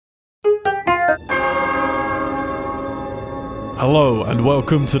Hello and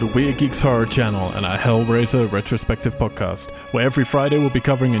welcome to the Weird Geeks Horror Channel and our Hellraiser retrospective podcast, where every Friday we'll be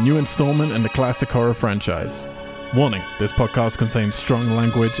covering a new installment in the classic horror franchise. Warning, this podcast contains strong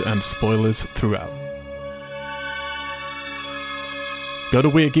language and spoilers throughout. Go to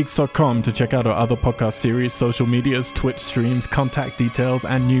WeirdGeeks.com to check out our other podcast series, social medias, Twitch streams, contact details,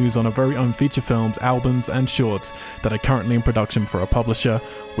 and news on our very own feature films, albums, and shorts that are currently in production for our publisher,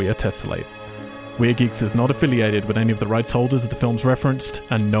 Weird Tessellate. Weird Geeks is not affiliated with any of the rights holders of the films referenced,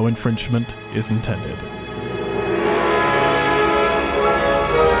 and no infringement is intended.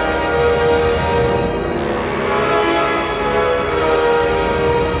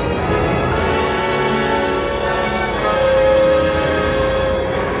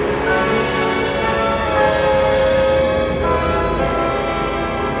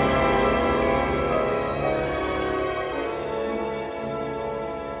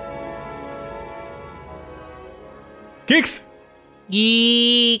 Geeks!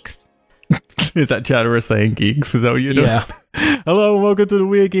 Geeks! Is that Chatterer saying geeks? Is that what you're doing? Yeah. Hello and welcome to the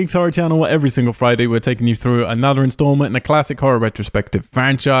Weird Geeks Horror Channel, where every single Friday we're taking you through another installment in a classic horror retrospective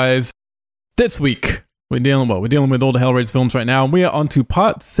franchise. This week, we're dealing with all the Hellraiser films right now, and we are on to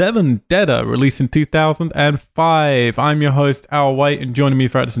Part 7, Deader, released in 2005. I'm your host, Al White, and joining me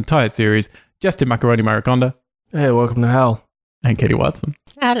throughout this entire series, Justin Macaroni Mariconda. Hey, welcome to hell. And Katie Watson.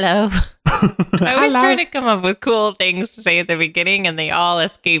 Hello. I always try to come up with cool things to say at the beginning, and they all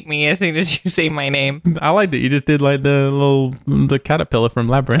escape me as soon as you say my name. I like that you just did like the caterpillar from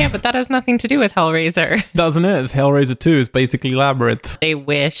Labyrinth. Yeah, but that has nothing to do with Hellraiser. Doesn't it? It's Hellraiser 2. It's basically Labyrinth. They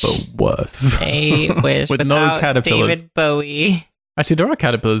wish. But worse. They wish. With no caterpillars. David Bowie. Actually, there are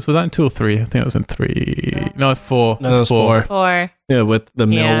caterpillars. Was that in 2 or 3? I think it was in 3. No, it's 4. No, it's 4. 4. Yeah, with the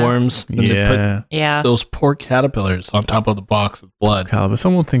mealworms. And they put Yeah. those poor caterpillars on top of the box with blood. Caliber,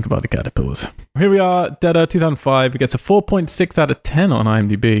 someone think about the caterpillars. Here we are, Deader 2005. It gets a 4.6 out of 10 on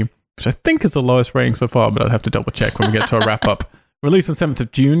IMDb, which I think is the lowest rating so far, but I'd have to double check when we get to our wrap up. Released on 7th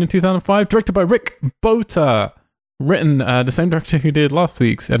of June in 2005. Directed by Rick Bota. Written the same director who did last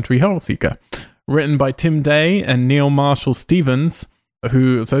week's Entry Hellseeker. Written by Tim Day and Neil Marshall Stevens.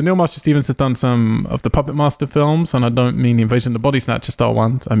 So Neil Marshall Stevens has done some of the Puppet Master films, and I don't mean the Invasion of the Body Snatcher style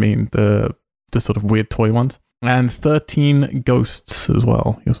ones. I mean the sort of weird toy ones. And 13 Ghosts as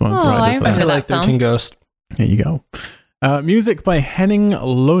well. He was one of the writers. I remember I like that 13 Ghosts. Here you go. Music by Henning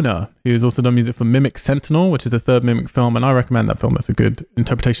Lohner, who's also done music for Mimic Sentinel, which is the third Mimic film, and I recommend that film. That's a good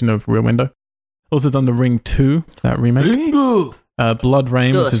interpretation of Rear Window. Also done The Ring 2, that remake. Ringo! Blood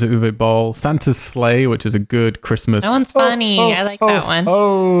Rain, which is a Uwe Boll. Santa's Sleigh, which is a good Christmas. That one's funny. I like that one.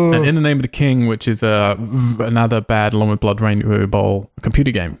 Oh. And In the Name of the King, which is another bad, along with Blood Rain, Uwe Boll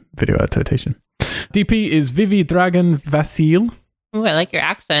computer game video adaptation. DP is Vivi Dragan Vasil, Ooh, I like your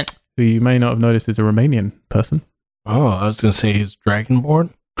accent. who you may not have noticed is a Romanian person. Oh, I was going to say he's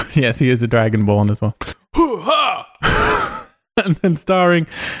Dragonborn. Yes, he is a Dragonborn as well. And then starring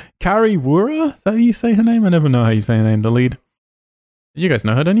Kari Wura. Is that how you say her name? I never know how you say her name. The lead. You guys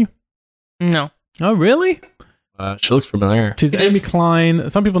know her, don't you? No. Oh, really? She looks familiar. She's Amy Klein.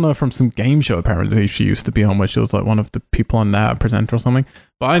 Some people know her from some game show, apparently. She used to be on, where she was like one of the people on that, a presenter or something.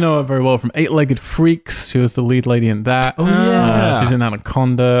 But I know her very well from Eight-Legged Freaks. She was the lead lady in that. Oh, yeah. She's in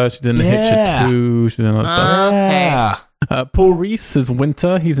Anaconda. She's in The Hitcher 2. She's in other stuff. Okay. Paul Reese is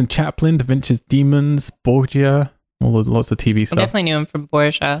Winter. He's in Chaplin, Da Vinci's Demons, Borgia, lots of TV I stuff. definitely knew him from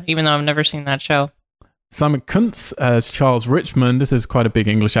Borgia, even though I've never seen that show. Simon Kuntz as Charles Richmond. This is quite a big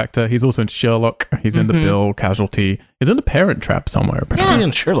English actor. He's also in Sherlock. He's in The Bill, Casualty. He's in The Parent Trap somewhere, apparently. Yeah.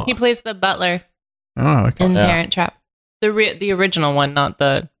 In Sherlock. He plays the butler Oh, okay. in Yeah. Parent Trap. The original one, not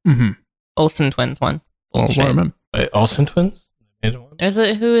the Mm-hmm. Olsen twins one. Well, Bullshit. I remember. Wait, Olsen twins? They made one? Is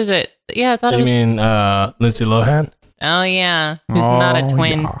it? Who is it? Yeah, I thought it You was. mean Lindsay Lohan? Oh yeah, who's not a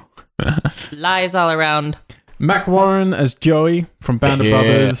twin? Yeah. Lies all around. Mac Warren as Joey from Band of Yeah.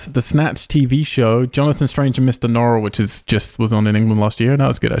 Brothers, the Snatch TV show, Jonathan Strange and Mr. Norrell, which is was on in England last year. That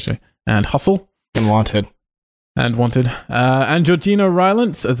was good, actually. And Hustle And Wanted. and Wanted. And Georgina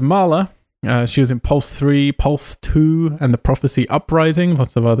Rylance as Marla. She was in Pulse 3, Pulse 2, and The Prophecy Uprising.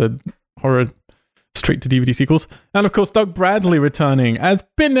 Lots of other horror straight-to-DVD sequels. And, of course, Doug Bradley returning as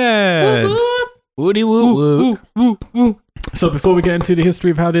Pinhead. Whoop, whoop. Woody woo woo. So before we get into the history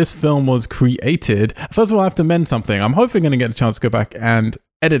of how this film was created, first of all, I have to amend something. I'm hoping going to get a chance to go back and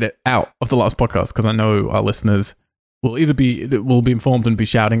edit it out of the last podcast, because I know our listeners will be informed and be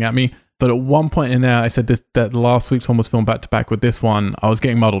shouting at me. But at one point in there, I said that last week's one was filmed back to back with this one. I was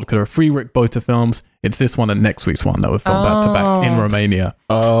getting muddled because there are 3 Rick Bota films. It's this one and next week's one that were filmed back to back in Romania.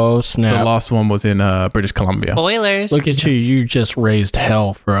 Oh, snap. The last one was in British Columbia. Spoilers. Look at you. You just raised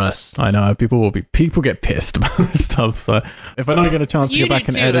hell for us. I know people get pissed about this stuff. So if I don't get a chance to you go back do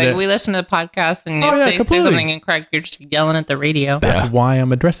and too. edit Like it, we listen to the podcast, and Oh, if yeah, they say completely. something incorrect, you're just yelling at the radio. that's why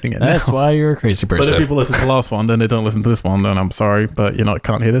I'm addressing it. That's now. why you're a crazy But person. if people listen to the last one, then they don't listen to this one, then I'm sorry, but I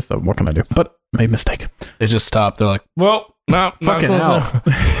can't hear this, so what can I do? But made a mistake. They just stop. They're like, well, no, Fucking not hell.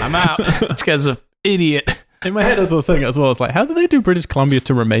 close enough. I'm out. This guy's an idiot. In my head, as I was saying it as well, I was like, how did they do British Columbia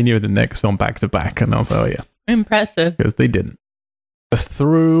to Romania the next film back to back? And I was like, oh yeah, Impressive. because they didn't. Us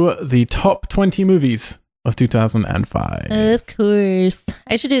through the top 20 movies of 2005. Of course.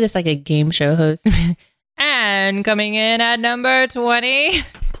 I should do this like a game show host. And coming in at number 20.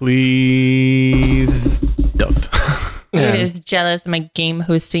 Please don't. Yeah. Who is jealous of my game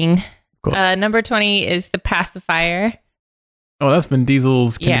hosting? Of course. Number 20 is The Pacifier. Oh, that's Vin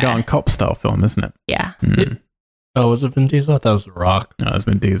Diesel's Yeah. Kindergarten Cop style film, isn't it? Yeah. Hmm. Oh, was it Vin Diesel? I thought that was The Rock. No, that's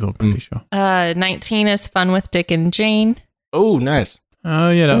Vin Diesel, pretty sure. 19 is Fun with Dick and Jane. Oh, nice. Oh,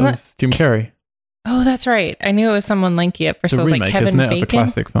 yeah, that Isn't was Jim Carrey. Oh, that's right. I knew it was someone lanky at first. It's I a was remake, like Kevin isn't it, Bacon. of a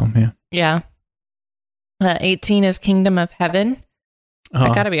classic film, yeah. Yeah. 18 is Kingdom of Heaven.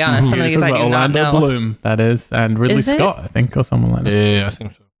 I gotta be honest, some of It's these I about do not Orlando know. Bloom, that is, and Ridley Is it? Scott, I think, or someone like that. Yeah, I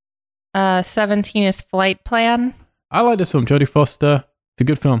think so. 17 is Flight Plan. I like this film, Jodie Foster. It's a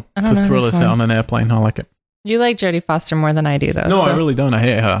good film. I It's don't a know thriller this set one. on an airplane. I like it. You like Jodie Foster more than I do, though. No, so. I really don't. I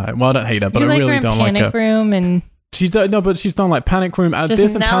hate her. Well, I don't hate her, but you I like her really in don't like Panic her. Room, and But she's done like Panic Room. just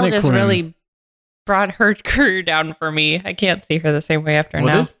This and Nell Panic just Room. really brought her career down for me. I can't see her the same way after What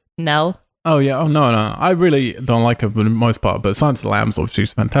Nell. did? Nell. Oh yeah. Oh no. I really don't like her for the most part. But Silence of the Lambs, obviously,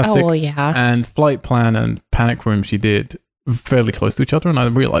 is fantastic. Oh, well, yeah. And Flight Plan and Panic Room, she did fairly close to each other, and I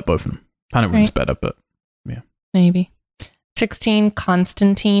really like both of them. Panic Room's Right. better, but Maybe. 16,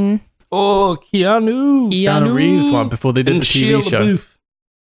 Constantine. Oh, Keanu. Keanu Reeves one before they did And the TV Shia show. LaBeouf.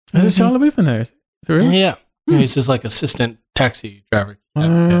 Is it Shia LaBeouf in there? Is it really? Yeah. Yeah, he's just like assistant taxi driver.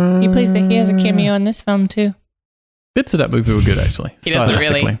 He plays he has a cameo in this film, too. Bits of that movie were good, actually. He doesn't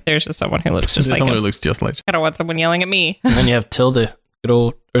really. stylistically. There's just someone who looks just There's like someone who him. looks just like I don't want someone yelling at me. And then you have Tilda. Good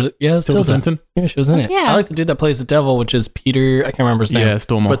old. Yeah, it's Tilda Tilda. Swinton. Yeah, she was in it. Yeah. I like the dude that plays the devil, which is Peter. I can't remember his name. Yeah,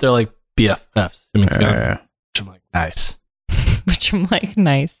 Stormont. But they're like BFFs. I mean, Yeah. which I'm like, nice. Which I'm like,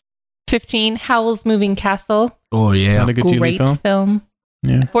 nice. 15, Howl's Moving Castle. Oh, yeah. Not a good Julie Great film. film.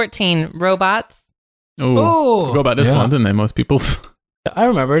 Yeah. 14, Robots. Oh, forgot about this one, didn't they? Most people. I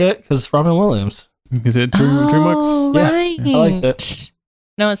remembered it because Robin Williams. Is it DreamWorks? Yeah, right. I liked it.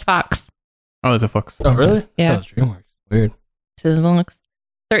 No, it's Fox. Oh, it's a Fox. Oh, really? Yeah. That was DreamWorks. Weird. To the Fox.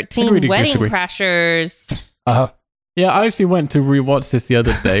 I 13, really Wedding disagree. Crashers. Yeah, I actually went to rewatch this the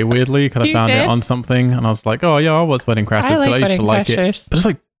other day, weirdly, because I You found did? it on something, and I was like, oh, yeah, I'll watch Wedding Crashers, I because like I used Wedding to like it. Crashers. But it's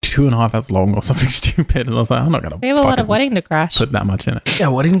like 2.5 hours long or something stupid, and I was like, I'm not going to They have a lot of wedding to crash. put that much in it. Yeah,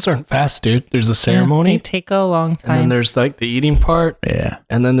 weddings aren't fast, dude. There's a Yeah, ceremony, they take a long and time. then there's like the eating part, Yeah.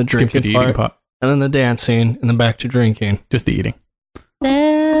 and then the Skip to drinking the part, eating part. and then the dancing, and then back to drinking. Just the eating.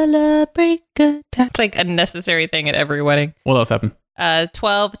 Celebrate good time. It's like a necessary thing at every wedding. What else happened?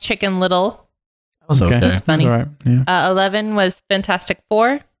 12, Chicken Little. That was okay. That's funny. All right. Yeah. 11 was Fantastic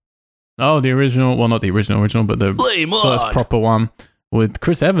Four. Oh, the original. Well, not the original, but the Blame first on. proper one with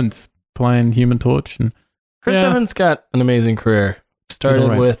Chris Evans playing Human Torch. And Chris Yeah. Evans got an amazing career. Started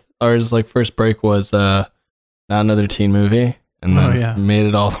alright. with ours, like first break was Not Another Teen Movie, and Oh, then yeah. made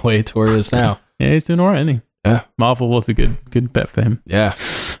it all the way to where he is now. Yeah, he's doing all right, isn't he? Yeah. Marvel was a good bet for him. Yeah,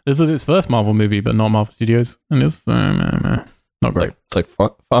 This was his first Marvel movie, but not Marvel Studios. And it was not great. it's like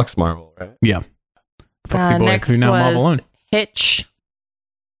Fox Marvel, right? Foxy Boy, next who now was Marvel own. Hitch.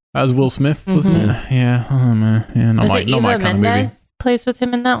 That was Will Smith, wasn't Mhm. it? Yeah. Oh, man. Yeah, not Was my, it not my Eva kind of movie. Mendez plays with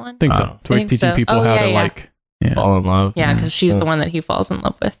him in that one? I think so. Oh. So he's Think teaching so. people Oh, how yeah, to yeah. like. Yeah. Fall in love. Yeah, because she's Yeah. the one that he falls in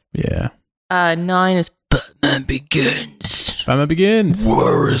love with. Yeah. 9 is Batman Begins. Batman Begins.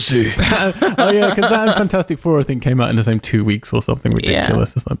 Where is he? Oh yeah, because that and Fantastic Four I think came out in the same 2 weeks or something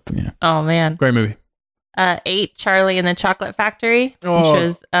ridiculous. It's like, yeah, Oh, man. great movie. 8, Charlie and the Chocolate Factory, Oh. which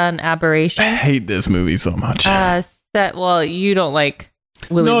was an I aberration. hate this movie so much. Well, you don't like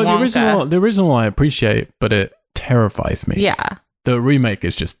Willy no, Wonka. the original I appreciate, but it terrifies me. Yeah, The remake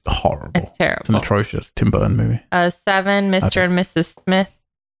is just horrible. it's It's an terrible. atrocious Tim Burton movie. 7, Mr. Okay. and Mrs. Smith.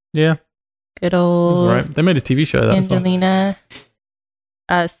 Yeah, Good old right. They made a TV show of that as well. Angelina.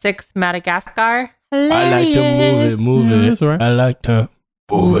 6, Madagascar. I like to Hilarious. move Yeah, it. that's all right. I like to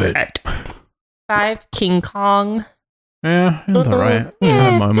move it. 5, King Kong. Yeah, it was alright. It Yeah,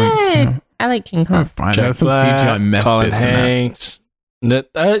 had it's moments. good. You know. I like King Oh, Kong. fine. Jack There's some Black, CGI mess Colin bits in that. Hanks.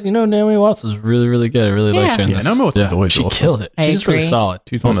 Naomi Watts was really, really good. I really liked her in Yeah, this. Naomi Watts is always She awesome. killed it. I She's really agree. solid.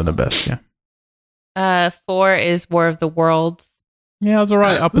 She's one of the best. Yeah. 4 is War of the Worlds. Yeah, it was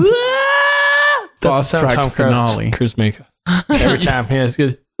alright up until That's the sound Track Tom finale. Cruise make every time. Yeah, it's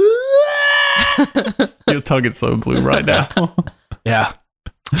good. Your tongue is so blue right now. Yeah.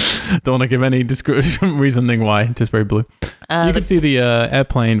 Don't want to give any description reasoning why, just very blue. You can see the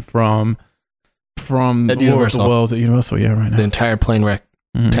airplane from At War of the Universal. Worlds at Universal, yeah, right The now. entire plane wreck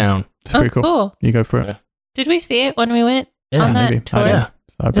Mhm. town. It's pretty cool. You go for it. Yeah. Did we see it when we went Yeah, on that maybe. tour? I did. Yeah.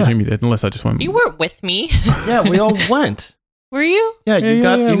 So I presume you did, unless I just went. You weren't with me. Yeah, we all went. Were you? Yeah, you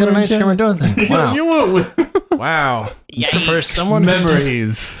got we're a nice in camera doing thing. Wow. You weren't with Wow. It's the Yikes. first someone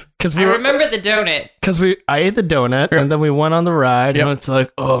memories. because I remember the donut. I ate the donut and then we went on the ride and it's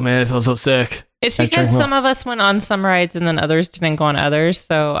like, oh man, it feels so sick. It's I because drank some of us went on some rides and then others didn't go on others.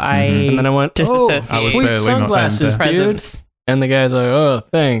 So And then I went, Disassociate. I was sweet barely not sunglasses, in dude. presents. And the guy's like, oh,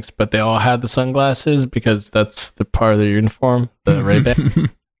 thanks. But they all had the sunglasses because that's the part of their uniform, the Ray-Ban.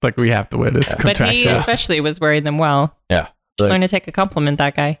 Like we have to wear this Yeah. But he contractual. especially was wearing them well. Yeah. Learn to take a compliment,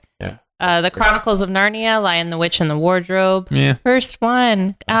 that guy. Yeah. The Chronicles of Narnia, Lion, the Witch, and the Wardrobe. Yeah, First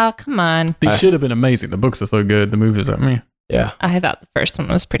one. Oh, come on. these should have been amazing. The books are so good. The movies are me. Yeah. I thought the first one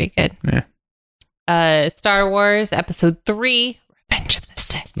was pretty good. Yeah. Star Wars Episode 3, Revenge of the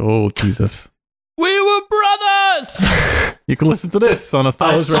Sith. Oh Jesus! We were brothers. You can listen to this on a Star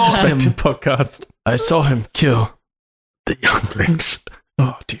I Wars saw retrospective podcast. I saw him kill the younglings.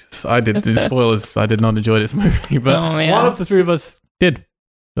 Oh Jesus! I did. Spoilers. I did not enjoy this movie, but Oh, man. one of the three of us did.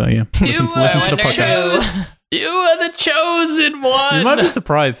 So yeah, listen to the podcast. You are the chosen one. You might be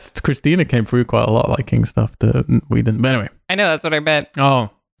surprised. Christina came through quite a lot liking stuff that we didn't. But anyway, I know that's what I meant. I'm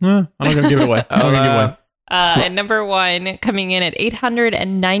not going to give it away. I'm not going to give it away. And number 1, coming in at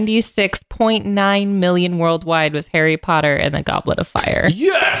 896.9 million worldwide, was Harry Potter and the Goblet of Fire.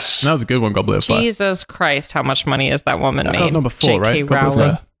 Yes. That was a good one, Goblet of Fire. Jesus Christ, how much money has that woman That was made? number 4, J.K. right? Goblet of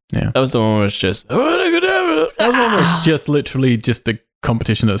Rowling. Fire. Yeah. That was the one where it's just. That was one where it's just literally just the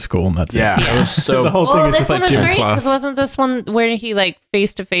competition at school and that's Yeah, it. it was so. The whole thing Well, is this just one like was gym great class because wasn't this one where he like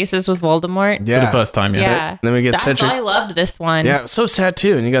face to faces with Voldemort? for yeah. the first time. Yeah. Yeah. Then we get That's Cedric. why I loved this one. Yeah, it was so sad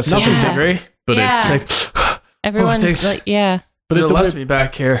too. And you got Cedric Yeah. Diggory. But Yeah. It's like, Everyone, thanks. like, yeah. but it's a left weird, me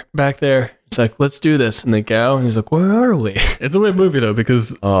back there. It's like, let's do this. And they go, and he's like, where are we? it's a weird movie though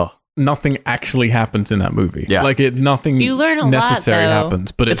because Oh, nothing actually happens in that movie. Yeah. Like nothing You learn a lot, necessary though.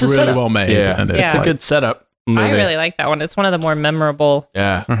 happens, but it's It's a really setup. well made. Yeah. And it's Yeah. it's a like, good setup. Movie. I really like that one. It's one of the more memorable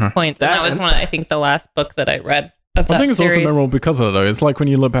Yeah. points. And That that was and- one of, I think, the last book that I read of I that think it's series. also memorable because of that though. It's like when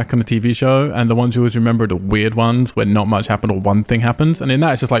you look back on the TV show and the ones you always remember are the weird ones where not much happened or one thing happens. And in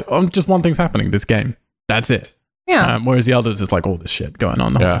that, it's just like, oh, just one thing's happening this game. That's it. Yeah. Whereas the others is like all this shit going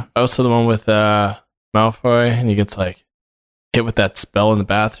on. the whole Yeah. time. Also the one with Malfoy, and he gets like hit with that spell in the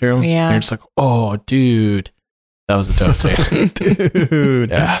bathroom. Yeah. And you're just like, oh, dude. That was a dope scene. Dude.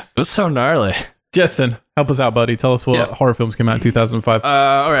 Yeah. It was so gnarly. Justin, help us out, buddy. Tell us what Yeah. horror films came out in 2005.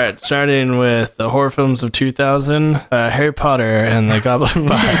 All right. Starting with the horror films of 2000, Harry Potter and the Goblet of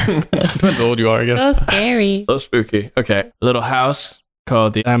Fire. Depends how old you are, I guess. So scary. So spooky. Okay. Little house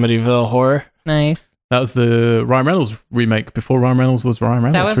called the Amityville Horror. Nice. That was the Ryan Reynolds remake before Ryan Reynolds was Ryan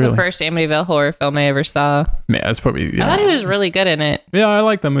Reynolds. That was really. the first Amityville horror film I ever saw. Yeah, it's probably. Yeah. I thought he was really good in it. Yeah, I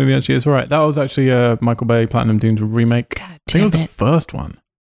like that movie actually. It's alright. That was actually Michael Bay Platinum Dunes remake. God I think it was damn the it. first one.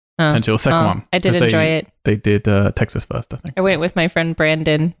 Huh. Actually, the second Oh, one. I did 'Cause enjoy it. They did Texas first, I think. I went with my friend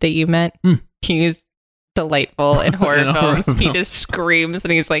Brandon that you met. Hmm. He's delightful in horror In a horror films. He film. just screams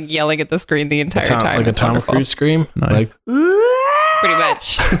and he's like yelling at the screen the entire time. Like a It's Tom wonderful. Cruise scream. Nice. Like, Pretty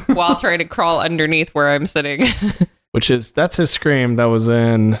much. While trying to crawl underneath where I'm sitting. that's his scream that was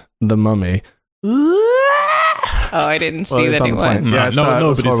in The Mummy. Oh, I didn't see Well, it's the on new the plane. one. Yeah, I saw it. It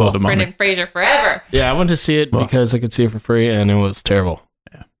was nobody saw horrible. the Mummy. Brendan Fraser forever. Yeah, I went to see it Well- because I could see it for free, and it was terrible.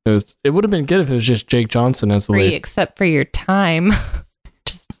 Yeah. It would have been good if it was just Jake Johnson as the Free lead. except for your time.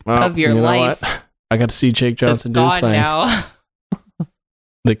 Just Well, of your you know life. what? I got to see Jake it's Johnson do his gone thing. now.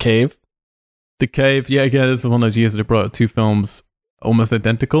 The Cave. The Cave, yeah, again, this is one of those years that they brought out two films almost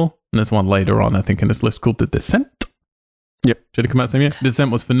identical. And there's one later on, I think, in this list called The Descent. Yep. Should have come out the same year.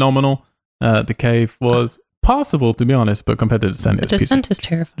 Descent was phenomenal. The Cave was passable, to be honest, but compared to Descent, The it's a piece of Descent is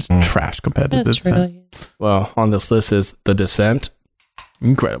terrifying. Mm. trash compared to The It's Descent. really Well, on this list is The Descent.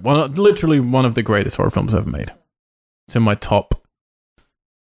 Incredible. Literally one of the greatest horror films ever made. It's in my top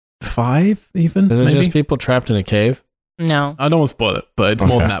 5, even. Is it maybe? just people trapped in a cave? no. I don't want to spoil it, but it's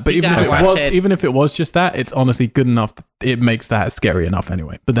more Okay. than that. But You even gotta if, watch it. even if it was just that, it's honestly good enough. It makes that scary enough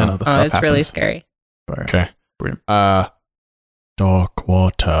anyway. But then other Oh, stuff it's happens. really scary. Okay. Brilliant. Dark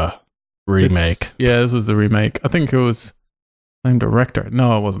Water remake. Yeah, this was the remake. I think it was same director.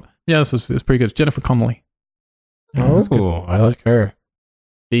 No, it wasn't. Yeah, this was it's pretty good. It's Jennifer Connelly. Yeah, it was good. Oh, I like her.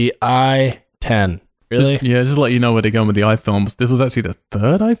 The Eye 10. Really? Just to let you know where they're going with the iFilms. This was actually the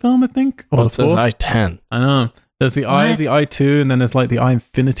third iFilm, I think. Well, it says i10. I know. There's the I, the i2, and then there's like the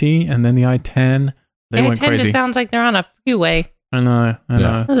iInfinity, and then the i10. They went i10 crazy. just sounds like they're on a freeway. I know.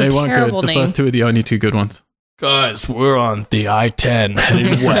 That's They a weren't terrible good. The name. first two are the only two good ones. Guys, we're on the I-10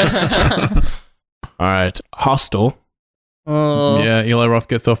 heading west. All right. Hostel. Oh. Yeah, Eli Roth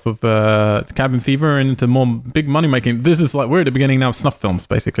gets off of Cabin Fever and into more big money making. This is like, we're at the beginning now of snuff films,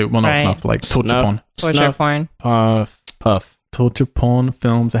 basically. Well, not Right. snuff, like torture Snuff. porn. Torture Snuff. porn. Puff. Torture porn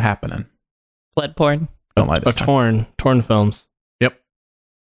films are happening. Blood porn. Don't like this. Torn films. Yep.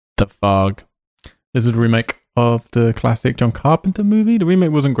 The Fog. This is a remake of the classic John Carpenter movie. The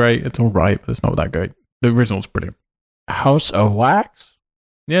remake wasn't great. It's all right, but it's not that great. The original's brilliant. House of Wax.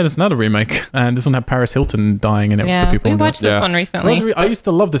 Yeah, there's another remake, and this one had Paris Hilton dying in it. Yeah, for people we who know. watched this one recently. I used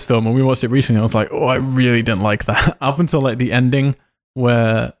to love this film, and we watched it recently. I was like, oh, I really didn't like that. Up until like the ending,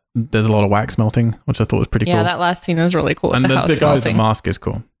 where there's a lot of wax melting, which I thought was pretty Yeah, cool. that last scene is really cool. And With the house the guy's melting. mask is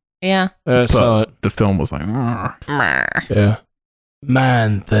cool. Yeah. I saw it. The film was like, Yeah.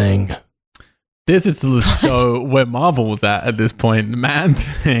 Man Thing. this is the show where Marvel was at this point. The Man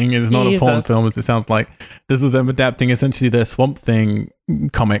Thing is not a porn Jesus. film, as it sounds like. This was them adapting essentially their Swamp Thing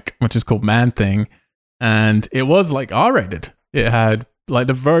comic, which is called Man Thing. And it was like R-rated. It had like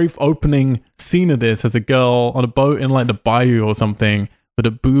the very opening scene of this has a girl on a boat in like the bayou or something with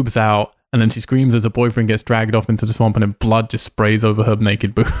her boobs out. And then she screams as her boyfriend gets dragged off into the swamp, and then blood just sprays over her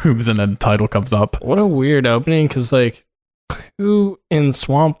naked boobs, and then the title comes up. What a weird opening, because like, who in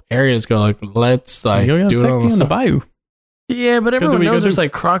swamp areas go like, let's like Yo, do it sexy on on the bayou. Yeah, but everyone do what you knows gotta there's do.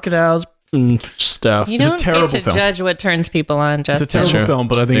 like crocodiles and stuff. You It's a don't terrible get to film. judge what turns people on, It's Justin. a terrible True. film,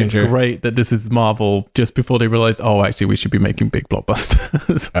 but I think Danger. it's great that this is Marvel just before they realized, oh, actually, we should be making big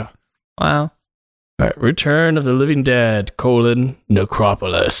blockbusters. Wow. All right, Return of the Living Dead,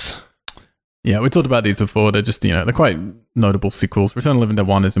 Necropolis. Yeah, we talked about these before. They're just, they're quite notable sequels. Return of the Living Dead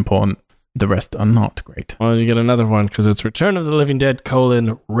 1 is important. The rest are not great. Well, you get another one because it's Return of the Living Dead,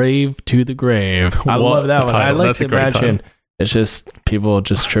 Rave to the Grave. I What love that a one. I title. like That's to a great imagine title. it's just people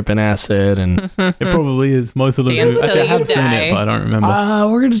just tripping acid and It probably is. Most of the Dance movies. till Actually, I have you seen die. it, but I don't remember.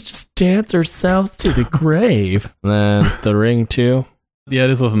 we're gonna just dance ourselves to the grave. And then The Ring 2. Yeah,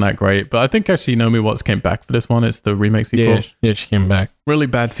 this wasn't that great. But I think actually Naomi Watts came back for this one. It's the remake sequel. Yeah, she came back. Really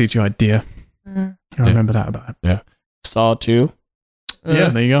bad CGI idea. I remember that about it. Saw 2. Yeah,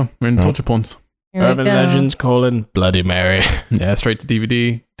 there you go. We're in Oh. torture porns. Here we Urban go. Legends, Bloody Mary. Yeah, straight to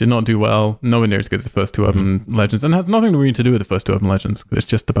DVD. Did not do well. Nowhere near as good as the first two Urban Legends. And has nothing really to do with the first two Urban Legends. It's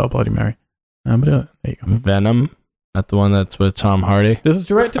just about Bloody Mary. But there you go. Venom. Not the one that's with Tom Hardy. This was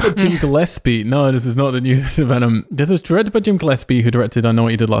directed by Jim Gillespie. No, this is not the new Venom. This was directed by Jim Gillespie, who directed I Know What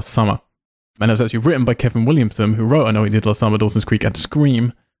You Did Last Summer. And it was actually written by Kevin Williamson, who wrote I Know What You Did Last Summer, Dawson's Creek, and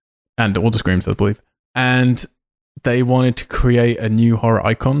Scream. And all the Screams, I believe. And they wanted to create a new horror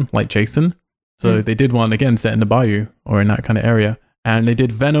icon like Jason. So they did one, again, set in the bayou or in that kind of area. And they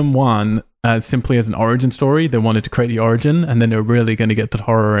did Venom 1 simply as an origin story. They wanted to create the origin, and then they were really going to get to the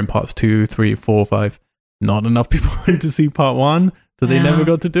horror in parts 2, 3, 4, 5. Not enough people went to see part 1, so they never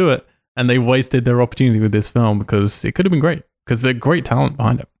got to do it. And they wasted their opportunity with this film because it could have been great, because they're great talent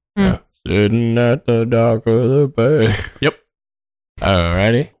behind it. Yeah. Sitting at the dock of the bay. Yep.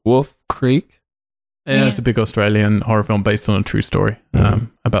 Alrighty. Wolf Creek. Yeah, it's a big Australian horror film based on a true story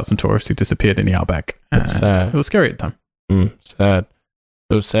about some tourists who disappeared in the outback. That's sad. It was scary at the time. Sad.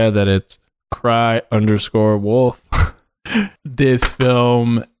 So sad that it's cry_wolf. This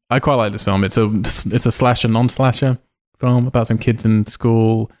film, I quite like this film. It's a slasher, non-slasher film about some kids in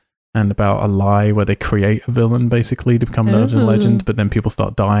school and about a lie where they create a villain basically to become an urban legend, but then people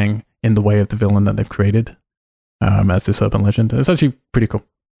start dying in the way of the villain that they've created as this urban legend. It's actually pretty cool.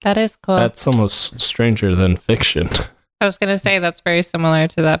 That is cool. That's almost stranger than fiction. I was going to say that's very similar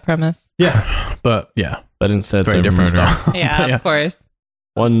to that premise. Yeah, but yeah, But instead, very it's a different murder. style. Yeah, But of course.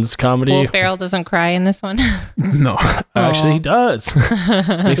 One's comedy. Will Ferrell doesn't cry in this one. No. Actually, he does.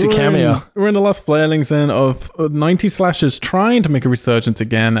 Makes a We're cameo. we're in the last flailings then of 90 slashers trying to make a resurgence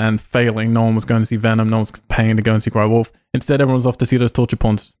again and failing. No one was going to see Venom. No one was paying to go and see Cry Wolf. Instead, everyone's off to see those torture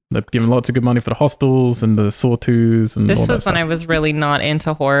porns. They're giving lots of good money for the hostels and the Sawtooths and all This that was when stuff. I was really not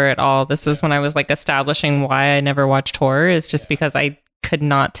into horror at all. This is when I was like establishing why I never watched horror, is just because I could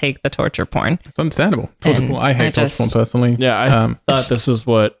not take the torture porn. It's understandable. Torture And porn. I hate I torture just- porn personally. Yeah, I thought this is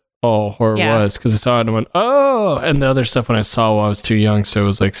what all horror Yeah. was, because I saw it and went, oh, and the other stuff when I saw while I was too young, so it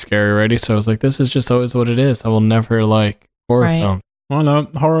was like scary already. So I was like, this is just always what it is. I will never like horror Right. films. Well, no,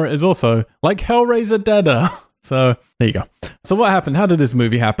 horror is also like Hellraiser Deader. So there you go. So what happened? How did this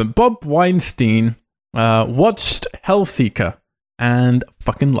movie happen? Bob Weinstein watched Hellseeker and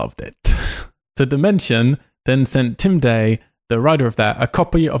fucking loved it. So Dimension then sent Tim Day, the writer of that, a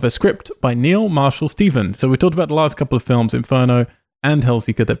copy of a script by Neil Marshall Stevens. So we talked about the last couple of films, Inferno and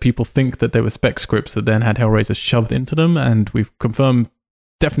Hellseeker, that people think that they were spec scripts that then had Hellraiser shoved into them, and we've confirmed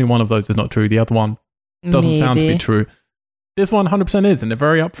definitely one of those is not true. The other one doesn't sound to be true. This one 100% is, and they're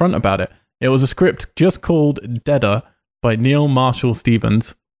very upfront about it. It was a script just called Deader by Neil Marshall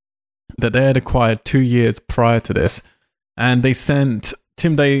Stevens that they had acquired 2 years prior to this, and they sent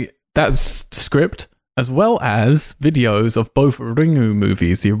Tim Day that script as well as videos of both Ringu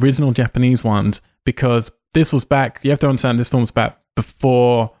movies, the original Japanese ones, because this was back, you have to understand, this film was back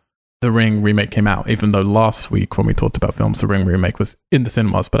before the Ring remake came out, even though last week when we talked about films, the Ring remake was in the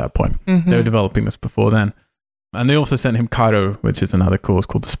cinemas by that point. They were developing this before then. And they also sent him Cairo, which is another cool, it's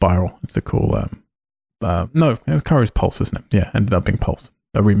called The Spiral. It's a cool, no, it was Cairo's Pulse, isn't it? Yeah, ended up being Pulse,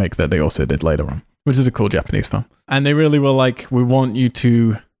 a remake that they also did later on, which is a cool Japanese film. And they really were like, we want you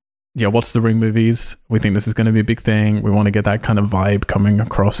to watch the Ring movies. We think this is going to be a big thing. We want to get that kind of vibe coming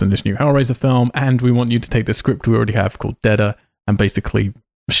across in this new Hellraiser film. And we want you to take the script we already have called Deader and basically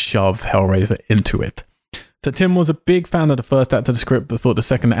shove Hellraiser into it. So Tim was a big fan of the first act of the script, but thought the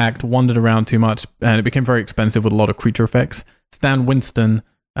second act wandered around too much and it became very expensive with a lot of creature effects. Stan Winston,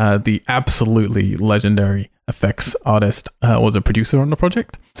 the absolutely legendary effects artist, was a producer on the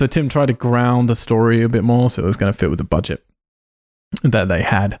project. So Tim tried to ground the story a bit more so it was going to fit with the budget that they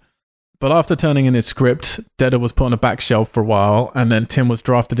had. But after turning in his script, Deader was put on a back shelf for a while, and then Tim was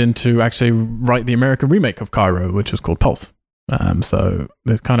drafted in to actually write the American remake of Cairo, which was called Pulse. So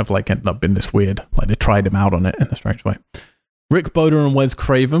it's kind of like ended up being this weird, like they tried him out on it in a strange way. Rick Boder and Wes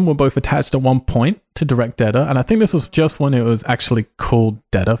Craven were both attached at one point to direct Deader, and I think this was just when it was actually called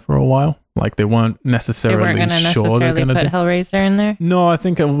Deader for a while. Like they weren't necessarily sure they're going to put Hellraiser in there. No, I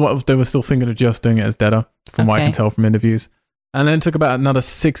think they were still thinking of just doing it as Deader, from what I can tell from interviews. And then it took about another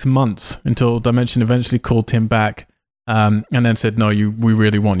 6 months until Dimension eventually called Tim back and then said, no, we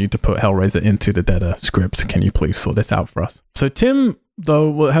really want you to put Hellraiser into the Deader script. Can you please sort this out for us? So Tim, though,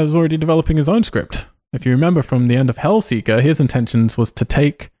 was already developing his own script. If you remember from the end of Hellseeker, his intentions was to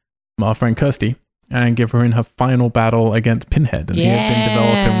take our friend Kirsty and give her in her final battle against Pinhead. And he had been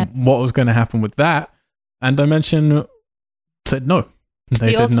developing what was going to happen with that. And Dimension said no.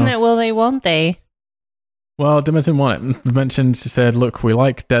 They said ultimate no. Will they, won't they? Well, Dimension won it. Dimension said, look, we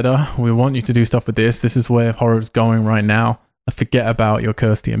like Deader. We want you to do stuff with this. This is where horror's going right now. Forget about your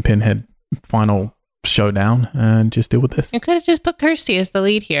Kirsty and Pinhead final showdown and just deal with this. You could have just put Kirsty as the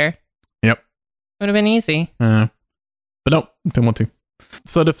lead here. Yep. Would have been easy. But no, didn't want to.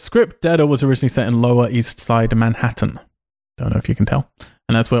 So the script Deader was originally set in Lower East Side Manhattan. Don't know if you can tell.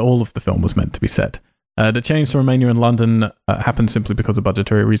 And that's where all of the film was meant to be set. The change to Romania and London happened simply because of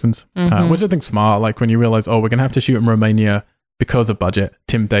budgetary reasons, which I think is smart. Like when you realize, we're going to have to shoot in Romania because of budget.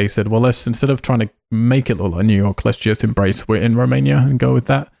 Tim Day said, well, let's, instead of trying to make it look like New York, let's just embrace we're in Romania and go with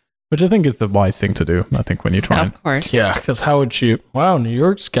that, which I think is the wise thing to do. I think when you try of course. Yeah, because how would you, New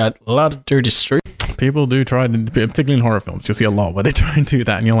York's got a lot of dirty streets. People do try to, particularly in horror films, you'll see a lot where they try and do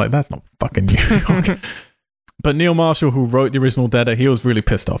that and you're like, that's not fucking New York. But Neil Marshall, who wrote the original Deader, he was really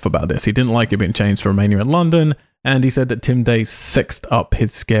pissed off about this. He didn't like it being changed to Romania and London, and he said that Tim Day sexed up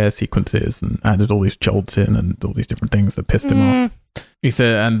his scare sequences and added all these jolts in and all these different things that pissed him off. He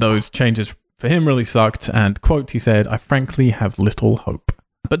said, and those changes for him really sucked, and quote, he said, I frankly have little hope.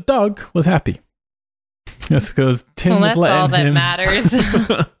 But Doug was happy. That's because Tim was letting all that him... matters.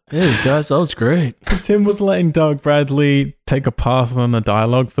 Hey guys, that was great. Tim was letting Doug Bradley take a pass on the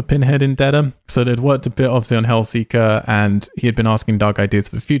dialogue for Pinhead in Deader. So they'd worked a bit obviously on Hellseeker, and he had been asking Doug ideas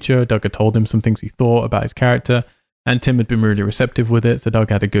for the future. Doug had told him some things he thought about his character, and Tim had been really receptive with it. So Doug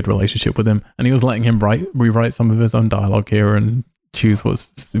had a good relationship with him, and he was letting him rewrite some of his own dialogue here and choose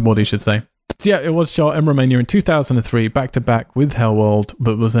what he should say. So yeah, it was shot in Romania in 2003, back to back with Hellworld,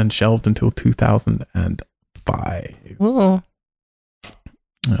 but was then shelved until 2005. Ooh.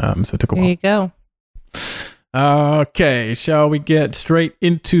 So it took a while. There you go. Okay, shall we get straight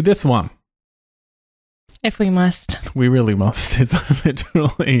into this one? If we must. We really must. It's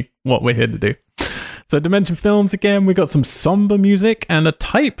literally what we're here to do. So Dimension Films again, we got some somber music and a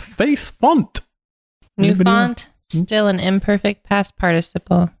typeface font. New font, still an imperfect past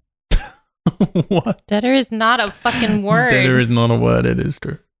participle. What? Deader is not a fucking word. Deader is not a word, it is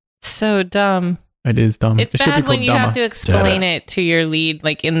true. So dumb. It is dumb. It's bad when you have to explain it to your lead,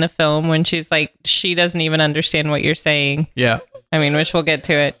 like in the film, when she's like, she doesn't even understand what you're saying. Yeah. I mean, which we'll get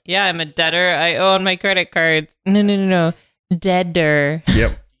to it. Yeah, I'm a debtor. I owe on my credit cards. No. Deader.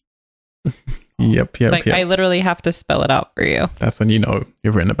 Yep. Yep. I literally have to spell it out for you. That's when you know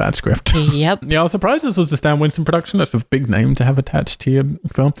you've written a bad script. Yep. Yeah, I was surprised this was the Stan Winston production. That's a big name to have attached to your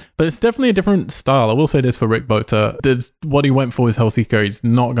film. But it's definitely a different style. I will say this for Rick Boter. What he went for with Hellseeker, he's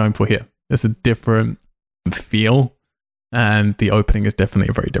not going for here. It's a different feel. And the opening is definitely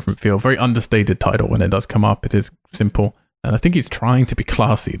a very different feel. Very understated title when it does come up. It is simple. And I think he's trying to be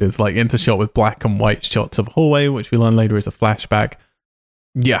classy. There's like intershot with black and white shots of a hallway, which we learn later is a flashback.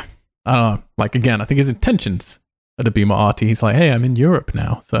 Yeah. Like again, I think his intentions are to be more arty. He's like, hey, I'm in Europe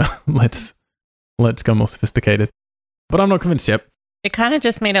now, so let's go more sophisticated. But I'm not convinced yet. It kind of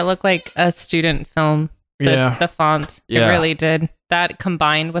just made it look like a student film. The font. Yeah. It really did. That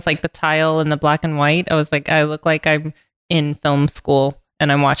combined with like the tile and the black and white, I was like, I look like I'm in film school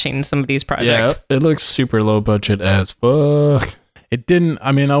and I'm watching somebody's project. Yeah, it looks super low budget as fuck. It didn't.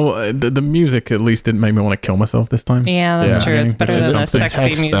 I mean, the music at least didn't make me want to kill myself this time. Yeah, that's true. It's better than the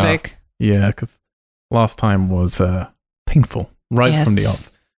sexy music. Yeah, because last time was painful right from the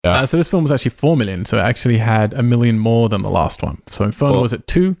off. Yeah. So this film was actually 4 million. So it actually had 1 million more than the last one. So Inferno was at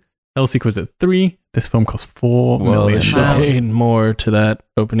 2, Hellseeker was at 3. This film cost 4 million. They should have paid more to that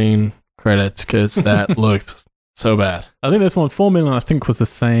opening credits because that looked so bad. I think this one 4 million. I think was the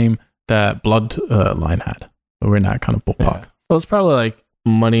same that Bloodline had. We're in that kind of ballpark. Yeah. Well, it's probably like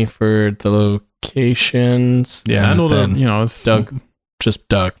money for the locations. Yeah, and all the,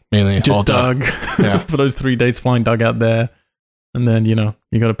 Doug, mainly. Just Doug. Yeah. For those 3 days flying Doug out there. And then, you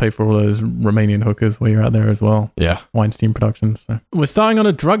got to pay for all those Romanian hookers while you're out there as well. Yeah. Weinstein Productions. So. We're starting on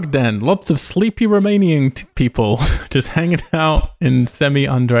a drug den. Lots of sleepy Romanian people just hanging out in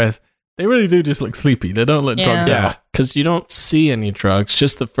semi-undress. They really do just look sleepy. They don't look drugged out. Yeah, because you don't see any drugs.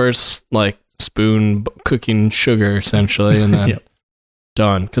 Just the first, spoon cooking sugar essentially, and then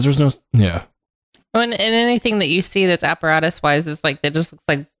done because there's no and anything that you see that's apparatus wise is like that just looks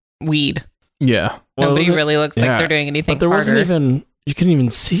like weed. Nobody really looks like they're doing anything. But there wasn't even, you couldn't even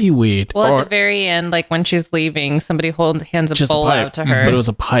see weed. Well, at the very end, like when she's leaving, somebody hands a bowl out to her, but it was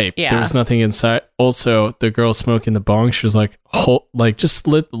a pipe. There was nothing inside. Also, the girl smoking the bong, she was like just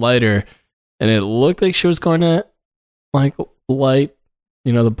lit the lighter, and it looked like she was going to light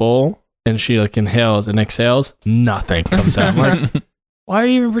the bowl. And she inhales and exhales, nothing comes out. I'm like, why are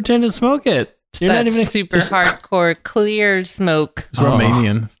you even pretending to smoke it? You're not even super hardcore clear smoke. It's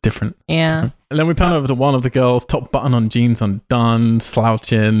Romanian. It's different. Yeah. And then we pan over to one of the girls, top button on jeans undone,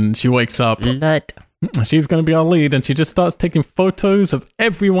 slouching. She wakes up. Slut. She's going to be our lead, and she just starts taking photos of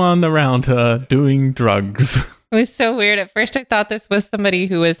everyone around her doing drugs. It was so weird. At first, I thought this was somebody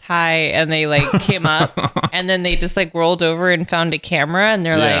who was high and they came up and then they just rolled over and found a camera and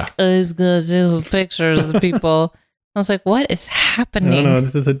they're like, oh, it's good. There's pictures of people. I was like, what is happening? No,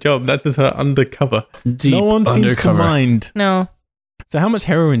 this is her job. That's just her undercover. Deep no one undercover. Seems to mind. No. So how much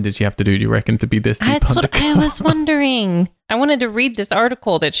heroin did she have to do you reckon, to be this deep That's undercover? what I was wondering. I wanted to read this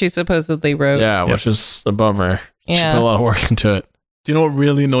article that she supposedly wrote. Yeah, which is a bummer. Yeah. She put a lot of work into it. Do you know what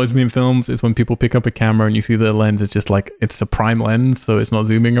really annoys me in films is when people pick up a camera and you see the lens, it's just it's a prime lens, so it's not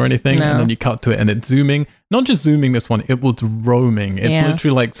zooming or anything. No. And then you cut to it and it's zooming. Not just zooming this one, it was roaming. It's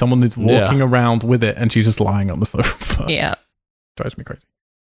literally like someone is walking around with it and she's just lying on the sofa. Yeah. Drives me crazy.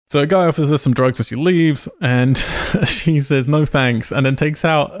 So a guy offers her some drugs as she leaves and she says no thanks and then takes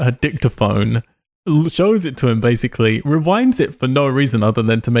out her dictaphone, shows it to him basically, rewinds it for no reason other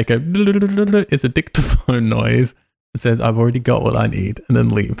than to make it's a dictaphone noise. It says, I've already got what I need, and then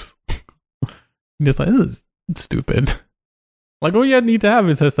leaves. Just this is stupid. All you need to have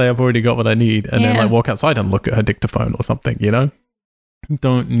is her say, I've already got what I need, and then walk outside and look at her dictaphone or something, You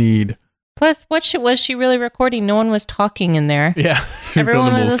don't need... Plus, was she really recording? No one was talking in there. Yeah.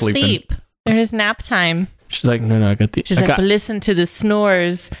 Everyone was asleep. There is nap time. She's like, no, I got the... She's but listen to the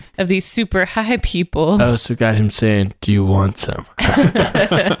snores of these super high people. I also got him saying, do you want some?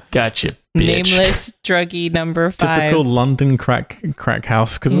 Gotcha, bitch. Nameless druggie number 5. Typical London crack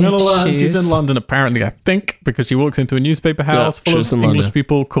house. Because we're going to learn she's in London, apparently, I think, because she walks into a newspaper house full of English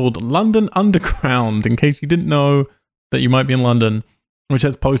people called London Underground, in case you didn't know that you might be in London. Which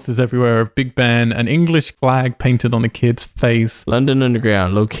has posters everywhere of Big Ben, an English flag painted on a kid's face. London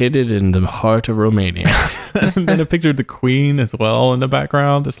Underground, located in the heart of Romania. And then a picture of the Queen as well in the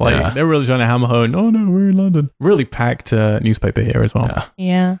background. It's they're really trying to hammer home, oh no, we're in London. Really packed newspaper here as well.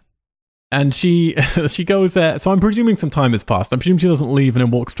 Yeah. And she goes there. So I'm presuming some time has passed. I'm presuming she doesn't leave and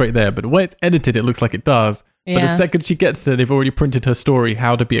then walk straight there. But the way it's edited, it looks like it does. Yeah. But the second she gets there, they've already printed her story,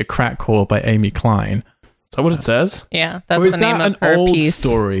 How to Be a Crack Whore by Amy Klein. Is that what it says? Yeah, that's the name of her old piece.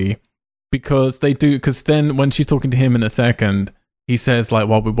 Story? Because then when she's talking to him in a second, he says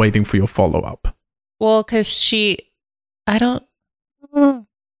while we're waiting for your follow-up. Well, because I don't...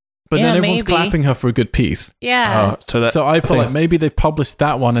 But Yeah, then everyone's maybe. clapping her for a good piece. Yeah. So I feel like maybe they've published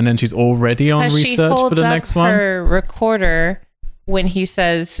that one and then she's already on 'Cause she research holds for the up next one. her recorder when she's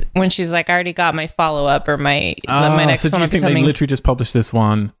like, I already got my follow-up or my next so do one you will be think they coming. literally just published this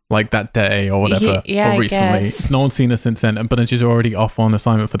one like that day or whatever, Yeah, or I recently? guess. No one's seen her since then, but then she's already off on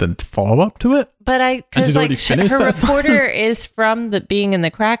assignment for the follow-up to it. But And because she's already like finished her that recorder is from the being in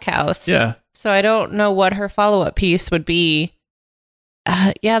the crack house. Yeah. So I don't know what her follow-up piece would be.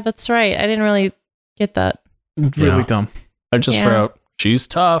 Yeah, that's right. I didn't really get that. Really Yeah. dumb. I just Yeah. wrote, she's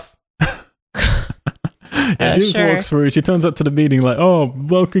tough. Yeah, she just sure. walks through. She turns up to the meeting like, "Oh,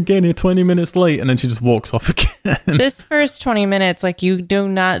 welcome again. You're 20 minutes late," and then she just walks off again. This first 20 minutes, like you do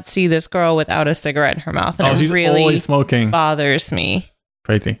not see this girl without a cigarette in her mouth. And She's it really always smoking. bothers me.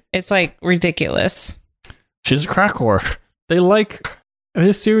 Crazy. It's like ridiculous. She's a crack whore.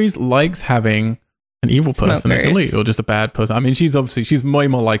 This series likes having an evil person as Smokers. elite or just a bad person. I mean, she's way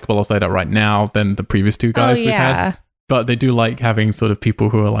more likable, I'll say that right now, than the previous two guys we've had. But they do like having sort of people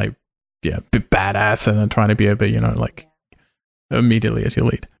who are like, yeah, a bit badass and are trying to be a bit, like immediately as your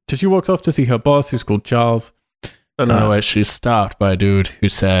lead. So she walks off to see her boss, who's called Charles. Oh, no, wait, she's stopped by a dude who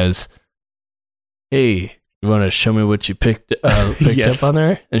says, "Hey, you want to show me what you picked Yes. up on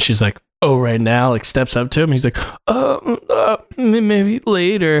there?" And she's like, "Oh, right now," like steps up to him. He's like, maybe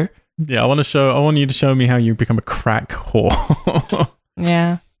later. Yeah, I want you to show me how you become a crack whore.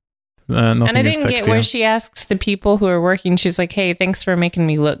 Yeah. And I didn't get where she asks the people who are working, she's like, "Hey, thanks for making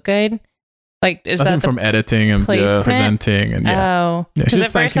me look good." Like, is I that think the from editing and placement? presenting and Oh, Yeah, because she's at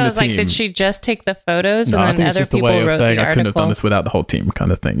first thanking I the was like, team. did she just take the photos No, I and think then it's other just a people way of wrote saying the I couldn't have done article? this without the whole team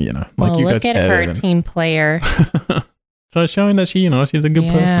kind of thing, Like Well, you look guys at her, edit and- team player. So it's showing that she's a good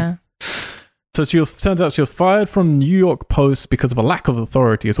person. Yeah. So turns out she was fired from New York Post because of a lack of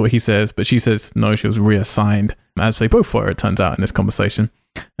authority, is what he says. But she says no, she was reassigned, as they both were, it turns out, in this conversation.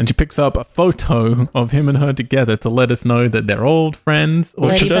 And she picks up a photo of him and her together to let us know that they're old friends. Or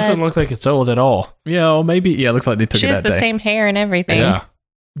Which Ladybug. doesn't look like it's old at all. yeah, or maybe, it looks like they took She it has that the day. same hair and everything. Yeah.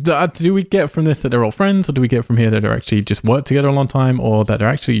 Do we get from this that they're all friends, or do we get from here that they're actually just worked together a long time, or that they're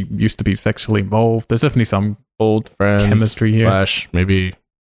actually used to be sexually involved? There's definitely some Old friends. chemistry here. / maybe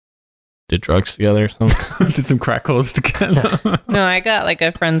did drugs together or something. Did some crack whores together. No, I got like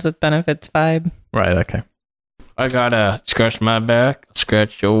a friends with benefits vibe. Right, okay. I gotta scratch my back,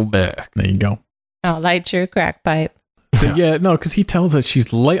 scratch your back. There you go. I'll light your crack pipe. So, yeah, no, because he tells her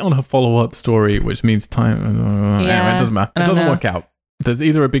she's late on her follow-up story, which means time. Anyway, it doesn't matter. I It don't doesn't know. work out. There's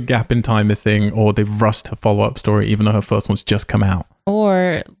either a big gap in time missing, or they've rushed her follow-up story, even though her first one's just come out.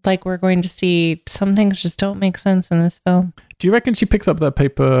 Or like we're going to see some things just don't make sense in this film. Do you reckon she picks up that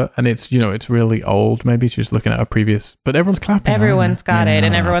paper and it's really old? Maybe she's looking at a previous, but everyone's clapping. Everyone's got Yeah, it,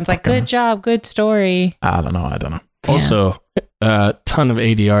 and everyone's like, fucking- "Good job, good story." I don't know. Yeah. Also, a ton of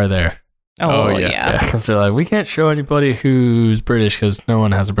ADR there. Oh, yeah. yeah. Because they're like, we can't show anybody who's British because no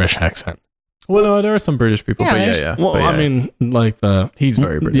one has a British accent. Well, no, there are some British people, Yeah, but there's- yeah. Well, But yeah. I mean, like He's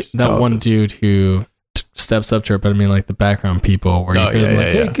very British. That Charles one is. dude who steps up to her, but I mean, like the background people where you Oh, hear them yeah, like,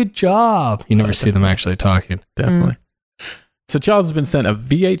 yeah, "Hey, yeah. good job." You never Right, see them actually talking. Definitely. So Charles has been sent a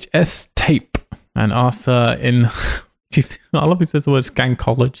VHS tape and asks her in. I love he says the word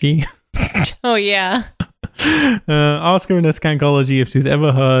scankology. Oh yeah. Ask her in a scankology if she's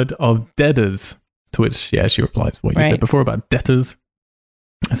ever heard of Deaders. To which, yeah, she replies what you Right. said before about debtors.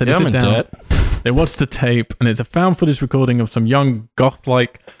 I said, Yeah, sit I'm in down. debt. They watch the tape, and it's a found footage recording of some young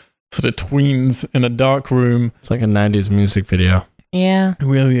goth-like sort of tweens in a dark room. It's like a 90s music video. Yeah. It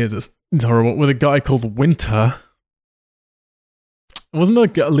really is. It's horrible. With a guy called Winter.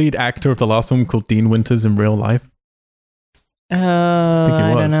 Wasn't the lead actor of the last one called Dean Winters in real life? Oh, think he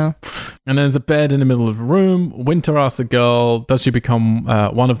I was. don't know. And there's a bed in the middle of the room. Winter asks the girl, does she become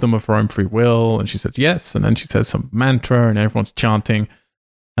one of them of her own free will? And she says yes. And then she says some mantra, and everyone's chanting.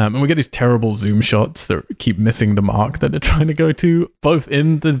 And we get these terrible zoom shots that keep missing the mark that they're trying to go to, both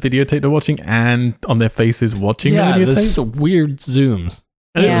in the videotape they're watching and on their faces watching Yeah, the videotape. this weird zooms.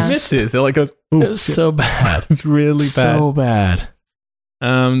 And Yeah. it misses. It like goes, ooh, It was shit. so bad. It's really bad. So bad.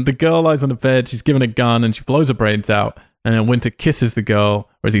 The girl lies on the bed. She's given a gun and she blows her brains out. And then Winter kisses the girl.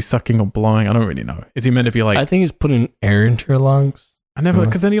 Or is he sucking or blowing? I don't really know. Is he meant to be like, I think he's putting air into her lungs. I never,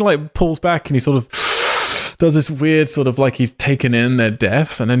 because then he like pulls back and he sort of does this weird sort of like he's taken in their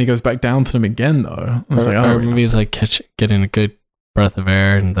death, and then he goes back down to them again though. I was like, Or oh, maybe he's like getting a good breath of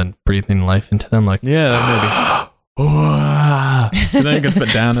air and then breathing life into them. Like, yeah, maybe. And then he goes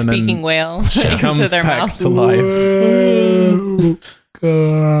back down and Speaking then whale she into comes their back mouth. to life.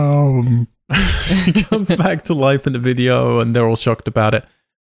 He comes back to life in the video, and they're all shocked about it.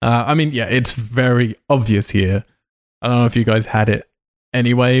 I mean, yeah, it's very obvious here. I don't know if you guys had it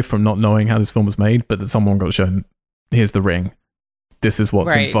anyway from not knowing how this film was made, but that someone got shown, here's the ring. This is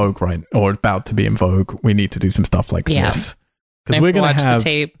what's in vogue, right? Or about to be in vogue. We need to do some stuff like this. Because we're going to have, the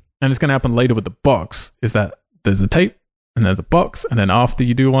tape. And it's going to happen later with the box, is that there's a tape and there's a box. And then after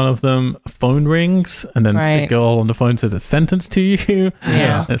you do one of them, a phone rings. And then the girl on the phone says a sentence to you.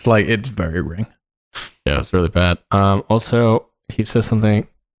 Yeah. It's like, it's very Ring. Yeah, it's really bad. Also, he says something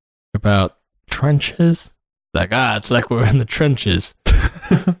about trenches. Like, it's like we're in the trenches.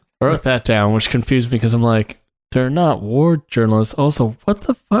 I wrote that down, which confused me because I'm like, they're not war journalists. Also, what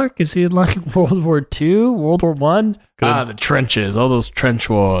the fuck? Is he in like World War II? World War One? The trenches. All those trench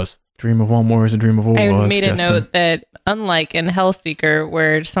wars. Dream of one war is a dream of all wars. I made a note that unlike in Hellseeker,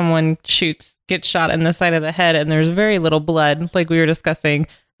 where someone gets shot in the side of the head and there's very little blood, like we were discussing,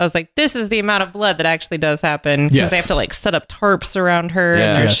 I was like, this is the amount of blood that actually does happen. Because they have to like set up tarps around her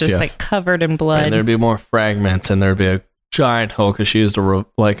and there's just like covered in blood. And there'd be more fragments and there'd be a giant hole because she used a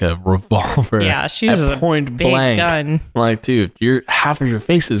revolver. Yeah, she used a point big blank gun. Like, dude, half of your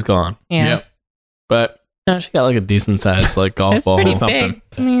face is gone. Yeah. Yep. But she got like a decent size like golf ball. It's pretty big.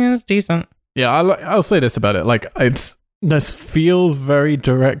 I mean, it's decent. Yeah, I'll say this about it. Like, this feels very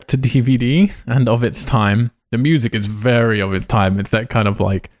direct to DVD and of its time. The music is very of its time. It's that kind of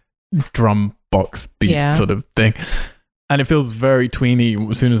like drum box beat sort of thing. And it feels very tweeny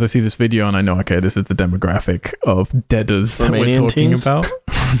as soon as I see this video and I know, okay, this is the demographic of deaders that we're talking about.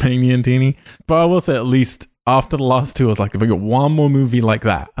 Romanian teeny. But I will say at least after the last two, I was like, if I get one more movie like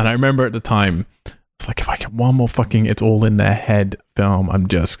that, and I remember at the time, it's like, if I get one more fucking It's All in Their Head film, I'm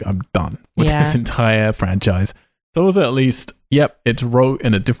done with this entire franchise. So it was at least, it's wrote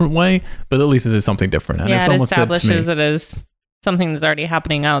in a different way, but at least it is something different. And if someone it establishes it as something that's already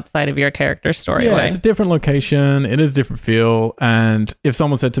happening outside of your character's story. Yeah, it's a different location. It is a different feel. And if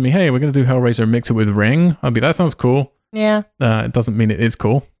someone said to me, hey, we're going to do Hellraiser and mix it with Ring, I'd be, that sounds cool. Yeah. It doesn't mean it is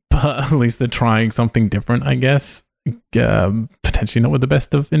cool, but at least they're trying something different, I guess. Potentially not with the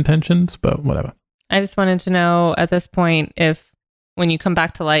best of intentions, but whatever. I just wanted to know at this point if when you come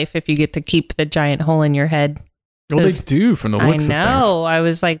back to life, if you get to keep the giant hole in your head. Well, they do from the looks of things. I know. I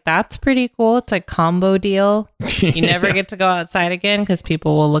was like, that's pretty cool. It's a combo deal. You never get to go outside again because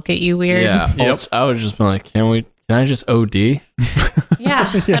people will look at you weird. Yeah. Yep. I was just like, can I just OD?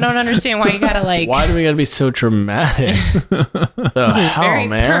 Yeah. I don't understand why you gotta like. Why do we gotta be so dramatic? This is very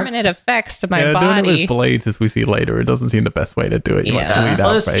permanent effects to my body. Doing it with blades, as we see later, it doesn't seem the best way to do it. You might bleed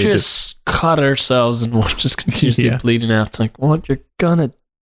out. Let's just cut ourselves and we'll just continue bleeding out. It's like, what you're gonna.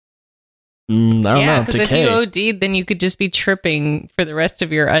 I don't know. Because if you OD'd, then you could just be tripping for the rest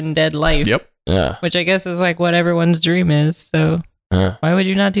of your undead life. Yep. Yeah. Which I guess is like what everyone's dream is. So why would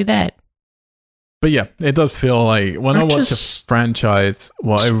you not do that? But yeah, it does feel like when I watch a franchise,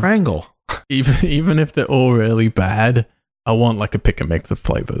 strangle. Even if they're all really bad, I want like a pick and mix of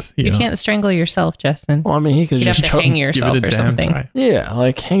flavors. You can't strangle yourself, Justin. Well, I mean, you'd have to hang yourself or something. Try. Yeah,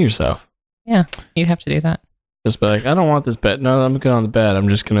 like hang yourself. Yeah, you'd have to do that. Just be like, I don't want this bed. No, I'm good on the bed. I'm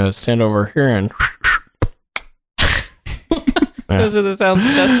just gonna stand over here and. Those are the sounds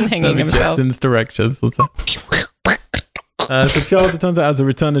of Justin hanging himself. Justin's directions. Let's say. So Charles returns out as a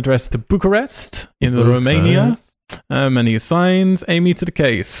return address to Bucharest in Romania. And he assigns Amy to the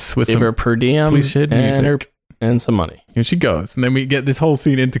case with some per diem cliched music and some money. Here she goes, and then we get this whole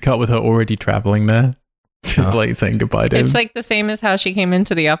scene intercut with her already traveling there. She's like saying goodbye to him. It's like the same as how she came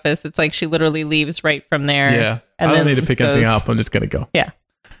into the office. It's like she literally leaves right from there. Yeah, and I don't need to pick anything up. I'm just gonna go. Yeah,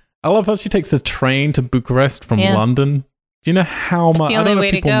 I love how she takes the train to Bucharest from London. Do you know how much? It's the only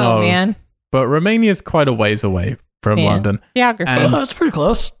way to go, man. But Romania is quite a ways away from London. Geography. It's pretty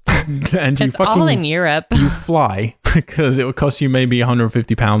close. And you it's all in Europe. You fly because it will cost you maybe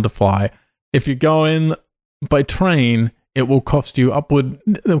 £150 to fly. If you're going by train, it will cost you It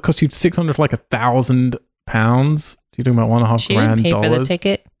will cost you $600 to like £1,000. So you're talking about $1.5 grand pay for the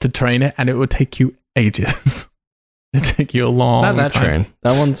ticket to train it, and it would take you ages. It'd take you a long time. Not that train.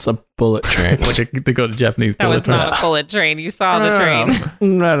 That one's a bullet train. They got a Japanese that bullet was not a bullet train. You saw the train.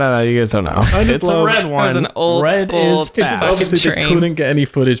 No. You guys don't know. It's a red one. It was an old school obviously train. They couldn't get any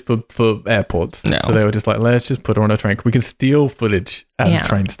footage for airports. No. So they were just like, let's just put her on a train. We can steal footage at a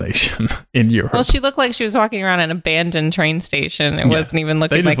train station in Europe. Well, she looked like she was walking around an abandoned train station. It wasn't even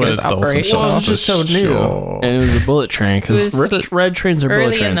looking like it was operational. Well, it was just so new. And it was a bullet train because red trains are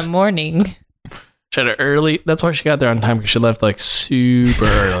bullet trains. Early in the morning. She had it early. That's why she got there on time, because she left like super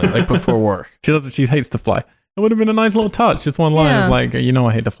early, like before work. She hates to fly. It would have been a nice little touch. Just one line of like, I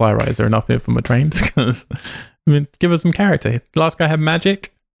hate to fly. Right? Is there enough here for my trains? Because give us some character. The last guy had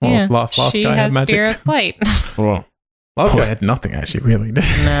magic. Well, last she guy had magic. Fear of flight. Last guy had nothing actually, really. No.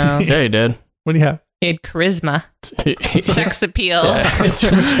 Yeah, he did. What do you have? He had charisma, sex appeal. Yeah,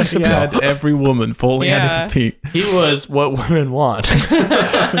 He had every woman falling at his feet. He was what women want. He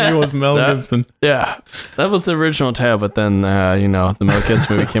was Mel Gibson. Yeah, that was the original tale. But then, the Mel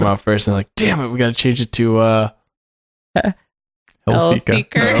Gibson movie came out first, and like, damn it, we got to change it to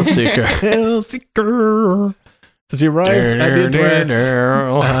Hellseeker. Hellseeker. So she arrives at the address.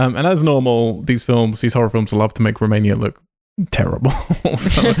 And as normal, these horror films love to make Romania look terrible.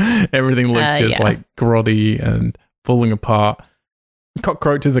 So everything looks just like grotty and falling apart.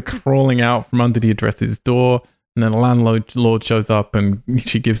 Cockroaches are crawling out from under the address's door, and then the landlord shows up and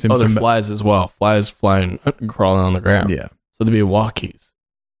she gives him some flies as well. Flies flying, crawling on the ground. Yeah. So there'd be walkies.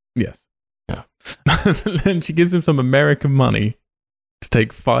 Yes. Yeah. Then she gives him some American money to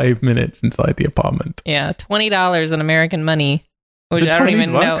take 5 minutes inside the apartment. Yeah, $20 in American money, which I don't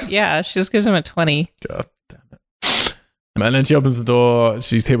even know. Yeah, she just gives him a 20. God damn it. And then she opens the door.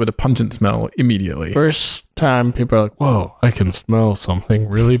 She's hit with a pungent smell immediately. First time people are like, whoa, I can smell something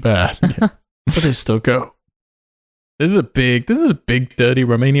really bad. But they still go. This is a big, dirty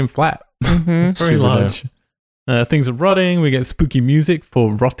Romanian flat. Mm-hmm. Very large. Things are rotting. We get spooky music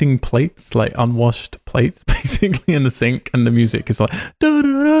for rotting plates, like unwashed plates, basically, in the sink. And the music is like...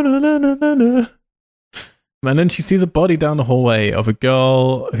 Da-da-da-da-da-da-da. And then she sees a body down the hallway of a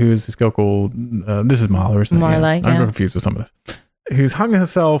girl who is this girl called... this is Marla, isn't it? Marla, yeah. I'm confused with some of this. Who's hung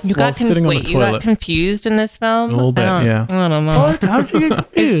herself while sitting on the toilet. You got confused in this film? A little bit, yeah. I don't know. What? How'd you get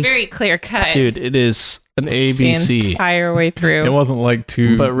confused? It's very clear cut. Dude, it is an ABC. The entire way through. It wasn't like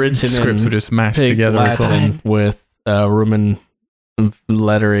two scripts were just mashed together. Latin with Roman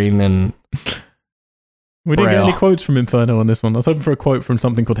lettering and... We didn't get any quotes from Inferno on this one. I was hoping for a quote from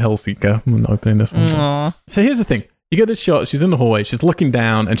something called Hellseeker when opening this one. Aww. So here's the thing. You get a shot. She's in the hallway. She's looking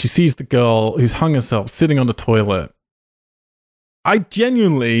down and she sees the girl who's hung herself sitting on the toilet. I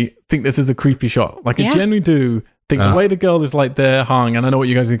genuinely think this is a creepy shot. Like, I genuinely do think the way the girl is like there hung, and I know what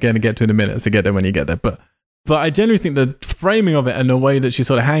you guys are going to get to in a minute, so get there when you get there. But I genuinely think the framing of it and the way that she's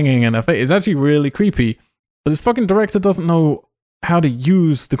sort of hanging and her face is actually really creepy. But this fucking director doesn't know how to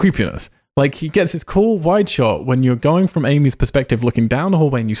use the creepiness. Like, he gets this cool wide shot when you're going from Amy's perspective, looking down the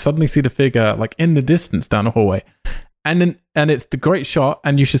hallway, and you suddenly see the figure like in the distance down the hallway, and it's the great shot,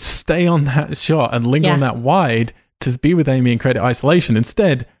 and you should stay on that shot and linger on that wide to be with Amy and create isolation.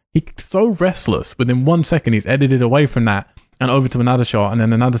 Instead, he's so restless. Within 1 second, he's edited away from that and over to another shot, and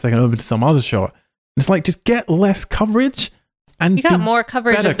then another second over to some other shot. It's like, just get less coverage. And he got more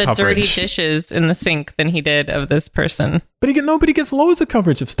coverage of the dirty coverage. Dishes in the sink than he did of this person. But nobody gets loads of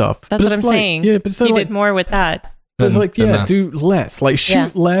coverage of stuff. That's what I'm saying. Yeah, but he did more with that. But it's like, do less. Like,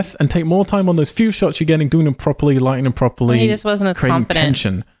 shoot less and take more time on those few shots you're getting, doing them properly, lighting them properly. He just wasn't as confident.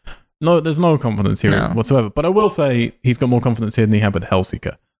 Tension. No, there's no confidence here whatsoever. But I will say he's got more confidence here than he had with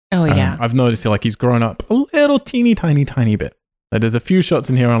Hellseeker. Oh, yeah. I've noticed like he's grown up a little teeny, tiny bit. Like, there's a few shots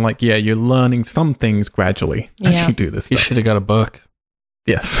in here I'm like, you're learning some things gradually as you do this stuff. You should have got a book.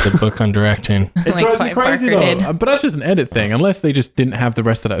 Yes. The book on directing. It drives me crazy though. But that's just an edit thing. Unless they just didn't have the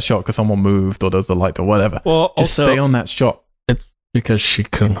rest of that shot because someone moved or there was a light or whatever. Well, just also, stay on that shot. It's because she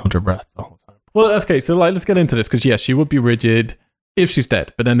couldn't hold her breath the whole time. Well, okay. So let's get into this because yes, she would be rigid if she's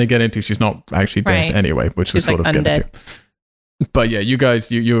dead. But then they get into she's not actually dead anyway, which was sort of getting to. But yeah, you guys,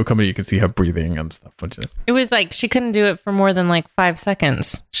 you were coming, you can see her breathing and stuff. It was like she couldn't do it for more than like 5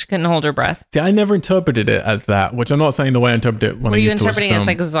 seconds. She couldn't hold her breath. See, I never interpreted it as that, which I'm not saying the way I interpreted it when I used to watch film. Were you interpreting it as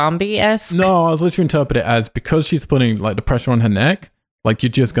like zombie-esque? No, I was literally interpreting it as because she's putting like the pressure on her neck, like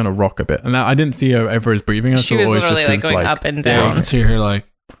you're just going to rock a bit. And I didn't see her ever as breathing. She was literally like going up and down. You can see her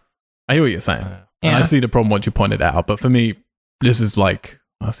like... I hear what you're saying. And I see the problem once you pointed out. But for me, this is like,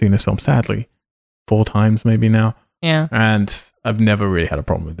 I've seen this film sadly 4 times maybe now. Yeah. And I've never really had a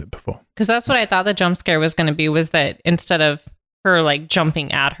problem with it before. Because that's what I thought the jump scare was going to be, was that instead of her like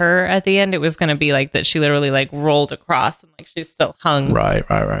jumping at her at the end, it was going to be like that she literally like rolled across and like she's still hung. Right.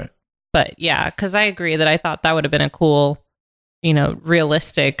 But yeah, because I agree that I thought that would have been a cool,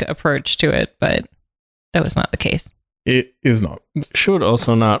 realistic approach to it, but that was not the case. It is not. She would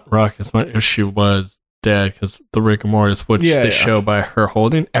also not rock as much if she was dead, because the rigor mortis, which they show by her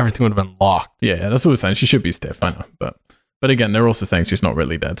holding, everything would have been locked. Yeah, that's what we're saying. She should be stiff, I know. But again, they're also saying she's not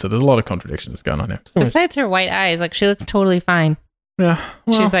really dead, so there's a lot of contradictions going on here. Besides her white eyes, like she looks totally fine. Yeah.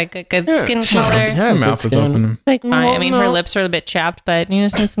 Well, she's like a good skin color. Her mouth is open. Like fine. I mean, her lips are a bit chapped, but you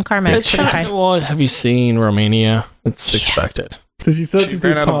just need some Carmex. Well, have you seen Romania? It's expected. So she searches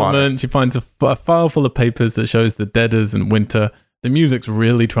the apartment. She finds a file full of papers that shows the Deaders and Winter. The music's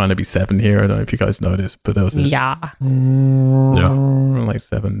really trying to be 7 here. I don't know if you guys noticed, but there was this... Yeah. Like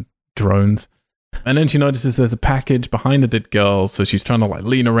 7 drones. And then she notices there's a package behind the dead girl, so she's trying to like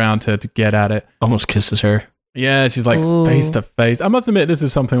lean around her to get at it. Almost kisses her. Yeah, she's like Ooh. face to face. I must admit, this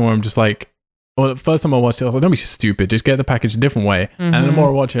is something where I'm just like, well, the first time I watched it, I was like, don't be stupid. Just get the package a different way. And the more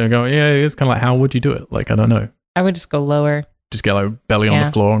I watch it, I go, yeah, it's kind of like, how would you do it? Like, I don't know. I would just go lower. Just get like belly on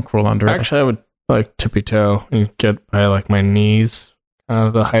the floor and crawl under it. Actually, I would like tippy toe and get by like my knees,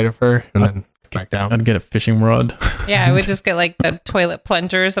 the height of her, and then back down. I'd get a fishing rod. Yeah, I would just get like the toilet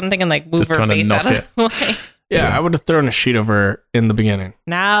plunger or something and like move Just her trying to face knock out of the way. Yeah, I would have thrown a sheet over her in the beginning.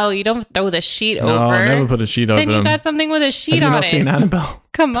 No, you don't throw the sheet No, over. never put a sheet over Then you them. got something with a sheet Have you on not it. seen Annabelle?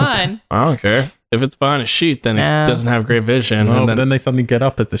 Come on. I don't care. If it's behind a sheet, then No. it doesn't have great vision. No, and but then they suddenly get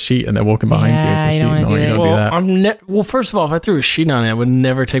up as the sheet and they're walking behind Yeah, you. you don't As the wanna sheet. do No, it. you don't do that. Well, first of all, if I threw a sheet on it, I would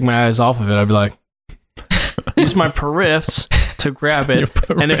never take my eyes off of it. I'd be like, use my periffs to grab Your it.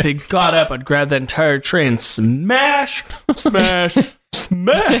 And if it got up, I'd grab that entire tray and smash, smash,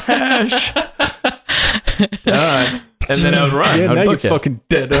 smash. Done. And then I would run. Yeah, I would now you're book it. fucking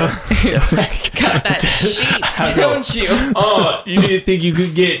dead. Got that sheet, don't you? Oh, you didn't think you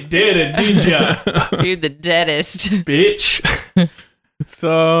could get dead, did ya, You're the deadest. bitch?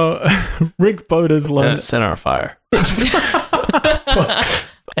 So, Rick Boder's learned. Set on fire. And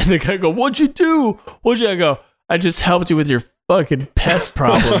the guy go, what'd you do? What'd you? I go, I just helped you with your fucking pest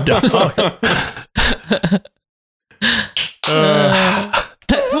problem, dog.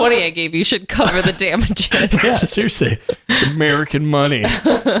 That 20 I gave you should cover the damages. Yeah, seriously. It's American money.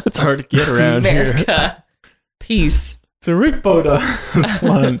 It's hard to get around here. America. Peace. So, Rick Boder has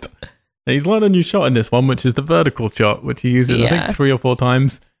learned. He's learned a new shot in this one, which is the vertical shot, which he uses, I Yeah. think, 3 or 4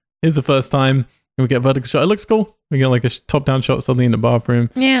 times. Here's the first time we get a vertical shot. It looks cool. We get like a top-down shot suddenly in the bathroom.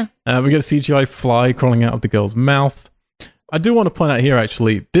 Yeah. We get a CGI fly crawling out of the girl's mouth. I do want to point out here,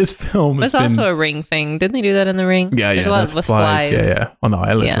 actually, this film has There's been... also a ring thing. Didn't they do that in the ring? Yeah, There's yeah. a lot there's with flies. Yeah. On the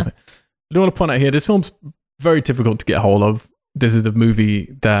eyelids. Yeah. I do want to point out here, this film's very difficult to get hold of. This is a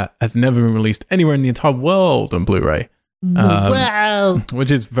movie that has never been released anywhere in the entire world on Blu-ray, Wow. which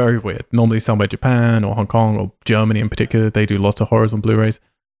is very weird. Normally somewhere Japan or Hong Kong or Germany in particular, they do lots of horrors on Blu-rays.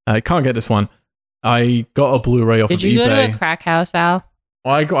 I can't get this one. I got a Blu-ray off Did of you go to eBay. a crack house, Al?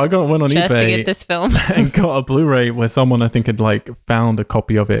 I got one on Just eBay to get this film? and got a Blu-ray where someone I think had like found a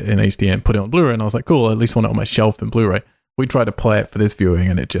copy of it in HD and put it on Blu-ray, and I was like, cool, I at least want it on my shelf in Blu-ray. We tried to play it for this viewing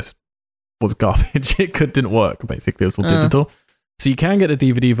and it just was garbage. Didn't work, basically. It was all digital. So you can get the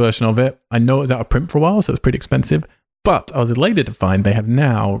DVD version of it. I know it was out of print for a while, so it's pretty expensive, but I was elated to find they have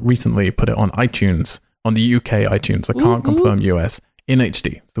now recently put it on iTunes, on the UK iTunes. I can't confirm US, in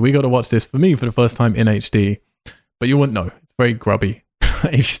HD. So we got to watch this for me for the first time in HD, but you wouldn't know. It's very grubby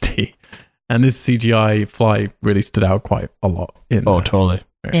HD. And this CGI fly really stood out quite a lot. Oh, totally.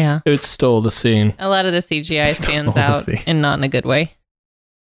 Yeah. It stole the scene. A lot of the CGI stands Stole the out scene. and not in a good way.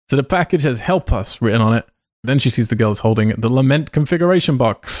 So the package has "Help Us" written on it. Then she sees the girls holding the Lament configuration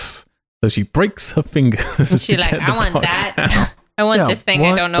box. So she breaks her fingers. She's to like, get the I want box that. out. I want Yeah, this thing. I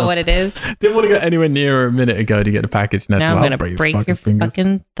what don't know the what it is. Didn't want to go anywhere near her a minute ago to get the package. Now Now I'm going to break break your fingers.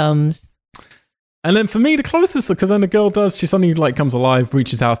 fucking thumbs. And then for me, the closest, because then the girl does, she suddenly like comes alive,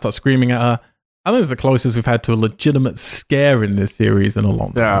 reaches out, starts screaming at her. I think it's the closest we've had to a legitimate scare in this series in a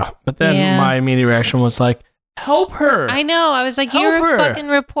long time. Yeah. But then Yeah. my immediate reaction was like, help her. I know. I was like, Help you're her. a fucking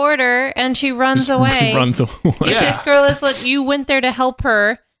reporter, and she runs away. She runs away. If Yeah. this girl is, you went there to help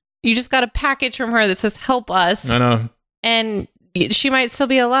her. You just got a package from her that says "Help us," I know. and she might still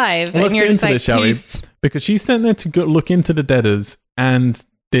be alive. Well, let's and you're get just into like, this, shall we? "Peace." Because she's sent there to go look into the deaders and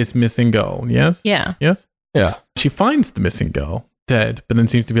this missing girl. Yes? Yeah. Yes? Yeah. She finds the missing girl dead, but then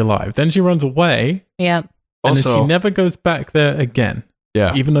seems to be alive. Then she runs away, Yeah. and then Also, she never goes back there again,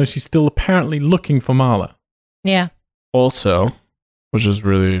 yeah. even though she's still apparently looking for Marla. Yeah. Also, which is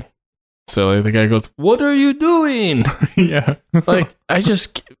really silly, the guy goes, what are you doing? Yeah. Like,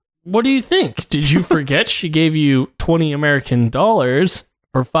 what do you think? Did you forget she gave you $20 American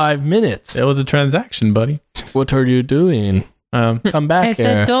for 5 minutes? It was a transaction, buddy. What are you doing? Come back I here.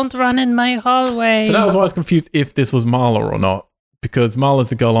 said, don't run in my hallway. So that was why I was confused if this was Marla or not, because Marla's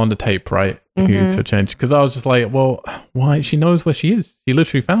the girl on the tape, right? Who Mhm. to change? Because I was just like, well, why? She knows where she is. She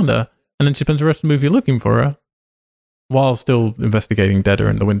literally found her, and then she spends the rest of the movie looking for her while still investigating Deader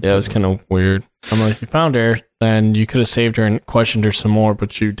in the window. Yeah, it was kind of weird. I'm like, if you found her, then you could have saved her and questioned her some more,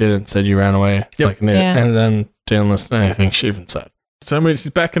 but you didn't. Said you ran away. Yep. Like, and then didn't listen to anything she even said. So anyway,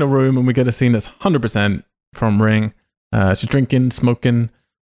 she's back in a room, and we get a scene that's 100% from Ring. She's drinking, smoking.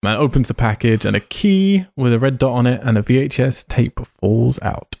 Man opens the package, and a key with a red dot on it and a VHS tape falls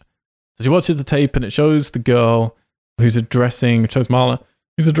out. So she watches the tape, and it shows the girl who's addressing, it shows Marla,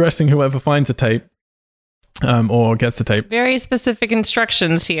 who's addressing whoever finds the tape or gets the tape. Very specific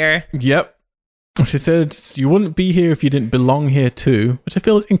instructions here. Yep. She said, you wouldn't be here if you didn't belong here too, which I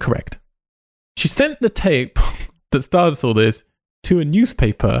feel is incorrect. She sent the tape that started all this to a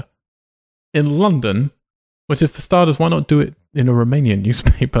newspaper in London, which is for starters, why not do it in a Romanian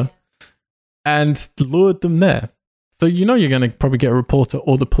newspaper? And lured them there. So you know you're going to probably get a reporter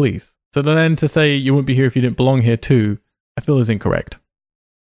or the police. So then to say you wouldn't be here if you didn't belong here too, I feel is incorrect.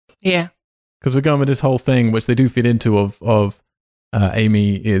 Yeah. Because we're going with this whole thing, which they do fit into of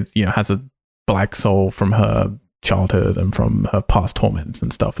Amy is, has a black soul from her childhood and from her past torments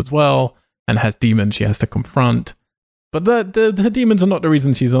and stuff as well, and has demons she has to confront. But the demons are not the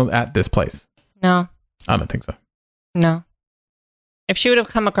reason she's at this place. No. I don't think so. No. If she would have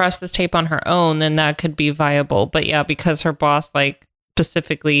come across this tape on her own, then that could be viable. But yeah, because her boss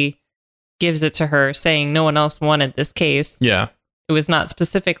specifically gives it to her, saying no one else wanted this case. Yeah. It was not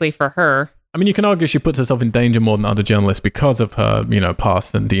specifically for her. I mean, you can argue she puts herself in danger more than other journalists because of her,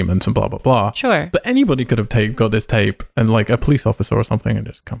 past and demons and blah, blah, blah. Sure. But anybody could have got this tape and a police officer or something and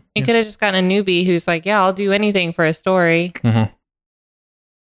just come. You could have just gotten a newbie who's like, yeah, I'll do anything for a story. Mm-hmm.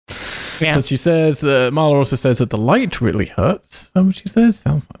 Yeah. So she says, Marla also says that the light really hurts. Is that what she says?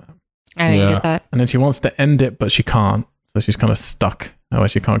 Sounds like that. I didn't get that. And then she wants to end it, but she can't. So she's kind of stuck. That way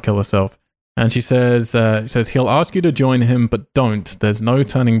she can't kill herself. And she says, he'll ask you to join him, but don't. There's no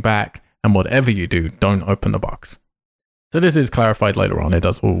turning back. And whatever you do, don't open the box. So this is clarified later on. It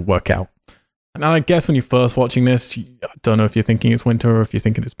does all work out. And I guess when you're first watching this, I don't know if you're thinking it's Winter or if you're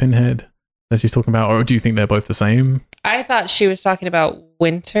thinking it's Pinhead that she's talking about, or do you think they're both the same? I thought she was talking about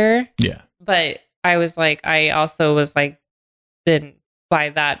Winter. Yeah. But I also was like, then by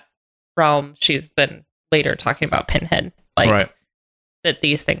that realm, she's then later talking about Pinhead. Right. That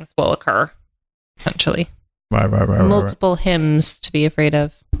these things will occur, essentially. Right. Multiple hymns to be afraid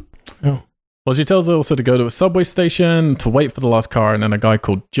of. Oh. Well, she tells her also to go to a subway station to wait for the last car, and then a guy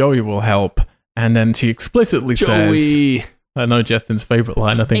called Joey will help. And then she explicitly says, I know Justin's favorite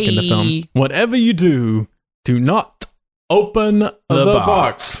line, I think, in the film. Whatever you do not open the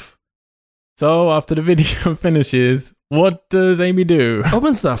box. So after the video finishes, what does Amy do?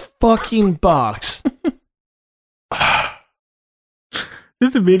 Opens the fucking box.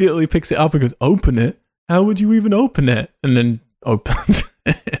 Just immediately picks it up and goes, open it? How would you even open it? And then opens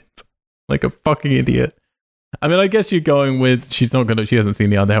it. Like a fucking idiot. I mean, I guess you're going with she hasn't seen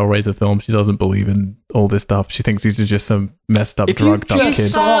the other Hellraiser film. She doesn't believe in all this stuff. She thinks these are just some messed up, drugged up kids. You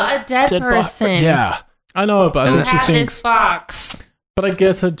saw a dead person. Yeah. I know, but I think she thinks this box. But I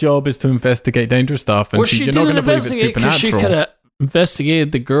guess her job is to investigate dangerous stuff, and you're not going to believe it's supernatural. She could have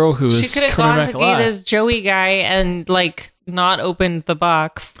investigated the girl who was She could have gone to get this Joey guy and not opened the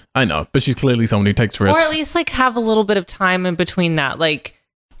box. I know, but she's clearly someone who takes risks. Or at least have a little bit of time in between that.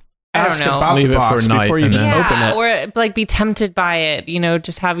 I don't know. Leave it for a night before you even open it. Or be tempted by it,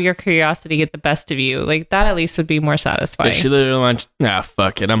 just have your curiosity get the best of you. That at least would be more satisfying. Yeah, she literally went,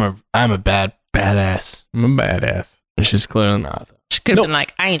 fuck it. I'm a badass. I'm a badass. And she's clearly not. She could have been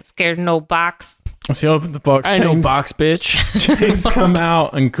like, I ain't scared of no box. She opened the box. I ain't no box, bitch. James come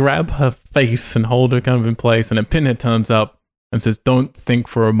out and grab her face and hold her kind of in place, and then Pinhead turns up and says, don't think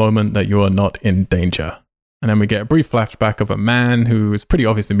for a moment that you are not in danger. And then we get a brief flashback of a man who is pretty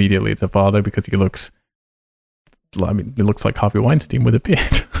obvious immediately it's a father because he looks like Harvey Weinstein with a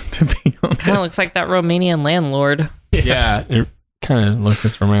beard, to be honest. Kind of looks like that Romanian landlord. Yeah, it kind of looks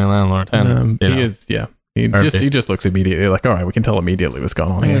like Romanian landlord. He is, yeah. He just looks immediately like, all right, we can tell immediately what's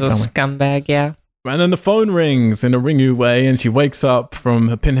going on here. He's a scumbag, yeah. And then the phone rings in a Ringu way, and she wakes up from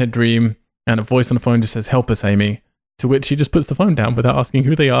her Pinhead dream, and a voice on the phone just says, help us, Amy. To which she just puts the phone down without asking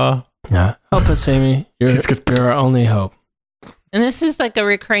who they are. Yeah. Help us, Amy. You're our only hope. And this is a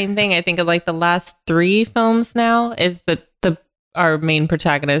recurring thing, I think, of the last 3 films now, is that our main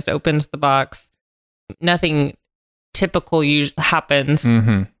protagonist opens the box. Nothing typical happens,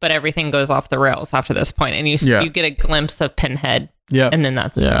 but everything goes off the rails after this point, and you get a glimpse of Pinhead. Yeah. And then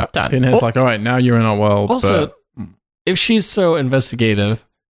that's done. Pinhead's all right, now you're in our world. Also, if she's so investigative,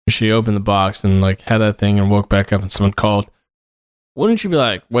 she opened the box and had that thing and woke back up and someone called, wouldn't you be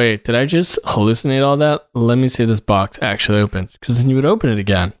like, wait, did I just hallucinate all that? Let me see if this box actually opens. Because then you would open it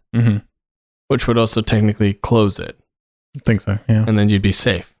again, which would also technically close it. I think so, yeah. And then you'd be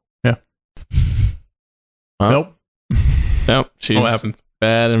safe. Yeah. Nope. She's what happens?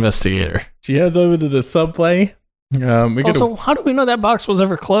 Bad investigator. She heads over to the subway. Also, how do we know that box was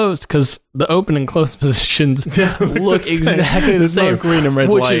ever closed? Because the open and closed positions look exactly the same. No green and red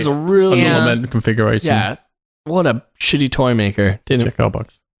which light is really on the element configuration. Yeah. What a shitty toy maker. Check our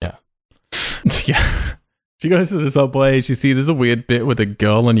box. Yeah. Yeah. She goes to the subway. She sees there's a weird bit with a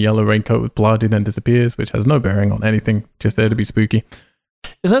girl in a yellow raincoat with blood who then disappears, which has no bearing on anything. Just there to be spooky.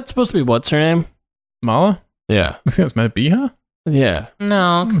 Is that supposed to be what's her name? Marla? Yeah. I think it's meant to be her? Yeah.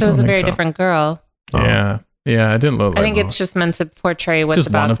 No, because it Don't was a think very so. different girl. Oh. Yeah. Yeah, it didn't look like I think Marla. it's just meant to portray what's Just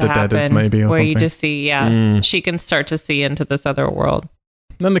one about of to the happen. deaders, maybe, or where you something. just see, she can start to see into this other world.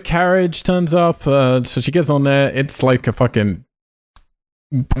 Then the carriage turns up, so she gets on there. It's like a fucking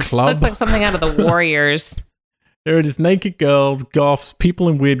club. Looks like something out of the Warriors. There are just naked girls, goths, people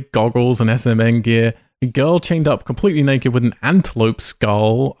in weird goggles and SMN gear. A girl chained up completely naked with an antelope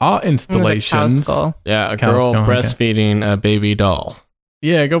skull, art It was a cow installations. skull. Yeah, a Cow girl skull, okay. breastfeeding a baby doll.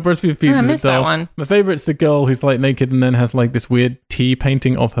 Yeah, go breastfeed Oh, people. I missed that one. My favorite's the girl who's like naked and then has like this weird T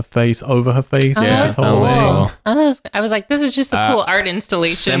painting of her face over her face. Oh, Yeah, that's Just the that whole one's thing. cool. Oh, I was like, this is just a cool art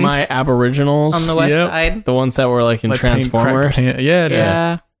installation Semi-aboriginals. on the west Yep. side. The ones that were like in Like paint, Transformers. crack paint. Yeah, dude.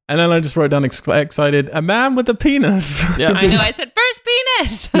 Yeah. And then I just wrote down excited, a man with a penis. Yeah. I know. I said first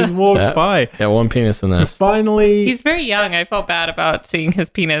penis. Just walks Yeah. by. Yeah, one penis in this. Finally, He's very young. I felt bad about seeing his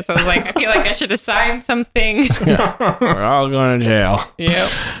penis. I was like, I feel like I should have signed something. We're all going to jail. Yep.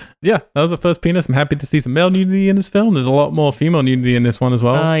 yeah, that was the first penis. I'm happy to see some male nudity in this film. There's a lot more female nudity in this one as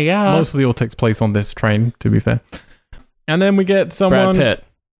well. Yeah. Mostly all takes place on this train, to be fair. And then we get Brad someone. Pitt.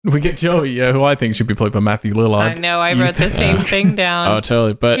 We get Joey, who I think should be played by Matthew I Lillard. know. I wrote the same thing down. Oh,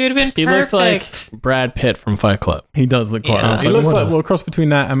 totally. But He would've been he looked like perfect. Brad Pitt from Fight Club. He does look quite. Yeah. He looks like a cross between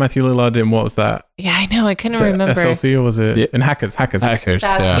that and Matthew Lillard in what was that? Yeah, I know. I couldn't Is it remember. SLC or was it Yeah. in Hackers? Hackers. Hackers.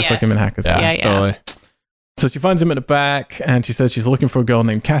 That's- Yeah. It's like him in Hackers. Yeah, Yeah. totally. So she finds him at the back and she says she's looking for a girl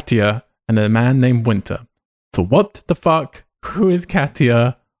named Katia and a man named Winter. So what the fuck? Who is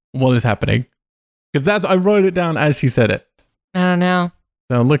Katia? What is happening? Because I wrote it down as she said it. I don't know.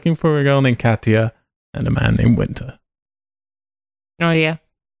 So I'm looking for a girl named Katia and a man named Winter. No idea.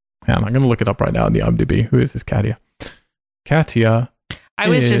 And I'm going to look it up right now in the IMDb. Who is this Katia? Katia I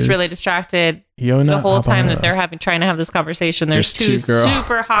was just is really distracted Iona the whole time that Habara. they're trying to have this conversation. There's There's two two girls.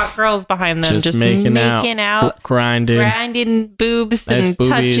 super hot girls behind them, Just just making making out, Grinding. grinding boobs Nice and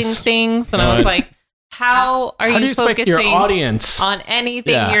boobies. touching things, and I was like, "How are How do you you expect your focusing audience? on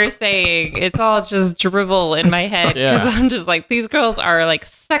anything Yeah. you're saying?" It's all just drivel in my head because Yeah. I'm just like, these girls are like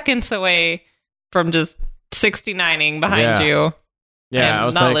seconds away from just 69ing behind Yeah. you. Yeah, I'm I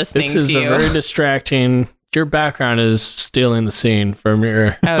was not like, listening this is to a you. very distracting. Your background is stealing the scene from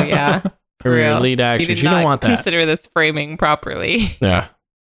your Oh yeah, from your real. lead You actress. did You don't not want that. consider this framing properly. Yeah.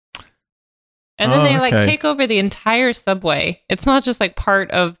 And then Oh, they like okay. take over the entire subway. It's not just like part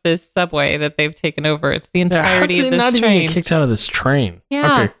of this subway that they've taken over. It's the entirety How of did they not this even train. get kicked out of this train?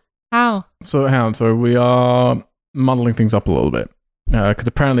 Yeah. Okay. How? So, Hound, so we are muddling things up a little bit. Because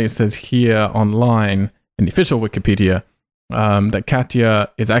apparently it says here online in the official Wikipedia that Katia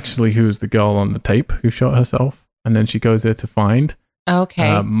is actually who's the girl on the tape who shot herself. And then she goes there to find. Okay.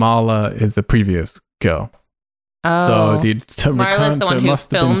 Marla is the previous girl. oh. So the Marla's the one who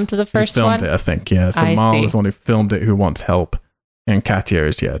filmed the first filmed one. it, I think, yeah. So I Marla's see. the one who filmed it who wants help. And Katia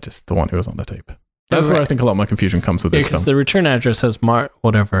is, just the one who was on the tape. That's where I Right. think a lot of my confusion comes with Yeah, this film. because the return address says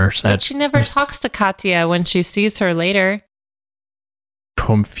whatever said. But she never talks to Katya when she sees her later.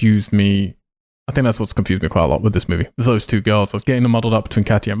 Confused me. I think that's what's confused me quite a lot with this movie. Those two girls. I was getting them muddled up between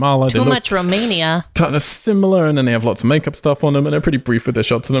Katia and Marla. They Too look much Romania. kind of similar, and then they have lots of makeup stuff on them, and they're pretty brief with their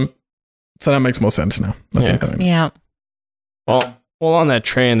shots of them. So that makes more sense now. I Yeah. think. Yeah. Well, on that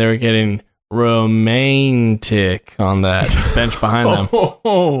train, they were getting romantic on that bench behind them.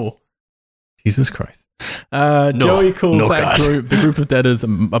 Oh, Jesus Christ. Joey calls no, that God. group, the group of deaders, a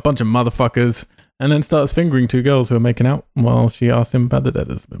bunch of motherfuckers, and then starts fingering two girls who are making out while she asks him about the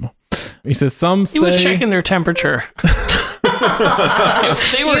deaders a bit more. He says, some say... He was checking their temperature.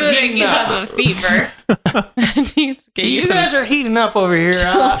 They were heating you up. have a fever. Needs to get you You some guys are heating up over here.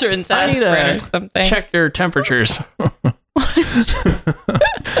 children's I need aspirin or to something. check your temperatures.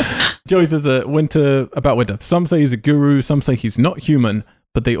 Joey says about Winter. Some say he's a guru, some say he's not human,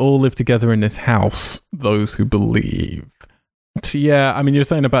 but they all live together in this house, those who believe. So yeah, I mean, you're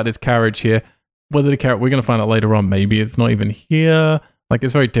saying about this carriage here. Whether the carriage, we're going to find out later on, maybe it's not even here. Like,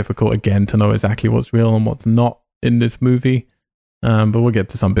 it's very difficult, again, to know exactly what's real and what's not in this movie. But we'll get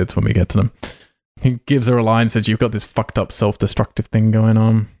to some bits when we get to them. He gives her a line, says, you've got this fucked up self-destructive thing going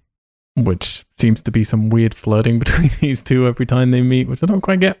on, which seems to be some weird flirting between these two every time they meet, which I don't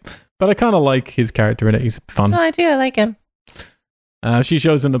quite get. But I kind of like his character in it. He's fun. No, I do. I like him. She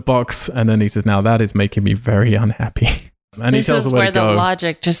shows him the box, and then he says, now that is making me very unhappy. And This he tells is her where where to the go.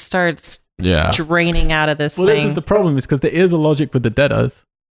 logic just starts Yeah. draining out of this Well, this thing. is the problem, is because there is a logic with the Deaders,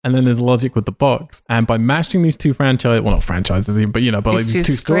 and then there's a logic with the box. And by mashing these two franchises, well, not franchises even, but but like These these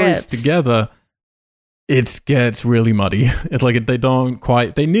two two stories scripts. together, it gets really muddy. It's like they don't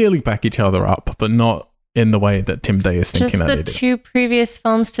quite, they nearly back each other up, but not in the way that Tim Day is thinking Just that the they did. two previous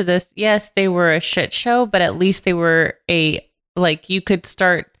films to this, yes, they were a shit show, but at least they were you could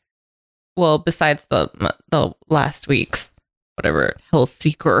start, well, besides the last week's, whatever,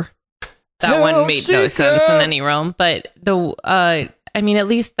 Hellseeker. That one made no sense in any realm, but at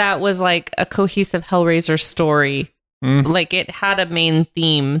least that was like a cohesive Hellraiser story. Like it had a main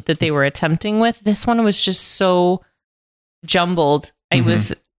theme that they were attempting with. This one was just so jumbled.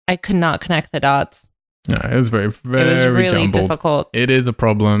 I could not connect the dots. No, it was very, very It was really jumbled. difficult. It is a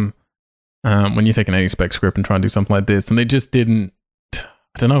problem when you take an 80 spec script and try and do something like this, and they just didn't.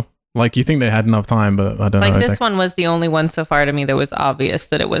 I don't know. Like you think they had enough time, but I don't know. Like this one was the only one so far to me that was obvious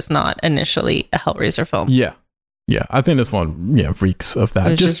that it was not initially a Hellraiser film. Yeah. I think this one, reeks of that. It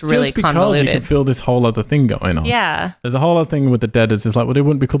was just really because convoluted. you can feel this whole other thing going on. Yeah. There's a whole other thing with the Deaders. It's like, well, it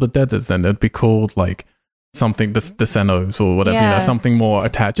wouldn't be called the Deaders then. It'd be called like something, the Senos or whatever, Yeah. something more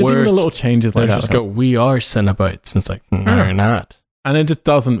attached. Just even little changes like that. Just go, we are Cenobites. And it's like, no, we're not. And it just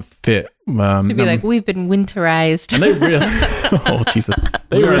doesn't fit. It'd be like, we've been winterized. And they really, oh Jesus,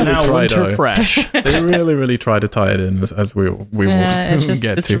 they We are really now tried winter to, fresh. they really try to tie it in as we will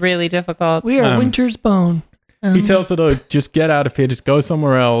get it's to. really difficult. We are Um, winter's bone. He tells her though, just get out of here, just go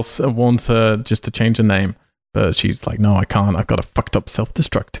somewhere else, and wants her just to change her name. But she's like, no, I can't. I've got a fucked up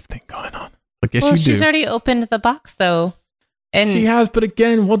self-destructive thing going on. Like, yes, well, you she's do. already opened the box though. And She has, but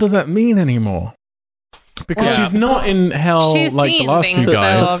again, what does that mean anymore? Because Well, she's not in hell she's like the seen last two things,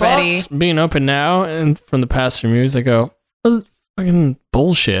 guys. though, already. Box being open now, and from the past few years, I go, oh, this is fucking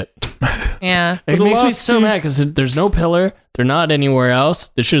bullshit. yeah. It the makes me last so two- mad because there's no pillar. They're not anywhere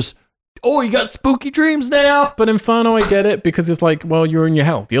else. It's just, oh, you got spooky dreams now. But Inferno, I get it because it's like, well, you're in your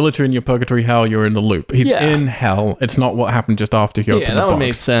hell. You're literally in your purgatory hell. You're in the loop. He's Yeah. in hell. It's not what happened just after he opened Yeah, the that would box.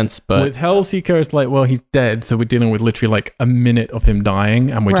 make sense. But With Hellseeker, it's like, well, he's dead, so we're dealing with literally like a minute of him dying,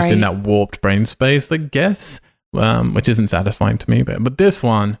 and we're just in Right. that warped brain space, I guess, which isn't satisfying to me. But this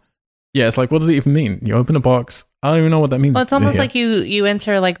one, yeah, it's like, what does it even mean? You open a box. I don't even know what that means. Well, it's almost here. like you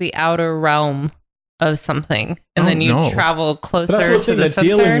enter like the outer realm of something, and Oh, then you no. travel But closer that's what to the they're center.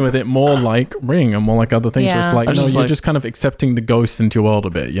 dealing with it more like Ring and more like other things. Where Yeah. it's like, I no, just you're like- just kind of accepting the ghosts into your world a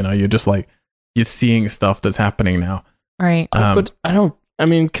bit. You know, you're just like, you're seeing stuff that's happening now. Right. but I don't. I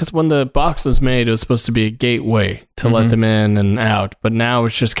mean, because when the box was made, it was supposed to be a gateway to Mhm. let them in and out. But now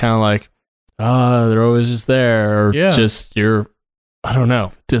it's just kind of like, they're always just there, or Yeah. just you're. I don't know.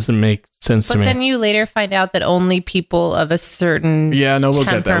 It doesn't make sense But to me. then you later find out that only people of a certain Yeah, no, we'll get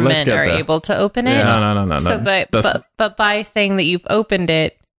there. Let's temperament get are there. able to open it. No. So, but by saying that you've opened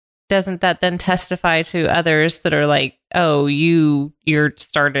it, doesn't that then testify to others that are like, oh, you're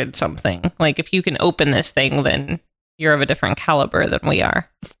started something? Like if you can open this thing, then you're of a different caliber than we are.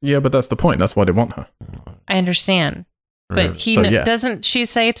 Yeah, but that's the point. That's why they want her. I understand, but he So, yeah. doesn't. She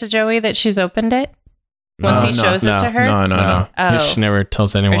say to Joey that she's opened it once he shows it to her, No. Oh. She never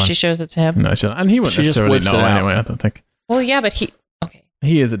tells anyone. or she shows it to him. No, she, and he wouldn't She just necessarily whips know it out. anyway, I don't think. Well, yeah, but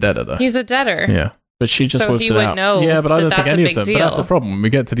He is a deader, though. he's a debtor, Yeah. But she just so whips he it would out. know. Yeah, but I that don't think that's a any of big them. deal. But that's the problem. When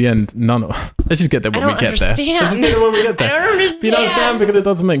we get to the end, none of. Let's just get there when I we don't get there. Let's just understand. get there when we get I there. don't understand. You don't understand because it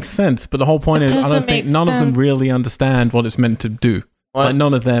doesn't make sense. But the whole point It is, I doesn't don't think make none of them sense. really understand what it's meant to do. What? Like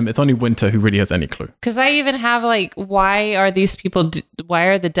none of them. It's only Winter who really has any clue. Because I even have like, why are these people? Why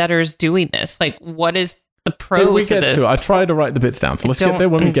are the debtors doing this? Like, what is the pro we to get this? to it. I try to write the bits down. So let's get there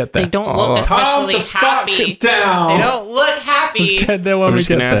when we get there. They don't look especially happy. down. They don't look happy. Let's get there when I'm we just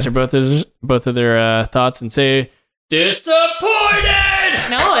get gonna there. answer both of their thoughts and say disappointed.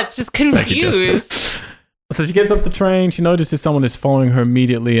 No, it's just you, confused. So she gets off the train. She notices someone is following her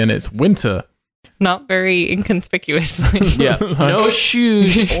immediately, and it's Winter. Not very inconspicuously. Yeah, no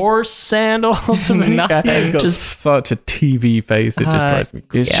shoes or sandals. of any Nothing. kind. He's got Just such a TV face. It just drives me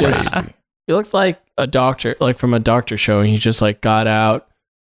it's crazy. just- he looks like a doctor, like from a doctor show. And he just like got out.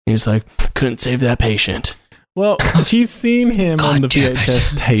 And he's like, couldn't save that patient. Well, she's seen him on the God damn it.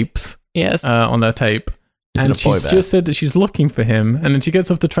 VHS tapes, Yes. on her tape. He's in And a boy she's band. just said that she's looking for him. And then she gets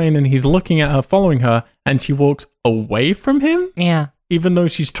off the train and he's looking at her, following her. And she walks away from him, Yeah. even though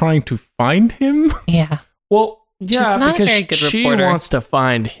she's trying to find him. Yeah. Well, yeah, not a because very good she reporter. wants to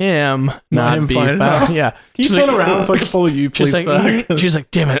find him, not him be find found. her. Yeah, Can you She's turn like, around so I can follow you, please? she's like, she's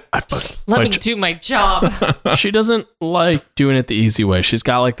like, damn it, I fucked. Let my me j-" do my job. She doesn't like doing it the easy way. She's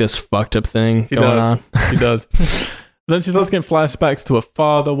got like this fucked up thing She going does. on. She does. Then she starts getting flashbacks to her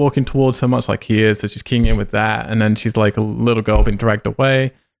father walking towards her, much like he is. So she's keying in with that. And then she's like a little girl being dragged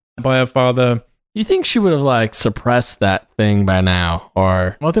away by her father. You think she would have like suppressed that thing by now,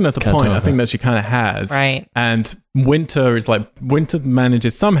 or Well, I think that's the Can't point. tell I think her. that she kind of has. Right. And Winter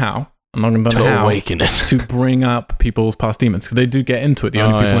manages somehow I'm not going to to know how. awaken it. To bring up people's past demons. Because they do get into it. The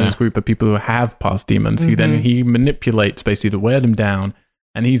only people in this group are people who have past demons. He manipulates basically to wear them down.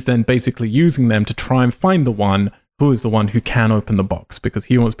 And he's then basically using them to try and find the one who is the one who can open the box. Because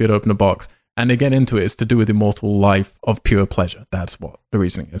he wants to be able to open the box. And they get into it. It's to do with immortal life of pure pleasure. That's what the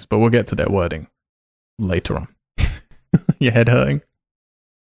reasoning is. But we'll get to their wording later on. Your head hurting?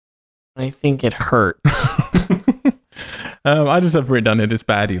 I think it hurts. I just have written down here, this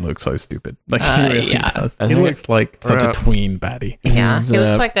baddie looks so stupid. Like, he really does. He looks like such a tween baddie. Yeah, He's he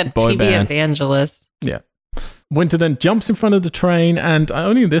looks like a boy TV band. evangelist. Yeah. Winter then jumps in front of the train, and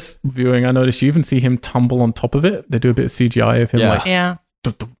only in this viewing, I noticed you even see him tumble on top of it. They do a bit of CGI of him like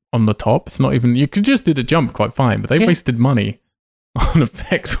on the top. It's not even, you could just do the jump quite fine, but they wasted money on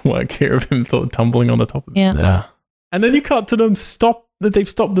effects work here of him sort of tumbling on the top of it. Yeah. And then you cut to them they've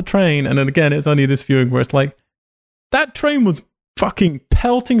stopped the train, and then again, it's only this viewing where it's like, that train was fucking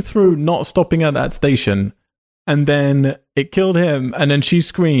pelting through, not stopping at that station, and then it killed him, and then she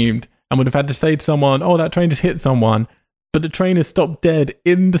screamed, and would have had to say to someone, oh, that train just hit someone, but the train is stopped dead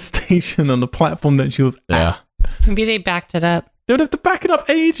in the station on the platform that she was at. Maybe they backed it up. They would have to back it up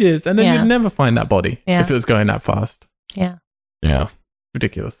ages, and then you'd never find that body if it was going that fast. Yeah.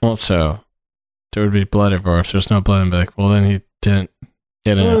 Ridiculous. Also, there would be blood everywhere. If there's no blood, and be like, well, then he didn't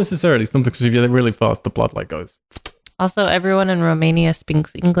get Not it. necessarily. Sometimes if you're really fast, the blood like goes. Also, everyone in Romania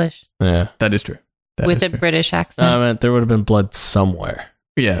speaks English Yeah. That is true. with a British accent. I meant there would have been blood somewhere.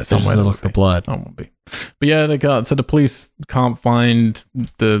 Yeah, Somewhere to look for blood. Oh, won't be. But yeah, so the police can't find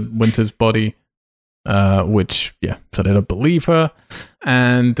the Winter's body, which, so they don't believe her.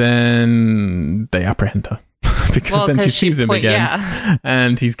 And then they apprehend her. because then she sees him again.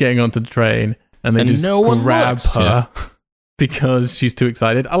 And he's getting onto the train. And they just grab her because she's too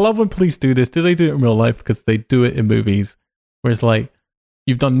excited. I love when police do this. Do they do it in real life? Because they do it in movies. Where it's like,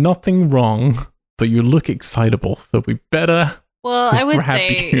 you've done nothing wrong, but you look excitable. So we better... Well, I would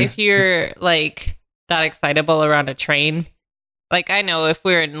say if you're like that excitable around a train, like I know if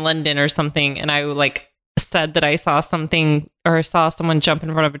we're in London or something and I like said that I saw something or saw someone jump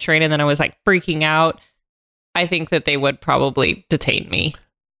in front of a train and then I was like freaking out, I think that they would probably detain me.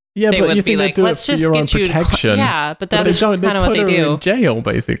 Yeah, they but would you be think like, they do let's it for just your own get you protection. Yeah, but that's kind of what they do. In jail,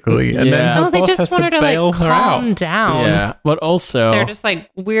 basically, and then her no, they boss just has want to her to bail like her calm out. down. Yeah, but also they're just like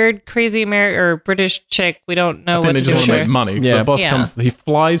weird, crazy American or British chick. We don't know what to do. They just want to make money. Yeah. The boss comes. He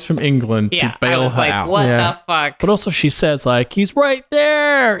flies from England to bail her out. What the fuck? But also, she says like, "He's right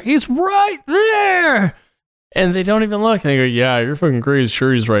there. He's right there." And they don't even look. And they go, "Yeah, you're fucking crazy.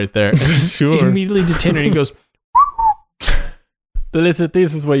 Sure, he's right there." And Sure. Immediately detain her. And he goes. But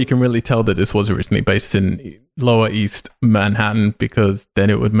this is where you can really tell that this was originally based in Lower East Manhattan, because then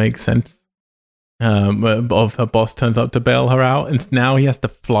it would make sense. Of her boss turns up to bail her out, and now he has to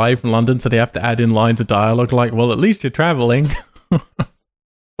fly from London, so they have to add in lines of dialogue like, "Well, at least you're traveling."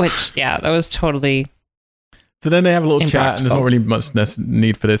 Which, that was totally. So then they have a little chat, and there's not really much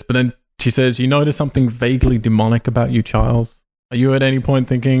need for this. But then she says, "You notice something vaguely demonic about you, Charles? Are you at any point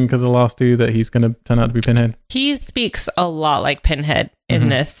thinking, because of the last two, that he's going to turn out to be Pinhead?" He speaks a lot like Pinhead in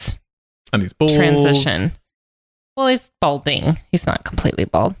this and he's bald. transition. Well, he's balding. He's not completely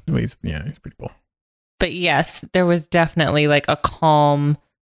bald. Well, he's pretty bald. But yes, there was definitely like a calm,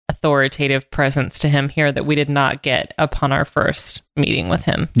 authoritative presence to him here that we did not get upon our first meeting with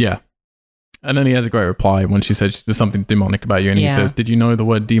him. Yeah. And then he has a great reply when she says there's something demonic about you. And he says, "Did you know the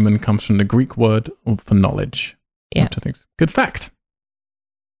word demon comes from the Greek word for knowledge?" Yeah. Which I think is a good fact.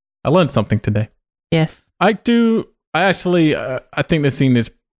 I learned something today. Yes. I think this scene is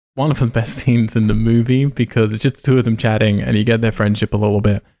one of the best scenes in the movie, because it's just the two of them chatting and you get their friendship a little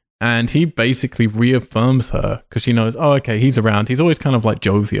bit. And he basically reaffirms her because she knows, oh, okay, he's around. He's always kind of like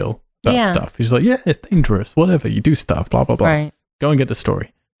jovial about stuff. He's like, yeah, it's dangerous. Whatever. You do stuff, blah, blah, blah. Right. Go and get the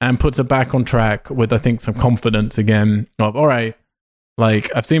story. And puts her back on track with, I think, some confidence again of, all right,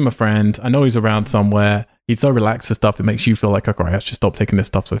 like, I've seen my friend. I know he's around somewhere. He's so relaxed with stuff. It makes you feel like, okay, I should stop taking this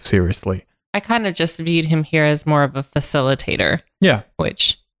stuff so seriously. I kind of just viewed him here as more of a facilitator. Yeah.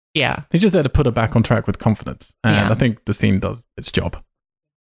 Which, He's just there to put her back on track with confidence. And I think the scene does its job.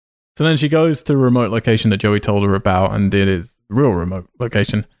 So then she goes to a remote location that Joey told her about, and it is a real remote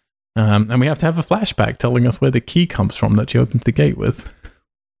location. And we have to have a flashback telling us where the key comes from that she opens the gate with.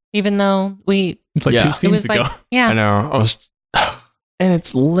 Even though it's like 2 scenes ago. Like, I know. And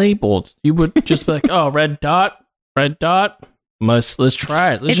it's labeled. You would just be like, "Oh, red dot. Let's try it. Let's just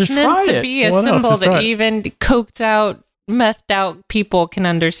try it." It's meant to be a symbol that even coked out, methed out people can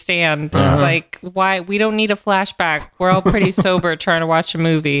understand. It's like, why we don't need a flashback. We're all pretty sober trying to watch a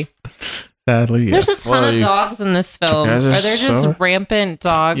movie. Sadly, yes. There's a ton of dogs in this film. Are guys are there just so- rampant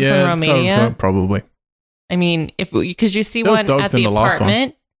dogs in it's Romania? probably. I mean, because you see There was one dogs at the in the last one.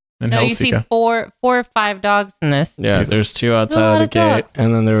 apartment. In No, you see Helsinki. four or five dogs in this. Yeah, Jesus. there's two a outside lot of the of gate, dogs.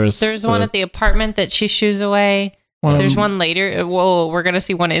 and then There's one at the apartment that she shoos away. There's one later. Well, we're gonna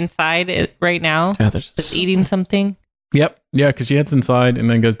see one inside right now. Yeah, there's That's eating something. Yep. Yeah, because she heads inside and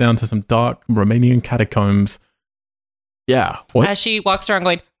then goes down to some dark Romanian catacombs. Yeah. What? As she walks around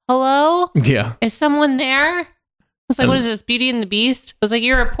going, "Hello, Yeah. is someone there?" I was like, "What is this, Beauty and the Beast?" I was like,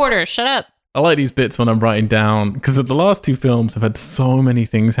 "You're a reporter. Shut up." I like these bits when I'm writing down because the last two films have had so many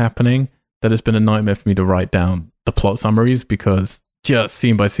things happening that it's been a nightmare for me to write down the plot summaries because just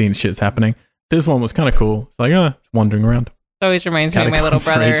scene by scene shit's happening. This one was kind of cool. It's like, wandering around. It always reminds me of my little Catacombs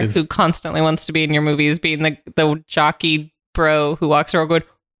for brother ages. who constantly wants to be in your movies, being the jockey bro who walks around going,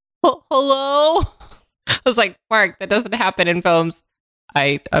 "Hello." I was like, Mark, that doesn't happen in films.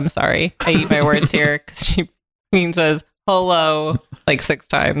 I'm sorry. I eat my words here because Queen says hello like 6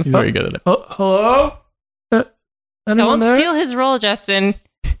 times. He's very good at it. Oh, hello? Anyone Don't there? steal his role, Justin.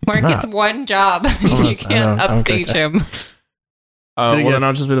 Mark gets one job. not- You can't I don't upstage care. him. Well, then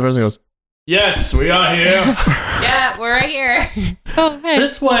I'll just be the person who goes, yes, we are here. Yeah, we're right here. Oh, hey.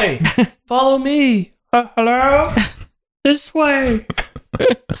 This way. Follow me. Hello? This way.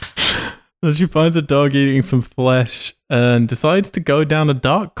 So she finds a dog eating some flesh and decides to go down a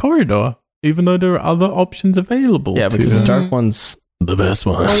dark corridor, even though there are other options available. Yeah, to because her. the dark one's the best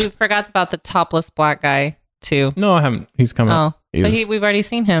one. Well, we forgot about the topless black guy, too. No, I haven't. He's coming up. Oh, He but was- we've already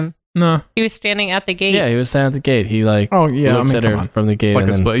seen him. No. He was standing at the gate. Yeah, he was standing at the gate. He Oh, yeah. looks at come her on. from the gate Like and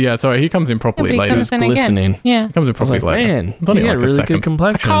a then split. Yeah, sorry. He comes in Yeah, properly but he later. comes in again. glistening. Yeah. He comes in I was properly like, later. man, It's only you like got a really second. good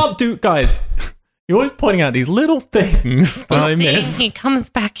complexion. I can't do, guys. You're always pointing out these little things that I Just saying, miss. he comes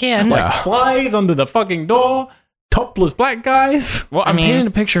back in. Yeah. Like flies under the fucking door, topless black guys. Well, I I'm mean- painting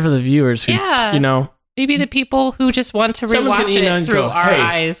a picture for the viewers who, Yeah. you know, Maybe the people who just want to Someone's gonna rewatch email it and through go, our "Hey,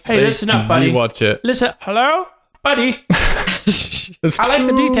 eyes. hey, listen up, buddy. You watch it. listen, hello, buddy. There's I like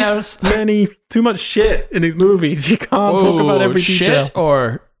the too details. too much shit in these movies. You can't talk about every detail. shit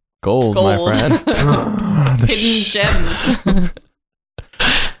or gold, my Gold. friend. The Hidden gems.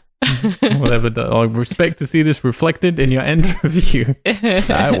 Whatever. I respect to see this reflected in your end review.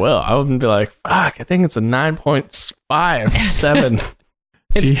 I will. I wouldn't be like, fuck, I think it's a 9.57.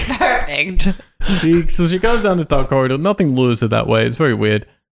 It's She- perfect. So she goes down this dark corridor. Nothing lures her that way. It's very weird.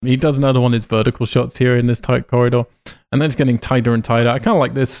 He does another one of his vertical shots here in this tight corridor. And then it's getting tighter and tighter. I kind of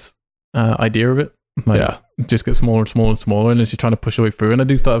like this idea of it. Like, Yeah. it just gets smaller and smaller and smaller. And then she's trying to push her way through. And I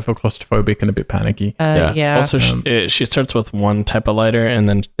do start to feel claustrophobic and a bit panicky. Yeah. Also, Um, she starts with one type of lighter and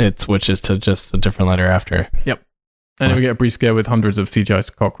then it switches to just a different lighter after. And then we get a brief scare with hundreds of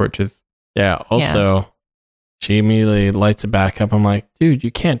CGI cockroaches. Yeah. Also, she immediately lights it back up. I'm like, dude,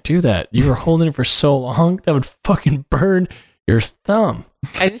 you can't do that. You were holding it for so long. That would fucking burn your thumb.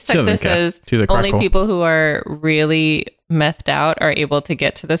 I just She took doesn't this care. as She's a only crackle. people who are really methed out are able to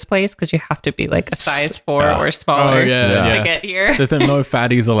get to this place because you have to be like a size 4 Yeah. or smaller Oh, yeah, to yeah. get here. There's no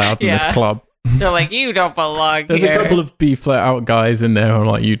fatties allowed in this Yeah. club. They're like, you don't belong There's here. a couple of B-flat out guys in there who are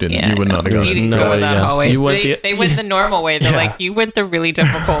like, you didn't. Yeah, you would no, not have you gone. There's didn't no go way in that to go. hallway. You went They went the normal way. They're Yeah. like, you went the really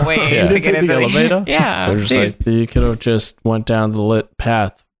difficult way Yeah. to Did get you in take the elevator? Yeah. They're just dude. like, you could have just went down the lit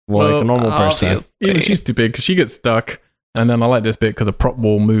path like Well, a normal person. Obviously. Even she's too big because she gets stuck. And then I like this bit because the prop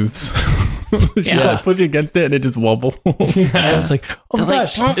wall moves. She's Yeah. like pushing against it and it just wobbles. Yeah, it's like, oh They're my like,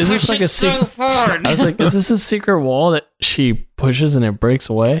 gosh, don't is this push like it a so secret? hard. I was like, is this a secret wall that she pushes and it breaks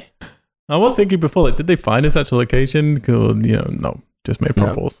away? I was thinking before, like, did they find this actual location? 'Cause, no, just made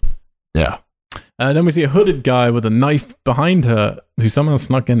prop No. walls. Yeah. And then we see a hooded guy with a knife behind her who somehow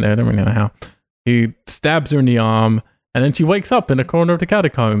snuck in there. I don't really know how. He stabs her in the arm and then she wakes up in the corner of the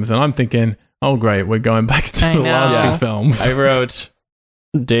catacombs. And I'm thinking, oh, great, we're going back to I the last know. two films. I wrote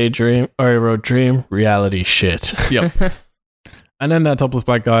dream, reality shit. Yep. And then that topless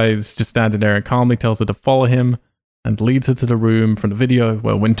black guy is just standing there and calmly tells her to follow him and leads her to the room from the video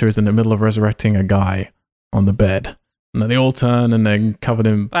where Winter is in the middle of resurrecting a guy on the bed. And then they all turn and they're covered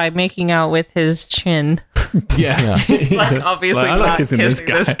in... By making out with his chin. Yeah. It's like, obviously Like, I'm not kissing this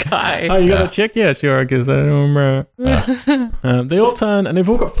guy. Oh, you got Yeah. a chick? Yeah, sure, I guess. I don't remember. They all turn and they've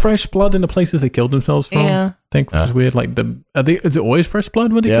all got fresh blood in the places they killed themselves from. Yeah. I think, which is weird. Like, is it always fresh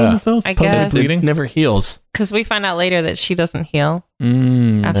blood when they kill Yeah. themselves? I Permanently guess. bleeding? It never heals. Because we find out later that she doesn't heal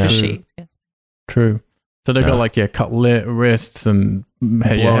after yeah. she. True. So they Yeah. got like cut wrists and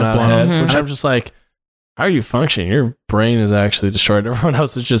head Blown out head, Mhm. which I'm just like, how are you functioning? Your brain is actually destroyed. Everyone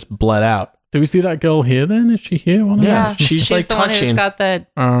else is just bled out. Do we see that girl here then? Is she here? One of Yeah, them? she's like the one who's touching. got that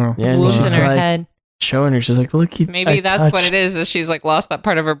Oh. Yeah, and wound she's in her like- head. showing her. She's like, look, Maybe that's what it is she's like lost that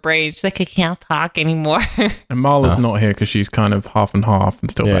part of her brain. She's like, I can't talk anymore. And Marla's not here because she's kind of half and half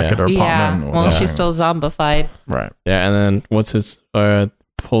and still back at her apartment. Yeah, well, she's still zombified. Right. Yeah, and then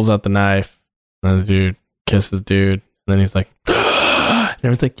pulls out the knife, and the dude kisses dude, and then he's like, and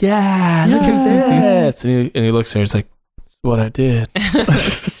everyone's like, yeah, look at this. And he looks at her, he's like, that's what I did.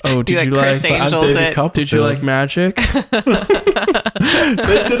 Oh, did you like Did you like magic? They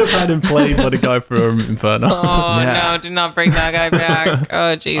should have had him played by the guy from Inferno. Oh no, do not bring that guy back.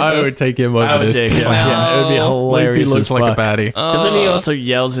 Oh Jesus. I would take him over this. Yeah, it would be hilarious. At least he looks like a baddie. Because then he also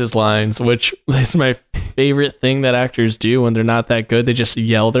yells his lines, which is my favorite thing that actors do when they're not that good. They just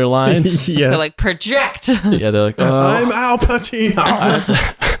yell their lines. They're like, project. Yeah, they're like, I'm Al Pacino.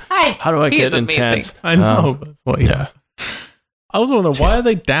 Hi. How do I get intense? I know. That's what I was wondering, why are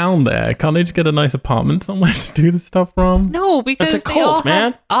they down there? Can't they just get a nice apartment somewhere to do this stuff from? No, because it's a they cult, all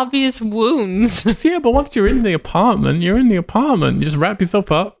man. have obvious wounds. Yeah, but once you're in the apartment, you're in the apartment. You just wrap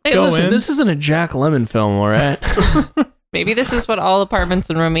yourself up, go listen, in. this isn't a Jack Lemmon film, all right? Maybe this is what all apartments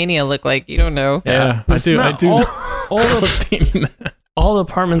in Romania look like. You don't know. Yeah, I do. All the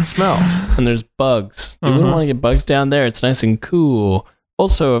apartments smell, and there's bugs. You wouldn't want to get bugs down there. It's nice and cool.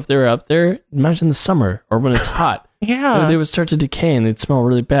 Also, if they're up there, imagine the summer or when it's hot. Yeah. They would start to decay and they'd smell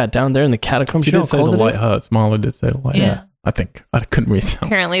really bad. Down there in the catacombs, She did say the light hurts. Marla did say the light hurts. I think. I couldn't read it.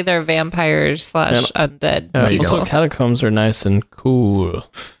 Apparently they're vampires / undead. Also, catacombs are nice and cool.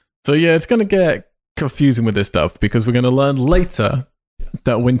 So yeah, it's going to get confusing with this stuff because we're going to learn later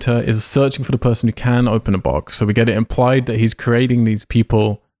that Winter is searching for the person who can open a box. So we get it implied that he's creating these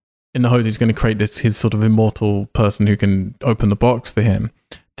people in the hope he's going to create his sort of immortal person who can open the box for him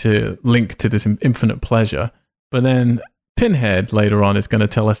to link to this infinite pleasure. But then Pinhead later on is going to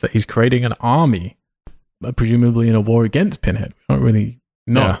tell us that he's creating an army, presumably in a war against Pinhead. We don't really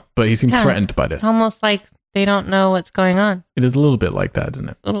know, but he seems threatened by this. It's almost like they don't know what's going on. It is a little bit like that, isn't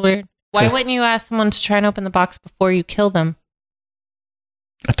it? A little weird. Why wouldn't you ask someone to try and open the box before you kill them?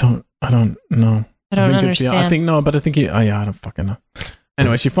 I don't know. I don't understand. I don't fucking know.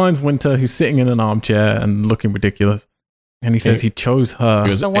 Anyway, she finds Winter, who's sitting in an armchair and looking ridiculous. And he says he chose her.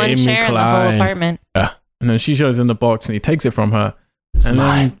 It's the one chair in the whole apartment. Yeah. And then she shows in the box and he takes it from her.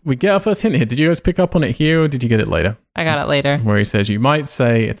 Then we get our first hint here. Did you guys pick up on it here or did you get it later? I got it later. Where he says, you might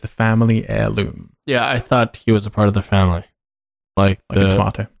say it's a family heirloom. Yeah, I thought he was a part of the family. Like a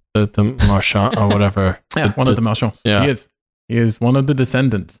tomato. The Marchand or whatever. Yeah, one of the Marchands. Yeah. He is one of the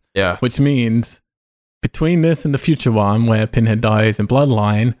descendants. Yeah. Which means between this and the future one where Pinhead dies in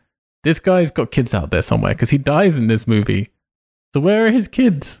Bloodline, this guy's got kids out there somewhere because he dies in this movie. So where are his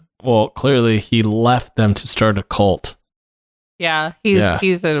kids? Well, clearly he left them to start a cult. Yeah, he's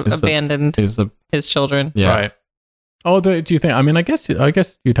abandoned his children. Yeah. Right. Oh, do you think? I mean, I guess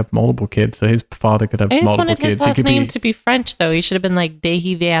you'd have multiple kids, so his father could have multiple kids. I just wanted his last name to be French, though. He should have been like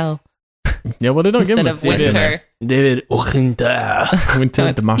Dehivel. Yeah, well, they don't give him instead of Winter. David Winter.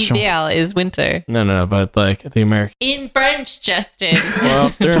 Winter de Marchand. Ideal is Winter. No, but like the American. In French, Justin.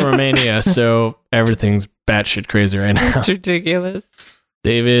 Well, they're in Romania, so everything's batshit crazy right now. It's ridiculous.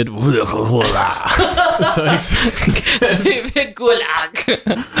 David. David Gulag.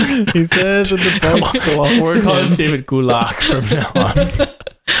 He says in the box, we're calling him David Gulag from now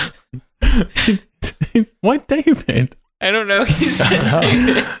on. Why David? I don't know. He said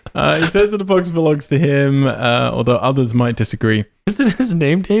David. He says that the box belongs to him, although others might disagree. Isn't his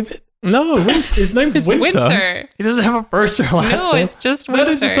name David? No, his name's Winter. He doesn't have a first or last name. No, it's just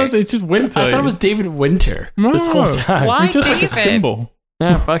Winter. It's just Winter. I thought it was David Winter this whole time. Why just David? Like a symbol.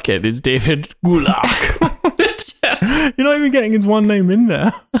 Nah, fuck it. It's David Gulag. You're not even getting his one name in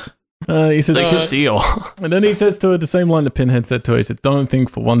there. He says, like seal. And then he says to her the same line that Pinhead said to her. He said, don't think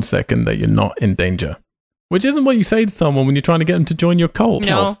for 1 second that you're not in danger. Which isn't what you say to someone when you're trying to get them to join your cult.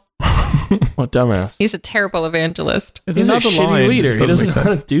 No. What dumbass. He's a terrible evangelist. He's a shitty leader. He doesn't know how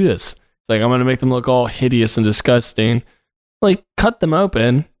to do this. It's like, I'm going to make them look all hideous and disgusting. Like, cut them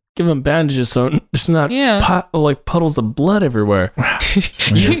open. Give them bandages so there's not puddles of blood everywhere.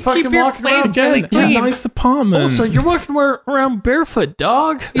 You're fucking walking around really clean. Nice apartment. Also, you're walking around barefoot,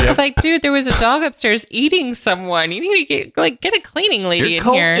 dog. You're like, dude, there was a dog upstairs eating someone. You need to get a cleaning lady Your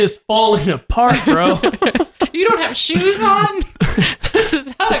in here. coat is falling apart, bro. You don't have shoes on. This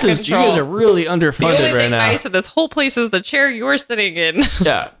is out of control. You guys are really underfunded right now. Nice of this whole place is the chair you're sitting in.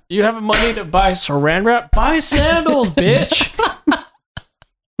 Yeah, you have money to buy saran wrap? Buy sandals, bitch.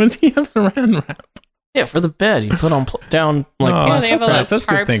 Does he have saran wrap? Yeah, for the bed. You put on down like they have that's tarps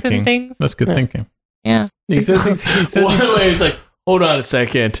good thinking. And things. That's good thinking. Yeah. He says he's like, hold on a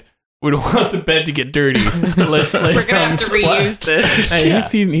second. We don't want the bed to get dirty. Let's lay We're gonna have to reuse this. Hey, Yeah.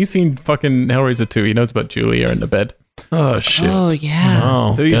 he's seen fucking Hellraiser 2. He knows about Julia in the bed. Oh shit. Oh yeah.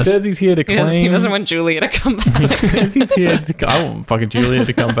 Oh, So he yes. says he's here to claim. He doesn't want Julia to come back. He says he's here to. I want fucking Julia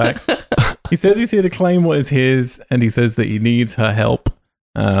to come back. He says he's here to claim what is his, and he says that he needs her help.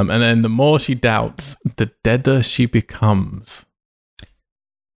 And then the more she doubts, the deader she becomes.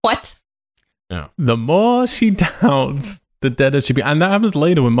 What? The more she doubts, the deader she becomes. And that happens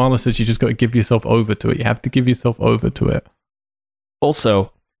later when Marla says you just got to give yourself over to it. You have to give yourself over to it.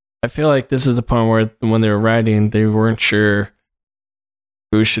 Also, I feel like this is the point where when they were writing, they weren't sure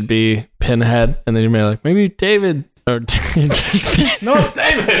who should be Pinhead, and then you may like maybe David or No,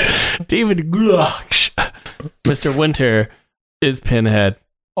 David. David Gluck, Mr. Winter is Pinhead,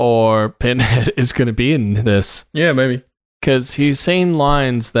 or Pinhead is going to be in this Yeah, maybe. because he's saying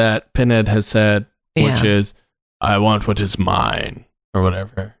lines that Pinhead has said, which is "I want what is mine" or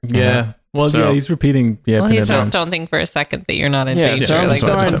whatever. Yeah. Well, So- yeah, he's repeating. Yeah, Well, he's Pinhead just don't think for a second that you're not in Yeah, danger. so Like that's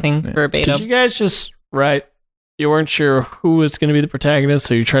what I that's said. something Yeah. verbatim. Did you guys just write? You weren't sure who was going to be the protagonist,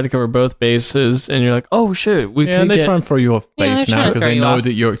 so you tried to cover both bases, and you're like, "Oh shit, we Yeah, can and they get." try and throw you off Yeah, they're base now trying to because throw they you know off.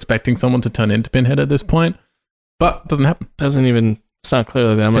 that you're expecting someone to turn into Pinhead at this point. But it doesn't happen. Doesn't even. It's not clear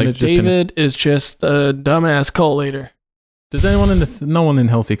like that. I'm like, Pinhead's just David is just a dumbass cult leader. Does anyone in this? No one in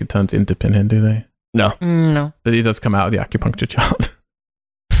Hellseeker turns into Pinhead, do they? No. No. But he does come out of the acupuncture chart.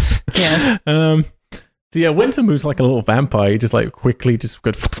 Yeah. So yeah, Winter moves like a little vampire. He just like quickly just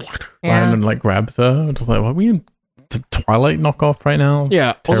goes Yeah. and like grabs her. I'm just like, are we in Twilight knockoff right now?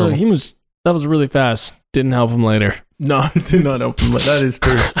 Yeah. Also, Terrible. that was really fast. Didn't help him later. No, it did not open. That is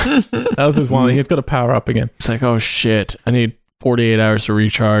true. That was his one. He's got to power up again. It's like, oh shit, I need 48 hours to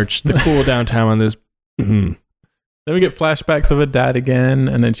recharge. The cooldown time on this. Mhm. Then we get flashbacks of her dad again,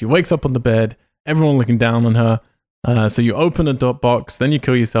 and then she wakes up on the bed. Everyone looking down on her. So you open a dot box, then you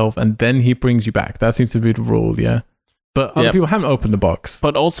kill yourself, and then he brings you back. That seems to be the rule, yeah. But other Yep. people haven't opened the box.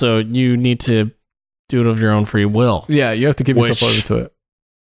 But also, you need to do it of your own free will. Yeah, you have to give yourself Which- over to it.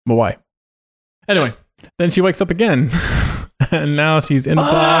 But why? Anyway, then she wakes up again, and now she's in the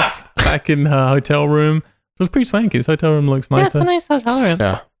bath, back in her hotel room. It was pretty swanky. This hotel room looks Yeah, it's nicer. a nice hotel room.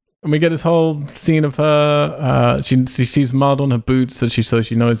 Yeah. And we get this whole scene of her. She sees mud on her boots, so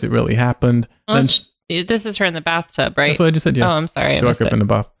she knows it really happened. Well, Then this is her in the bathtub, right? that's what I just said. Yeah, Oh, I'm sorry. I she woke missed up it. in the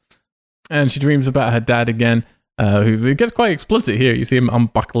bath, and she dreams about her dad again. Who it gets quite explicit here. You see him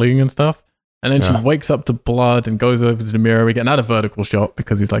unbuckling and stuff, and then Yeah. she wakes up to blood and goes over to the mirror. We get another vertical shot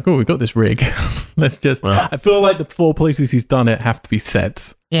because he's like, "Oh, we got this rig. Let's just." Well. I feel like the 4 places he's done it have to be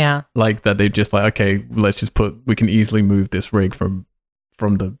sets, Yeah. like that. They just like, okay, let's just put. We can easily move this rig from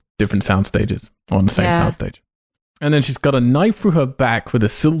the different sound stages on the same Yeah. sound stage. And then she's got a knife through her back with a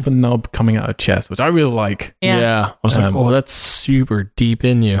silver nub coming out her chest, which I really like. Yeah. I was like, Um, oh, that's super deep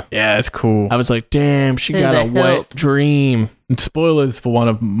in you. Yeah, it's cool. I was like, damn, she To got a the wet hilt. dream. And spoilers for one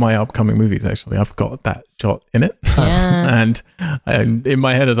of my upcoming movies, actually. I've got that shot in it. Yeah. And in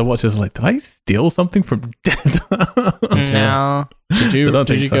my head as I watch this, I was like, did I steal something from Dead? No. Did I you, don't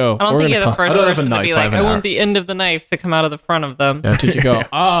did think you so. go? I don't We're think gonna you're the call- first I don't have a person to knife, be I like, have I an want arrow. the end of the knife to come out of the front of them. Yeah, did you go,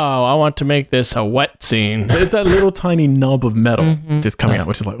 oh, I want to make this a wet scene? There's that little tiny nub of metal Mhm. just coming out,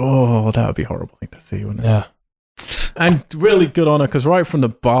 which is like, oh, that would be a horrible thing to see, wouldn't it? Yeah. And really good on her, because right from the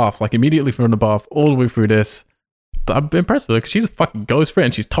bath, like immediately from the bath, all the way through this, I'm impressed with her, because she just fucking goes for it,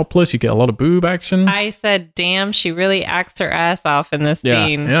 and she's topless. You get a lot of boob action. I said, damn, she really acts her ass off in this Yeah,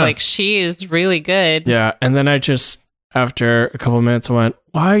 scene. yeah. Like, she is really good. Yeah. And then I just, after a couple of minutes, I went,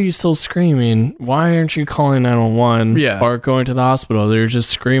 why are you still screaming? Why aren't you calling 911 Yeah. or going to the hospital? They're just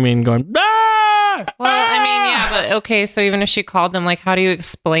screaming, going, ah! Well, I mean, yeah, but okay, so even if she called them, like, how do you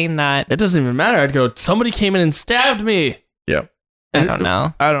explain that? It doesn't even matter. I'd go, somebody came in and stabbed me. Yeah. I don't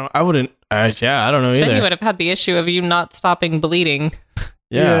know. I wouldn't. I don't know either. Then you would have had the issue of you not stopping bleeding.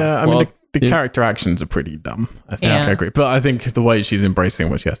 I mean, well, the it- character actions are pretty dumb. I think Yeah. I agree. But I think the way she's embracing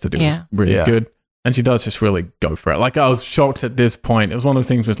what she has to do Yeah. is really Yeah. good. And she does just really go for it. Like, I was shocked at this point. It was one of the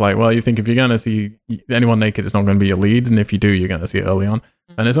things was like, well, you think if you're going to see anyone naked, it's not going to be your lead. And if you do, you're going to see it early on.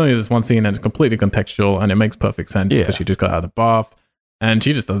 And it's only this one scene, and it's completely contextual, and it makes perfect sense because Yeah. she just got out of the bath. And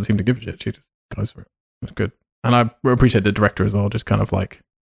she just doesn't seem to give a shit. She just goes for it. It's good. And I appreciate the director as well, just kind of like,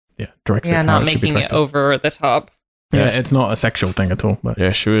 directs it. Yeah, how not it should be making it directed. over the top. Yeah, it's not a sexual thing at all. But Yeah,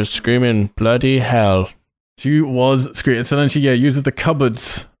 she was screaming, bloody hell. she was screwed. So then she uses the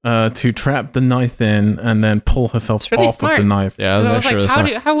cupboards to trap the knife in and then pull herself It's really off smart. of the knife. Yeah, Because I was actually really like,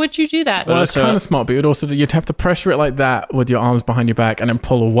 smart. how would you do that? But Well, it's also- kind of smart, but you'd also you'd have to pressure it like that with your arms behind your back and then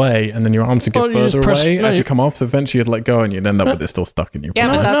pull away, and then your arms would get Well, you just further press- away no, as you- you come off. So eventually you'd let go and you'd end up with it still stuck in you. Yeah,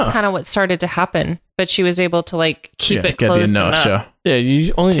 No, but that's no. kind of what started to happen. but she was able to like keep it get the closed inertia. enough. Yeah,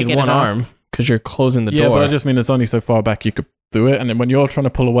 you only To need get one it off. arm because you're closing the Yeah, door. but I just mean there's only so far back you could do it, and then when you're trying to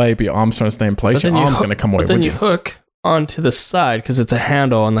pull away, but your arm's trying to stay in place, But your then you arm's hook- going to come away But then with you you. hook onto the side because it's a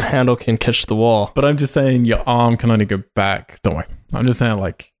handle, and the handle can catch the wall. But I'm just saying your arm can only go back. Don't worry. I'm just saying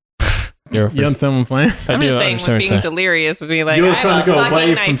like you understand what I'm saying? I I'm do just saying, understand when what you're being saying. delirious would be like, You're I trying have to a go fucking away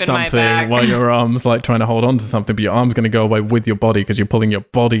knife from in my something back. while your arm's like trying to hold on to something, but your arm's going to go away with your body because you're pulling your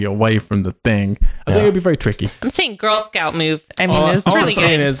body away from the thing. I think Yeah. it'd be very tricky. I'm saying Girl Scout move. I mean, All it's I'm really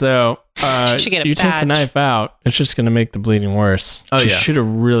saying good. is though, She should get a you take the badge. knife out, it's just going to make the bleeding worse. Oh, She yeah. should have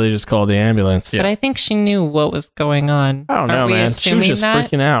really just called the ambulance. But I think she knew what was going on. I don't know, Aren't we man. She was assuming just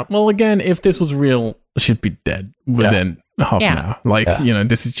that? freaking out. Well, again, if this was real, she'd be dead within half Yeah. an hour. Like, Yeah.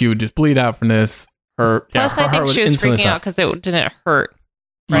 this is, she would just bleed out from this. Plus, I think she was freaking out because it didn't hurt.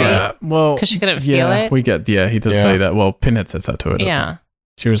 Right? Yeah. Well, 'Cause she couldn't feel it? he does Yeah. say that. Well, Pinhead says that to her. doesn't he? Yeah.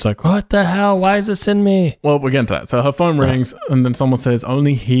 She was like, "What the hell? Why is this in me?" Well, we'll get into that. So her phone rings, and then someone says,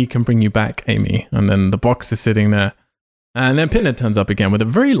 "Only he can bring you back, Amy." And then the box is sitting there, and then Pinhead turns up again with a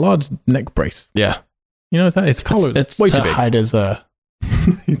very large neck brace. Yeah, You know, it's color. it's way to too big. hide his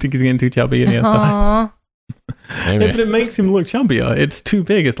You think he's getting too chubby, and he has to hide. Aw. maybe. Yeah, but it makes him look chubbier. It's too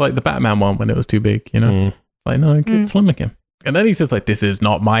big. It's like the Batman one when it was too big. You know, Mm. like no, get slim again. And then he says, like, this is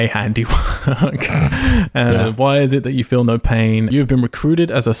not my handiwork. And why is it that you feel no pain? You've been recruited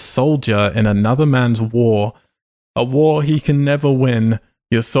as a soldier in another man's war, a war he can never win.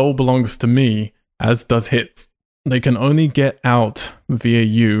 Your soul belongs to me, as does his. They can only get out via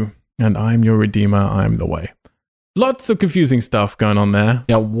you, and I'm your redeemer. I'm the way. Lots of confusing stuff going on there.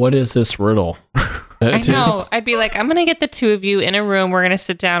 Yeah, what is this riddle? I know. I'd be like, I'm going to get the two of you in a room. We're going to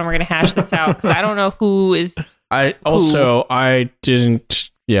sit down and we're going to hash this out because I don't know who is. I didn't.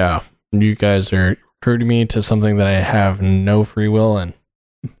 Yeah, you guys are recruiting me to something that I have no free will in.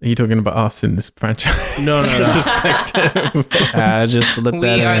 Are you talking about us in this franchise? No. Perspective. I just slipped that We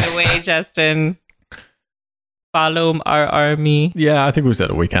in. are the way, Justin. Follow our army. Yeah, I think we've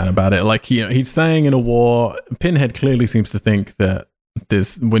said all we can about it. Like, he's staying in a war. Pinhead clearly seems to think that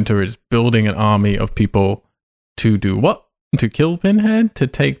this Winter is building an army of people to do what? To kill Pinhead? To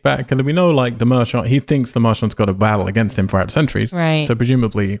take back? And we know, like, the Merchant, he thinks the Merchant's got a battle against him throughout centuries. Right. So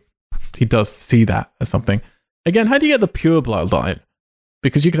presumably, he does see that as something. Again, how do you get the pure bloodline?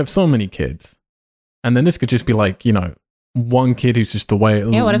 Because you could have so many kids. And then this could just be like, one kid who's just the way.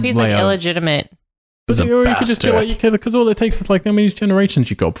 Yeah, what if he's like illegitimate? But He's a or you could just be bastard. like, you could, because all it takes is like how many generations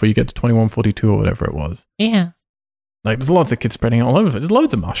you got before you get to 2142 or whatever it was. Yeah. Like, there's lots of kids spreading out all over. There's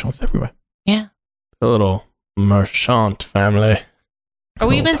loads of Marchands everywhere. Yeah. The little Marchant family. Are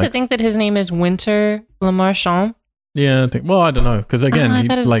we Little meant to text. think that his name is Winter Le Marchand? Yeah, I think. Well, I don't know, because again, I he,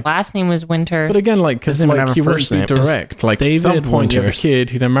 thought his like, last name was Winter. but again, like, because Doesn't even like have a he won't first be name. It's direct. Like, at some David point, you have a Winters. kid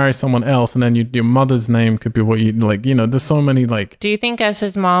who then marries someone else, and then your mother's name could be what you like. There's so many like. Do you think as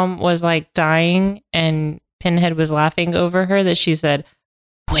his mom was like dying and Pinhead was laughing over her that she said,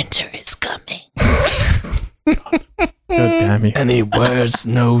 "Winter is coming"? God damn you! And he wears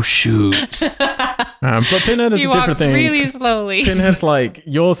no shoes. But Pinhead is He a walks different thing. really slowly. Pinhead's like,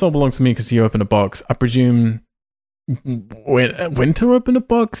 your soul belongs to me because you opened a box. I presume Winter opened a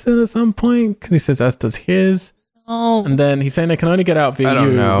box then at some point because he says, as does his. Oh, And then he's saying they can only get out I via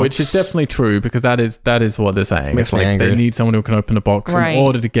don't you, know. which is definitely true because that is what they're saying. Makes It's me like angry. they need someone who can open a box Right. in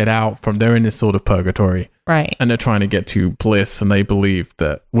order to get out from. They're in this sort of purgatory right. and they're trying to get to bliss, and they believe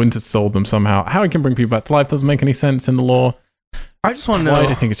that Winter sold them somehow. How he can bring people back to life doesn't make any sense in the law. I just want to Why know. do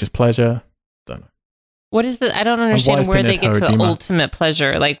you think it's just pleasure? What is the? I don't why understand is where they Pinhead get her to the redeemer? ultimate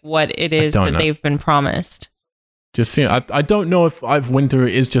pleasure, like what it is don't that know. they've been promised. Just I don't know if Winter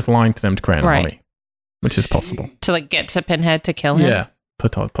is just lying to them to create an Right. army, which is possible. To like get to Pinhead to kill him. Yeah,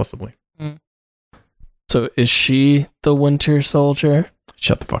 possibly. So is she the Winter Soldier?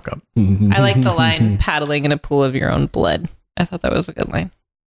 Shut the fuck up. I like the line paddling in a pool of your own blood. I thought that was a good line.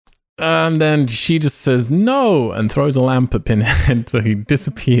 And then she just says no and throws a lamp at Pinhead, so he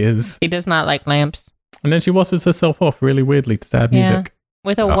disappears. He does not like lamps. And then she washes herself off really weirdly to sad Yeah. music.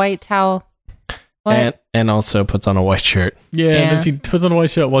 With a Oh. white towel. What? And also puts on a white shirt. Yeah, and Yeah. then she puts on a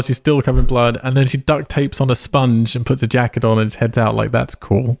white shirt while she's still covered in blood, and then she duct tapes on a sponge and puts a jacket on and just heads out like that's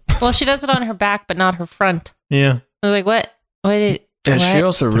cool. Well, she does it on her back, but not her front. Yeah. I was like, what? What did? And what? she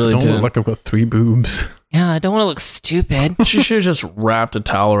also It's like, really don't did. look like I've got 3 boobs. Yeah, I don't want to look stupid. She should have just wrapped a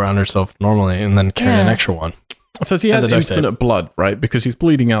towel around herself normally and then carried an Yeah. extra one. So she And has the duct tape. infinite blood, right? Because she's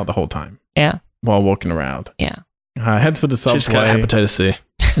bleeding out the whole time Yeah. while walking around. Yeah. Heads for the She's got subway. hepatitis C.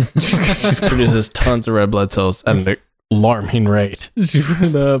 She produces tons of red blood cells at an alarming rate. She's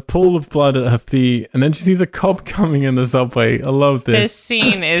with a pool of blood at her feet, and then she sees a cop coming in the subway. I love This this.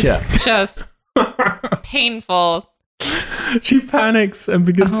 scene is Yeah. just painful. She panics and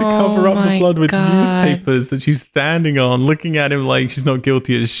begins to cover up the blood with newspapers that she's standing on, looking at him like she's not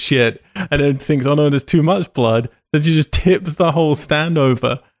guilty as shit, and then thinks, oh no, there's too much blood. Then she just tips the whole stand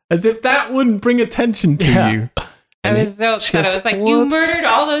over, as if that wouldn't bring attention to you. I was so upset. I was like, you murdered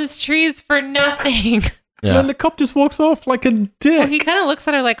all those trees for nothing. And then the cop just walks off like a dick. Well, he kind of looks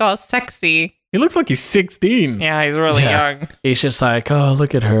at her like all sexy. He looks like he's 16. Yeah, he's really young. He's just like, oh,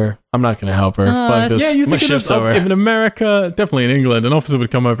 look at her. I'm not going to help her. Fuck this. Yeah, you My think shift's if over. in America, definitely in England, an officer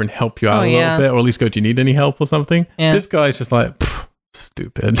would come over and help you out a little bit, or at least go, do you need any help or something? Yeah. This guy's just like,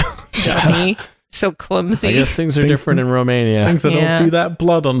 stupid. Funny. So clumsy. I guess things are different in Romania. Things that don't see that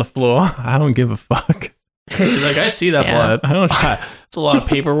blood on the floor. I don't give a fuck. He's like, I see that blood. I don't. It's a lot of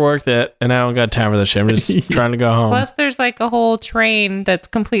paperwork and I don't got time for this shit. I'm just trying to go home. Plus, there's like a whole train that's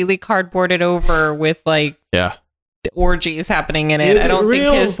completely cardboarded over with like orgies happening in it. Is I don't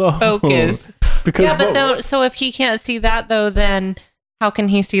real, think his though? focus. Because So if he can't see that though, then how can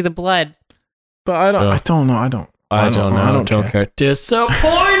he see the blood? But I don't know. I don't care.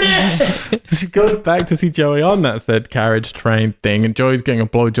 Disappointed. She goes back to see Joey on that said carriage train thing, and Joey's getting a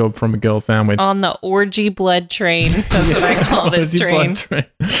blowjob from a girl sandwich. On the orgy blood train. That's what I call this Orgy train. blood train.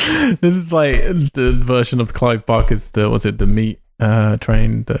 This is like the version of Clive Barker's the meat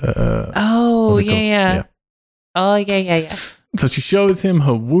train. Oh, yeah. Oh, yeah. So she shows him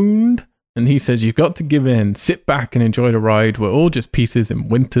her wound, and he says, you've got to give in. Sit back and enjoy the ride. We're all just pieces in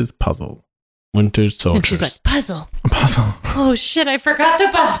Winter's puzzle. Winter Soldiers. And she's like, puzzle. A puzzle. Oh, shit, I forgot the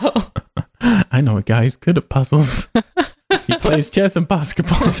puzzle. I know a guy who's good at puzzles. He plays chess and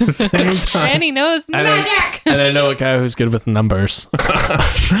basketball at the same time. And he knows magic. And I know a guy who's good with numbers.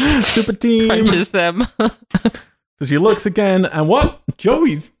 Super team. Punches them. So she looks again, and what?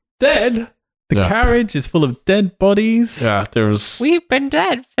 Joey's dead. The carriage is full of dead bodies. Yeah, there was... We've been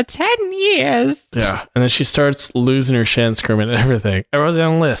dead for 10 years. Yeah, and then she starts losing her shit and screaming at everything. I wrote it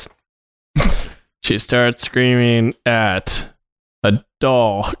on the list. She starts screaming at a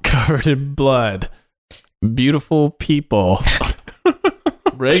doll covered in blood. Beautiful people.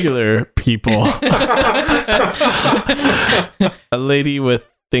 Regular people. A lady with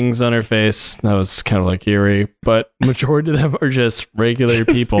things on her face. That was kind of like eerie, but majority of them are just regular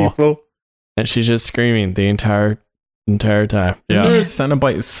people. And she's just screaming the entire time. Yeah. There's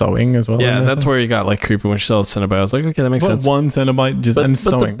Cenobite sewing as well. Yeah, that's where you got like creepy when she saw Cenobite. I was like, okay, that makes sense. One Cenobite just and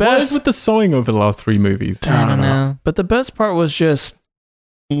sewing. What is with the sewing over the last 3 movies? I don't know. But the best part was just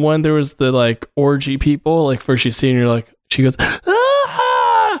when there was the like orgy people, like first you see and you're like, she goes,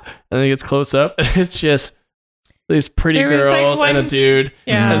 ah! And then it gets close up and it's just these pretty girls and a dude.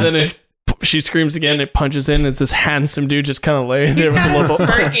 Yeah. And then she screams again, it punches in, it's this handsome dude just kind of laying there with a little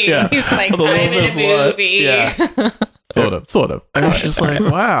smirking. Yeah, he's like, with a little bit of blood. Yeah. Sort of. I was just like,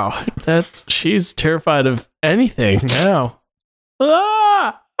 wow, she's terrified of anything now.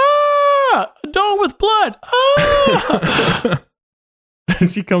 A dog with blood.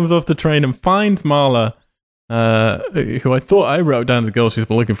 She comes off the train and finds Marla, who I thought I wrote down the girl she's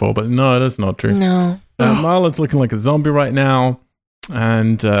been looking for, but no, that's not true. No. Marla's looking like a zombie right now,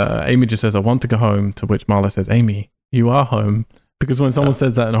 and Amy just says, I want to go home, to which Marla says, Amy, you are home. Because when someone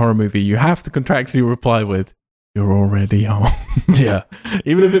says that in a horror movie, you have to contractually reply with, you're already home. Yeah.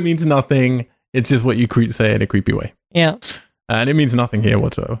 Even if it means nothing, it's just what you say in a creepy way. Yeah. And it means nothing here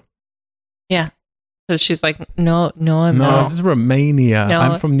whatsoever. Yeah. So she's like, no, I'm No, not. this is Romania. No.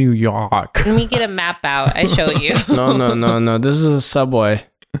 I'm from New York. Let me get a map out. I show you. No. This is a subway.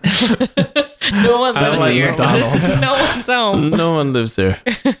 No one lives like here. McDonald's. This is no one's home. No one lives there.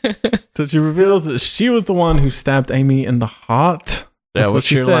 So she reveals that she was the one who stabbed Amy in the heart. That's Yeah, what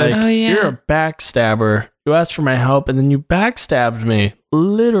she you're said. like, Oh, yeah. you're a backstabber. You asked for my help and then you backstabbed me.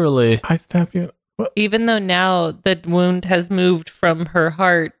 Literally. I stabbed you. What? Even though now the wound has moved from her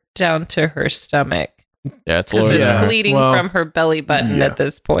heart down to her stomach. Yeah, it's Because Lord. it's bleeding from her belly button yeah. at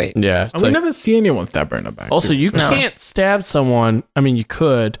this point. Yeah. And we never see anyone stab her in the back. Also, you can't stab someone. I mean, you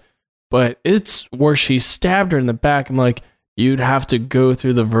could, but it's where she stabbed her in the back. I'm like, you'd have to go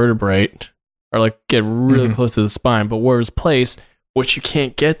through the vertebrae or like get really close to the spine. But where it's placed, which you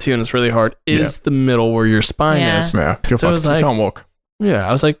can't get to and it's really hard, is the middle where your spine is. Yeah, you're So I was fucked. You like- can't walk. Yeah,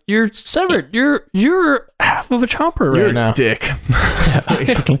 I was like, you're severed. You're half of a chomper You're right now. a dick.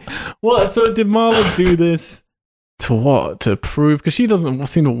 Basically. Well, so did Marla do this to what? To prove? Because she doesn't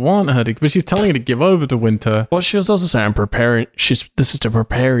seem to want her to, but she's telling her to give over to Winter. Well, she was also saying, I'm preparing. This is to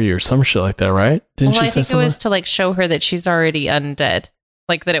prepare you or some shit like that, right? Didn't Well, she I say think it something? was to like show her that she's already undead.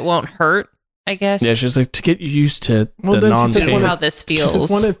 Like that it won't hurt, I guess. Yeah, she's like, to get you used to Well, the then she non said, to when how this She says, feels.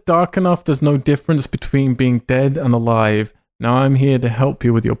 when it's dark enough, there's no difference between being dead and alive. Now I'm here to help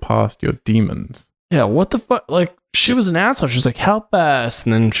you with your past, your demons. Yeah, what the fuck? Like, she was an asshole. She's like, help us.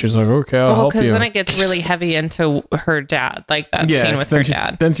 And then she's like, okay, I'll help you. Because then it gets really heavy into her dad, like that scene with her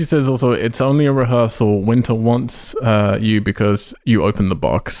dad. Then she says also, it's only a rehearsal. Winter wants you because you opened the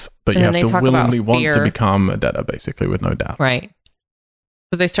box, but you have to willingly want to become a debtor, basically, with no doubt. Right.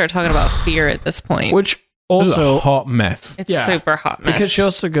 So they start talking about fear at this point. Which also... This is a hot mess. It's super hot mess. Because she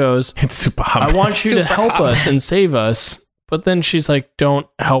also goes, it's super hot mess. I want you to help us and save us. But then she's like, don't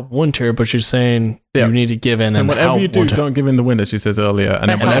help Winter, but she's saying you need to give in and whatever help you do, Winter. Don't give in to Winter, she says earlier. And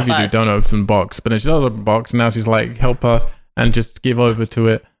but then whatever you do, don't open the box. But then she does open the box, and now she's like, help us, and just give over to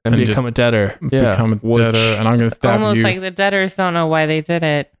it. And become a debtor. Become a debtor, and I'm going to stab you. Almost like the debtors don't know why they did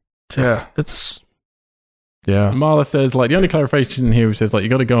it. Yeah. It's... Yeah. Marla says, like, the only clarification here says, like, you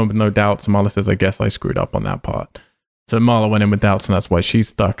got to go in with no doubts. And Marla says, I guess I screwed up on that part. So Marla went in with doubts, and that's why she's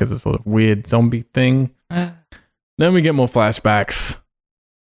stuck as a sort of weird zombie thing. Then we get more flashbacks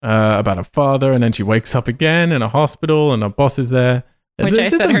about her father, and then she wakes up again in a hospital, and her boss is there. Which I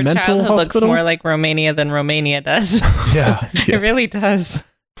said her childhood looks more like Romania than Romania does. Yeah. It really does.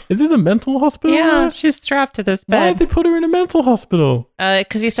 Is this a mental hospital? Yeah, she's strapped to this bed. Why did they put her in a mental hospital?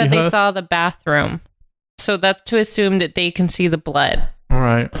 Because he said they saw the bathroom. So that's to assume that they can see the blood. All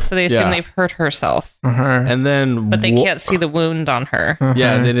right. So they assume they've hurt herself. And then... But they can't see the wound on her.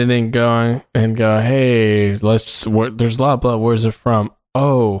 Yeah, they didn't go and go, hey, there's a lot of blood. Where's it from?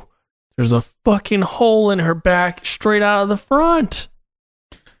 Oh, there's a fucking hole in her back straight out of the front.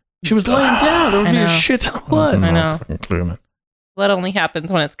 She was laying down. There would be a shit ton of blood. I know. Blood only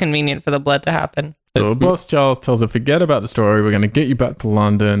happens when it's convenient for the blood to happen. So boss Charles tells her, forget about the story. We're going to get you back to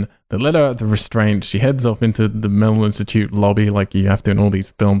London. They let her out the restraint. She heads off into the Mental Institute lobby like you have to in all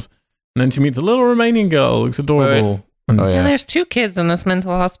these films. And then she meets a little Romanian girl. Looks adorable. And there's 2 kids in this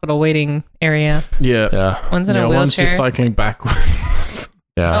mental hospital waiting area. Yeah. One's in a wheelchair. One's just cycling backwards.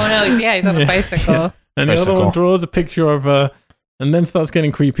 Oh, no. He's on a bicycle. Yeah. And the other one draws a picture of her and then starts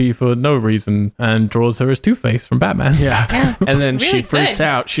getting creepy for no reason and draws her as Two-Face from Batman. Yeah. And then she freaks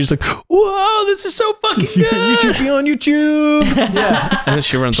out. She's like, whoa, this is so fucking good. You should be on YouTube. Yeah. And then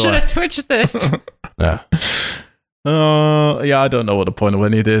she runs away. Should have twitched this. Yeah. I don't know what the point of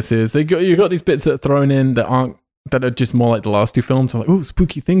any of this is. You got these bits that are thrown in that are just more like the last 2 films. I'm like, oh,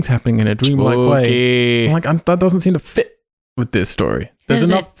 spooky things happening in a dreamlike way. I'm like, that doesn't seem to fit with this story. There's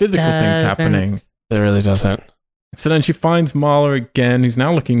enough physical things happening. It really doesn't. So then she finds Marla again, who's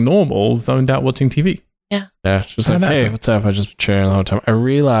now looking normal, zoned out watching TV. Yeah. She's like, hey, what's up? I just been chilling the whole time. I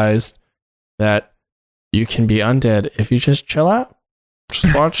realized that you can be undead if you just chill out.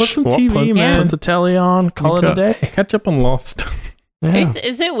 Just watch put some TV, man. Put the telly on, call it a day. Catch up on Lost. Yeah.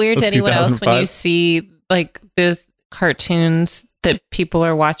 Is it weird to anyone else when you see like these cartoons that people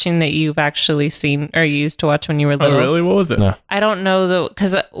are watching that you've actually seen or used to watch when you were little? Oh, really? What was it? No. I don't know though,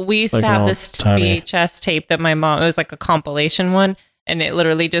 because we used to have this VHS tape that my mom, it was like a compilation one, and it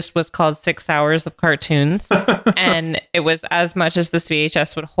literally just was called 6 hours of cartoons. And it was as much as this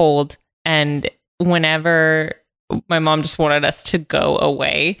VHS would hold. And whenever my mom just wanted us to go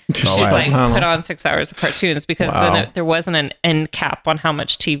away, she's like, put on 6 hours of cartoons, because then there wasn't an end cap on how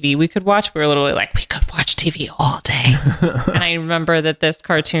much TV we could watch. We were literally like, we could watch TV all day. And I remember that this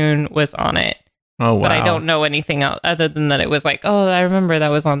cartoon was on it. Oh, wow. But I don't know anything else other than that it was like, oh, I remember that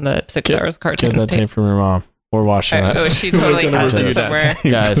was on the 6 hours of cartoons. Get that tape from your mom. We're watching that. Oh, she totally has it somewhere.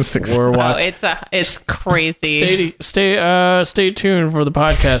 Guys, we're watching. It's crazy. Stay tuned for the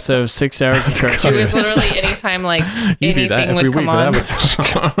podcast of 6 hours of cartoons. She was literally anytime like anything would come on.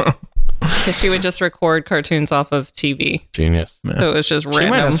 Because she would just record cartoons off of TV. Genius. Man. So it was just random. She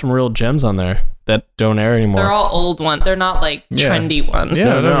might have some real gems on there that don't air anymore. They're all old ones. They're not like trendy ones.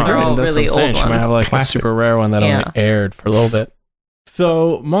 Yeah, they're all really old ones. She might have like a super rare one that only aired for a little bit.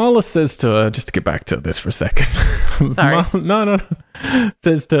 So Marla says to her, just to get back to this for a second. Sorry. No.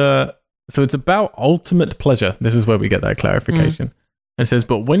 Says to her, so it's about ultimate pleasure. This is where we get that clarification. And says,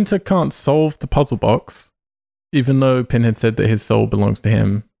 but Winter can't solve the puzzle box, even though Pinhead said that his soul belongs to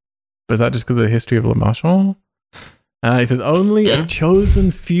him. But is that just because of the history of Le Marchand? He says, only a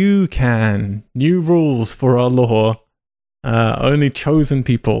chosen few can. New rules for our law. Only chosen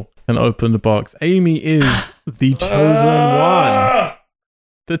people can open the box. Amy is the chosen one.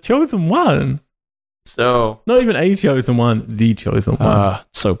 The chosen one. So not even a chosen one, the chosen one.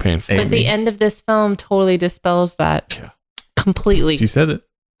 So painful. But the end of this film totally dispels that completely. She said it.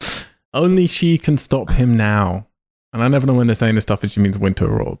 Only she can stop him now. And I never know when they're saying this stuff if she means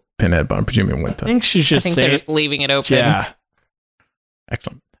Winter or Pinhead, but I'm presuming Winter. I think she's just they're just leaving it open. Yeah.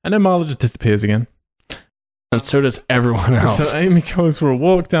 Excellent. And then Marla just disappears again. And so does everyone else. So Amy goes for a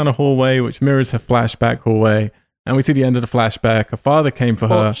walk down a hallway, which mirrors her flashback hallway. And we see the end of the flashback. Her father came for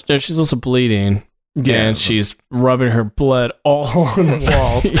her. She's also bleeding. and she's rubbing her blood all on the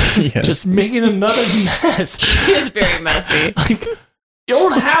walls, just making another mess. It is very messy. Like, you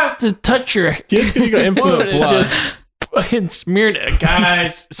don't have to touch your You got infinite blood. Just fucking smeared it.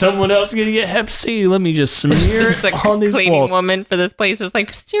 Guys, someone else is gonna get Hep C. Let me just smear Just it the on these cleaning walls. woman for this place is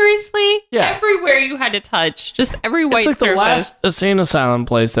like, seriously? Yeah. Everywhere you had to touch, just every white It's like surface. the last insane asylum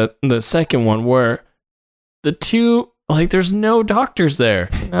place, that the second one, where the two, like, there's no doctors there.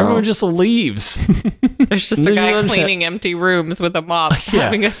 Everyone just leaves. There's just a guy cleaning empty rooms with a mop,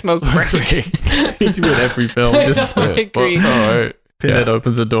 having a smoke break. You should be in every film. Just I agree. Pinhead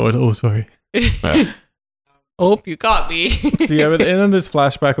opens the door. Oh, sorry. Oh, you got me. So yeah, but in this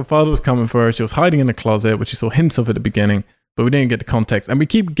flashback, her father was coming for her. She was hiding in a closet, which she saw hints of at the beginning, but we didn't get the context. And we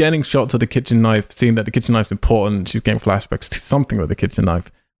keep getting shots of the kitchen knife, seeing that the kitchen knife's important. She's getting flashbacks to something with the kitchen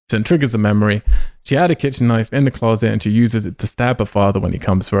knife. So it triggers the memory. She had a kitchen knife in the closet, and she uses it to stab her father when he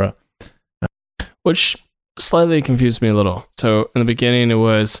comes for her. Which slightly confused me a little. So in the beginning, it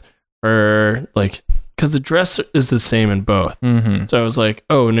was her, like, because the dress is the same in both. Mm-hmm. So I was like,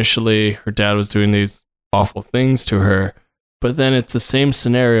 oh, initially her dad was doing these awful things to her, but then it's the same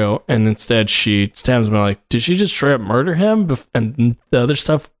scenario, and instead she stabs him. I'm like, did she just straight up murder him, and the other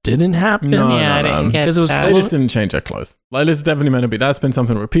stuff didn't happen? No, I didn't get because it was that. They just didn't change her clothes. Like, it's definitely meant to be. That's been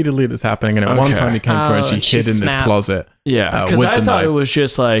something repeatedly that's happening, and at one time he came for her and she hid in this snaps. closet. Yeah, because with I the thought knife. it was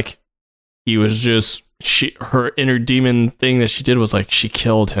just like he was just her inner demon thing that she did was like she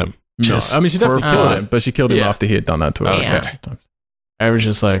killed him. Just No, I mean, she definitely for killed fun. him, but she killed him Yeah. after he had done that to her. Okay. Yeah. I was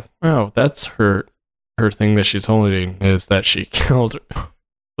just like, oh, that's her thing that she's holding, is that she killed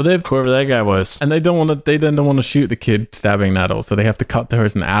Well, they've whoever that guy was. and they don't want to. They then don't want to shoot the kid stabbing an adult, so they have to cut to her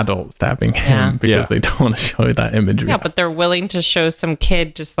as an adult stabbing him Yeah. because Yeah. they don't want to show that imagery. Yeah, but they're willing to show some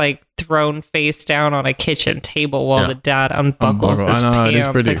kid just like thrown face down on a kitchen table while Yeah. the dad unbuckles Unbuckle. his I know, it is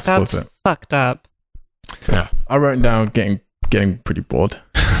pants. pretty Like, that's explicit. fucked up. I wrote down getting pretty bored.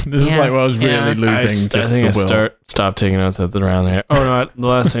 This is Yeah. like where I was really Yeah. losing I just think the I will. stopped taking notes at the round there. Oh no, the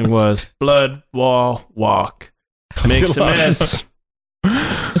last thing was blood wall walk makes a mess.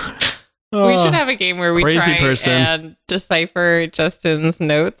 We should have a game where we Crazy try person. and decipher Justin's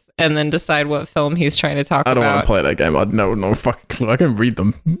notes and then decide what film he's trying to talk I don't want about. to play that game. I no fucking clue. I can read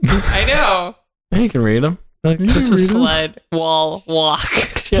them. I know. Yeah, you can read them. Like, You this can is read 'em. Blood wall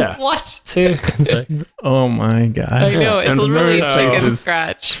walk. Yeah. What? See, it's like, Oh my god. I know. It's And literally very chicken faces.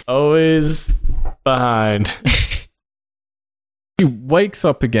 scratch. always behind. She wakes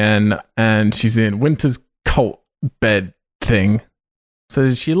up again and she's in Winter's cult bed thing.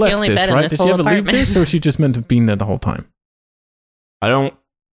 So she left only this, bed in right? this Did she whole ever leave apartment. this, or was she just meant to have been there the whole time? I don't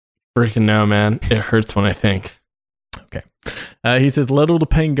freaking know, man. It hurts when I think. He says, "Let all the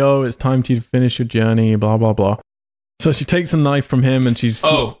pain go. It's time for you to finish your journey." Blah blah blah. So she takes a knife from him, and she's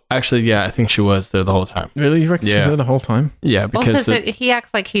Actually, yeah, I think she was there the whole time. really. You reckon she's Yeah. there the whole time? Yeah, Well, because because he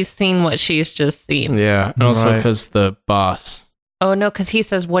acts like he's seen what she's just seen. yeah, and also Right. because the boss. Oh, no, because he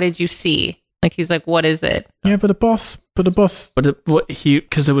says, what did you see? Like, he's like, what is it? Yeah, but the boss. But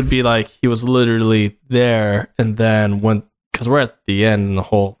because it would be like he was literally there, and then because we're at the end in the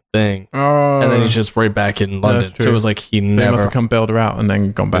whole thing, Oh, and then he's just right back in London. So true. it was like he they must never. have come bailed her out and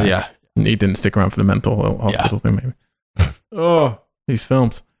then gone back. Yeah, And he didn't stick around for the mental hospital thing, maybe. Oh, these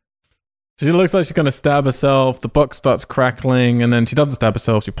films. She looks like she's going to stab herself. The box starts crackling, and then she doesn't stab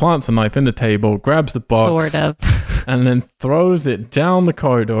herself. She plants a knife in the table, grabs the box, Sort of. and then throws it down the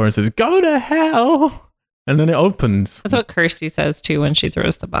corridor and says, "Go to hell!" And then it opens. That's what Kirsty says, too, when she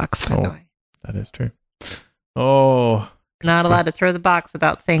throws the box, by the Oh. way. That is true. Oh, Not allowed to throw the box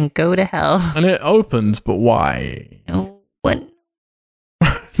without saying, go to hell. and it opens, but why? No one.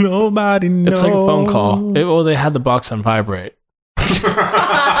 Nobody knows. it's like a phone call. They had the box on vibrate.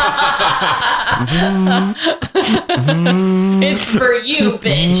 It's for you,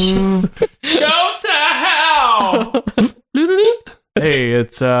 bitch. Go to hell! Hey,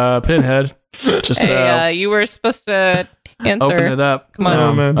 it's Pinhead. Just Hey, you were supposed to open answer. it up. Come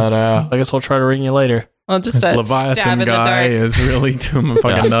on. man. But I guess I'll try to ring you later. Well, just This a stab Leviathan in the guy dark. is really doing my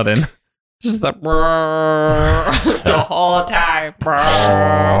fucking Yeah. nut in. Just the the whole time.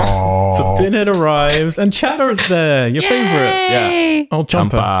 So Pinhead arrives, and Chatter's there, your favorite. Yay! Old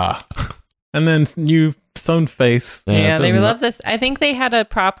Chomper. Champa. And then new sewn face. Yeah, they love this. I think they had a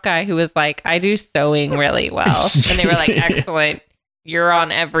prop guy who was like, I do sewing really well. And they were like, Yeah. excellent. You're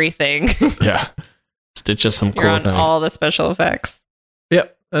on everything. Yeah. Stitch us some You're cool on things. all the special effects.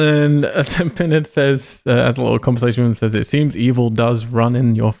 Yep. And then Pinhead says, has a little conversation with him, says, "It seems evil does run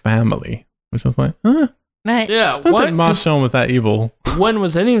in your family." Which I was like, huh? But Yeah, I don't what? think Marshawn was that evil. When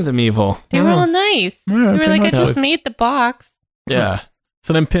was any of them evil? they were all nice. Yeah, They were okay, like, I nice. just made the box. Yeah.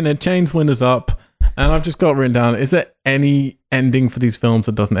 So then Pinhead chains Winters up, And I've just got written down, is there any ending for these films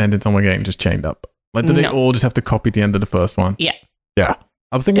that doesn't end in someone getting just chained up? Like, do they No. all just have to copy the end of the first one? Yeah. Yeah.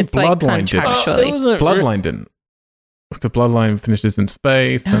 I was thinking It's like Bloodline did. contractually. Bloodline didn't. Because Bloodline finishes in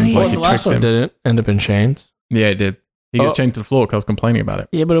space and Oh, yeah. like the he last tricks one him. didn't end up in chains. Yeah, it did. He gets chained to the floor because I was complaining about it.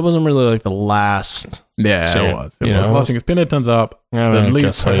 Yeah, but it wasn't really like the last. Yeah, So, it was. It you was. know, Last thing is Pinhead turns up, I the mean, I lead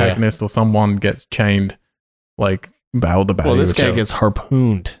guess so, yeah. protagonist or someone gets chained, like Battle the Well, this guy gets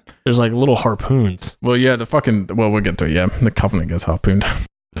harpooned. There's like little harpoons. Well, yeah, we'll get to it, yeah. The Covenant gets harpooned.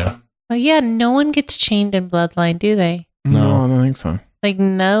 Yeah. Well, yeah, no one gets chained in Bloodline, do they? No. I don't think so. Like,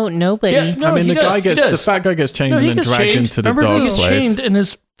 nobody. Yeah, no, I mean, he the does, he the does. fat guy gets chained No, and he then gets dragged chained. into the Remember, dog he gets place. chained and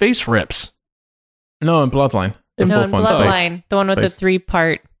his face rips. No, in Bloodline. The No, fourth in one, Space. Bloodline, the one with Space. the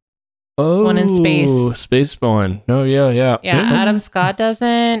 3-part. Oh, One in space. Spaceborne. No, yeah. Yeah, Yeah. Adam Scott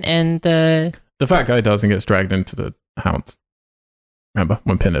doesn't, and the The fat guy does and gets dragged into the hounds. Remember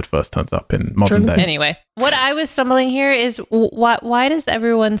when Pinhead first turns up in modern day? anyway. What I was stumbling here is why does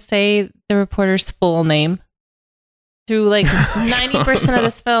everyone say the reporter's full name? Through like 90% of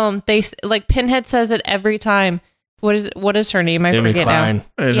this film, like Pinhead says it every time. What is her name? I Amy forget Klein.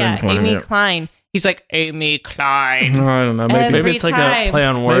 now. Yeah, Amy Klein. He's like Amy Klein. I don't know. Maybe Every Maybe it's like a time. play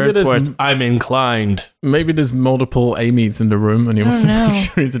on Maybe words there's where it's I'm inclined. maybe there's multiple Amy's in the room, and he wants to don't know.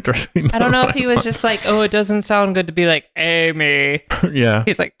 make sure he's addressing. I don't know if he was just like, oh, it doesn't sound good to be like Amy. Yeah,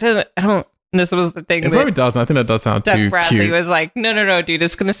 He's like, doesn't I don't. And this was the thing it that probably does. I think that does sound Doug too Bradley cute. was like, no, dude,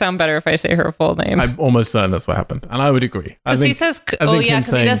 it's gonna sound better if I say her full name. I'm almost certain that's what happened, and I would agree. I Because he think says, I think him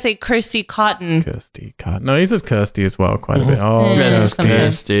because he does say Kirsty Cotton. Kirsty Cotton. No, he says Kirsty as well quite a bit. Oh, Yeah, Yeah, Kirsty. sometimes.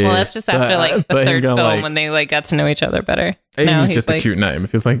 Kirsty. Well, that's just after like the But him third going film like- when they like got to know each other better. now Amy's he's just like, a cute name.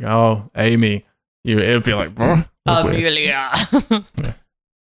 If it's like, oh, Amy, it would be like, that's weird. Amelia.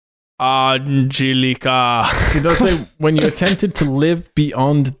 Angelica. She does say, when you attempted to live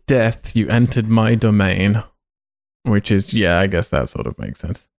beyond death, you entered my domain. Which is, yeah, I guess that sort of makes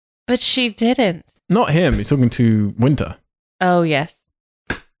sense. But she didn't. Not him. He's talking to Winter. Oh yes.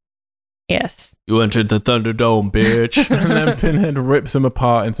 Yes. You entered the Thunderdome, bitch. And then Pinhead rips him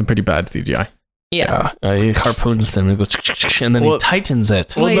apart in some pretty bad CGI. Yeah. He harpoons him and goes, and then Well- he tightens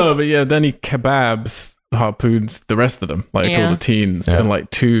it. Well, Wait. no, but yeah, then he kebabs, harpoons the rest of them, like all Yeah. the teens, Yeah. and like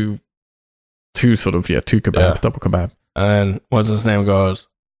two kebabs, Yeah. double kebab. And what's his name goes,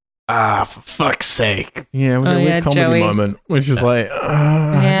 for fuck's sake. Yeah, we Oh, get a yeah, weird comedy Joey. moment, which is like, I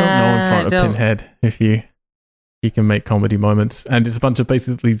don't know in Yeah, front of don't- Pinhead if he can make comedy moments. And it's a bunch of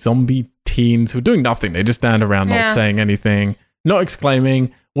basically zombie teens who are doing nothing. They just stand around Yeah. not saying anything, not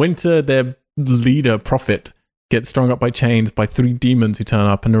exclaiming. Winter, their leader, Prophet, gets strung up by chains by 3 demons who turn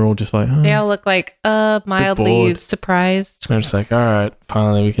up, and they're all just like, They all look like mildly bored. surprised. And it's like, all right,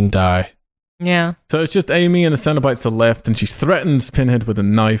 finally we can die. Yeah. So it's just Amy and the Cenobites are left, and she threatens Pinhead with a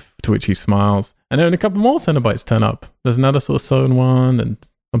knife, to which he smiles. And then a couple more Cenobites turn up. There's another sort of sewn one and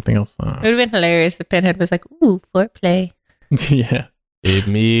something else. I It don't would have been hilarious if Pinhead was like, ooh, foreplay. know. Yeah. Give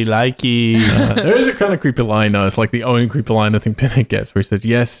me likey. There is a kind of creepy line, though. It's like the only creepy line I think Pinhead gets, where he says,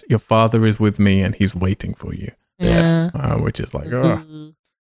 yes, your father is with me, and he's waiting for you. Yeah. Which is like, oh.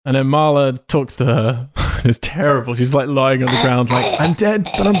 And then Marla talks to her. It's terrible. She's like lying on the ground, like, I'm dead,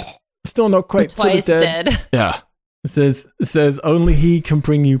 but I'm still not quite fully Twice dead. Yeah. It says only he can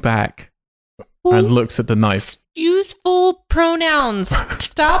bring you back, and looks at the knife. Use full pronouns.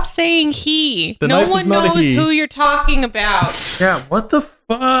 Stop saying he. The No knife is one not a knows he. who you're talking about. Yeah, what the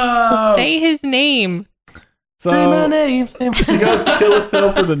fuck? Say his name. Say my So name. she goes to kill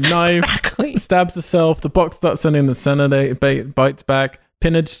herself with a knife, Exactly. stabs herself. The box starts sending the senator bites back.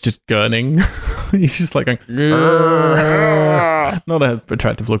 Pinhead's just gurning. He's just like going, not a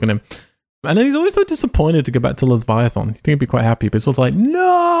attractive look on him. And then he's always so disappointed to go back to Leviathan. You think he'd be quite happy, but it's sort of like,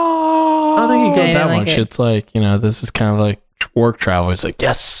 no. I don't think he goes I that like much. it. It's like, this is kind of like work travel. It's like,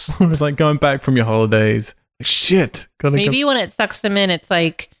 yes. It's like going back from your holidays. Shit. Gotta Maybe when it sucks him in, it's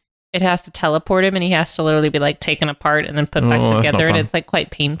like it has to teleport him and he has to literally be like taken apart and then put back Oh, that's not together. And fun. it's like quite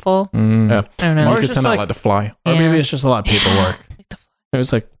painful. Go. Mm. Yeah. I don't Or know. Or you it's could just turn out like- like to fly. Or Yeah. maybe it's just a lot of paperwork. It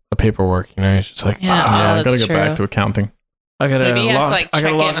was like a paperwork, It's just like, Yeah. Yeah, I gotta that's get back true. to accounting. I gotta Maybe he has to, lock, like, I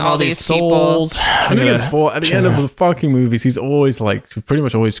gotta check lock in all these these people. souls. I'm gonna get bored. At the end of the fucking movies, he's always like, pretty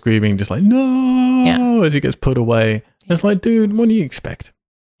much always screaming, just like, no, as he gets put away. It's like, dude, what do you expect?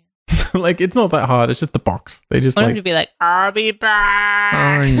 Like, it's not that hard. It's just the box. They just I want him like, to be like, I'll be back.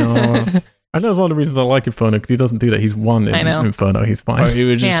 I know. I know it's one of the reasons I like Inferno, because he doesn't do that. He's won in I know. Inferno. He's Or fine. he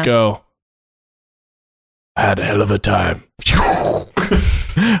would just Yeah. go, I had a hell of a time.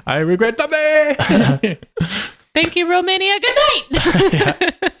 I regret nothing. Thank you, Romania. Good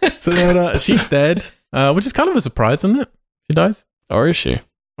night. So then, she's dead, which is kind of a surprise, isn't it? She dies. Or is she?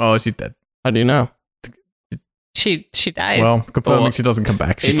 Oh, she's dead. How do you know? She dies. Well, confirming she doesn't come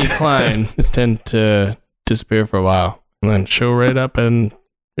back. Amy Klein is tend to disappear for a while and then show right up and,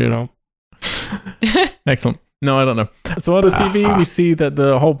 Excellent. No, I don't know. So on the TV, we see that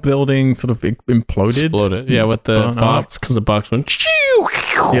the whole building sort of imploded. Exploded. Yeah, with the box, because the box went.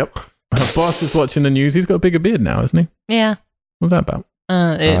 Yep. Her boss is watching the news. He's got a bigger beard now, isn't he? Yeah. What's that about?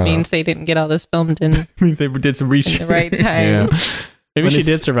 It means they didn't get all this filmed in Means they did some reshoot. the right time. Yeah. Maybe she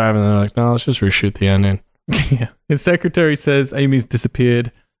did survive, and they're like, no, let's just reshoot the ending. Yeah. His secretary says Amy's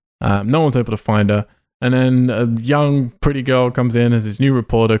disappeared. No one's able to find her. And then a young, pretty girl comes in as his new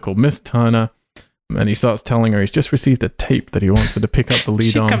reporter called Miss Turner. And he starts telling her he's just received a tape that he wants her to pick up the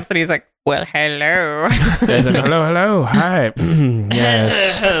lead She on. comes and he's like, well, hello. He's like, hello, hi.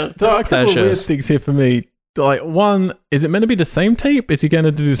 Yes. So a couple of weird things here for me. Like, one, is it meant to be the same tape? Is he going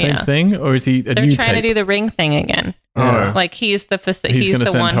to do the same thing? Or is he a They're new trying tape? to do the ring thing again. Oh. Like, he's the He's gonna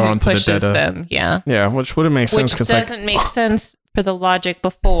the send one her who onto the pushes Deda. them. Yeah. Yeah, which wouldn't make sense. Which doesn't make sense for the logic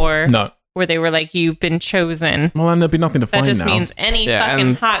before. No. Where they were like, you've been chosen. Well, then there'd be nothing to That find just now. means any Yeah,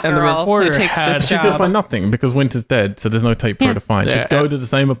 fucking hot and the girl who reporter takes had- this She's going to job. find nothing because Winter's dead, so there's no tape for her to find. Yeah. She'd go to the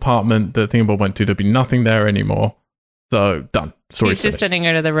same apartment that Thingable went to. There'd be nothing there anymore. So, done. Story's He's just finished. sending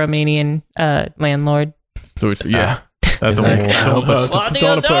her to the Romanian landlord. Yeah. That's He's all. like, Don't put- What are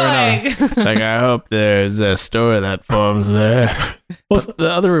don't you put her in a- doing? It's like, I hope there's a story that forms there. But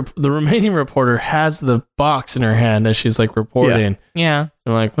the Romanian reporter has the box in her hand as she's like reporting. Yeah.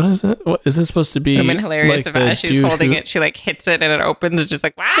 I'm like, what is it? What is this supposed to be? It would have been hilarious like if the as she's dude holding who- it, she like hits it and it opens and just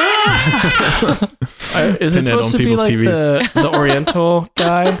like, wow. Is Pin it it supposed on to be people's like TVs. the Oriental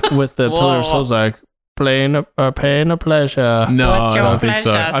guy with the pillar of Whoa. souls, like pain a pleasure? No, What's I your don't think so.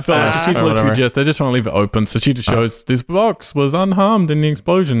 pleasure, I feel like sir? she's Or literally whatever. they're just trying to leave it open. So she just shows this box was unharmed in the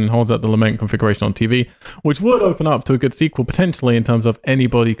explosion and holds out the lament configuration on TV, which would open up to a good sequel potentially in terms of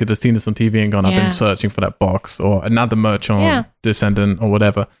anybody could have seen this on TV and gone, I've Yeah. been searching for that box or another merch on Yeah. Descendant or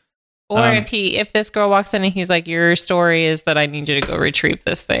whatever. Or Um, if this girl walks in and he's like, your story is that I need you to go retrieve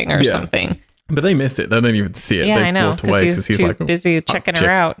this thing or Yeah. something. But they miss it. They don't even see it. Yeah, They I know. walked away Because he's too like, busy checking chick. her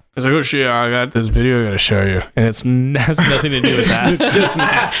out. It's like, oh shit, I got this video I gotta show you, and it's has nothing to do with that. just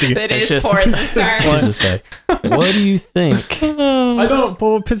nasty. It It's is just- porn this time. It's just like, what do you think? I don't. But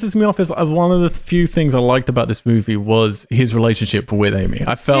what pisses me off is one of the few things I liked about this movie was his relationship with Amy.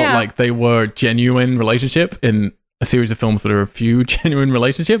 I felt Yeah. like they were a genuine relationship in a series of films that are a few genuine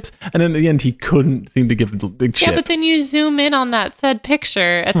relationships, and then at the end he couldn't seem to give a big shit. Yeah, but then you zoom in on that said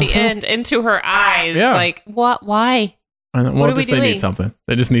picture at the end into her eyes. Yeah. Like, what? Why? And what well, are we just they doing? need something.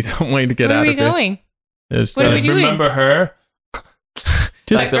 They just need some way to get Where out are we of here. going? It's, What are we doing? Remember her?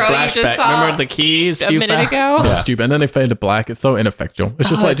 That girl you just saw Remember the keys A you minute found? ago? Yeah. Stupid. And then they fade to black. It's so ineffectual. It's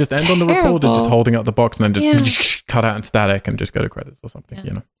just Oh, like just end on the recorder, just terrible. holding up the box, and then just cut out in static and just go to credits or something. Yeah.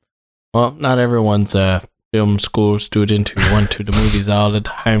 You know. Well, not everyone's a film school student who went to the movies all the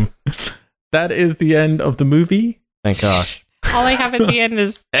time. That is the end of the movie. Thank gosh. All I have at the end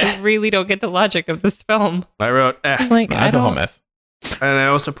is I really don't get the logic of this film. I wrote, I'm like, That's I a hot don't. mess. and I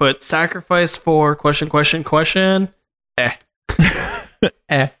also put sacrifice for question.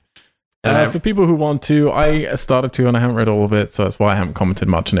 For people who want to, I started to and I haven't read all of it, so that's why I haven't commented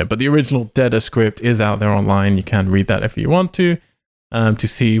much on it. But the original Deda script is out there online. You can read that if you want to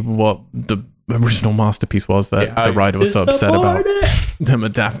see what the original masterpiece was that the writer was so upset about them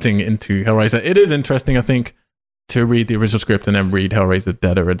adapting into Hellraiser. It is interesting, I think, to read the original script and then read Hellraiser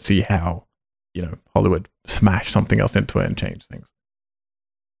Deda and see how, Hollywood smashed something else into it and changed things.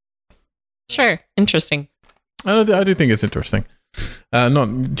 Sure. Interesting. I do think it's interesting.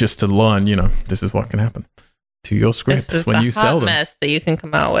 Not just to learn, this is what can happen to your This scripts is when the you hot sell them. mess that you can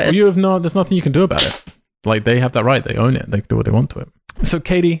come out with. Well, there's nothing you can do about it. Like, they have that right. They own it. They can do what they want to it. So,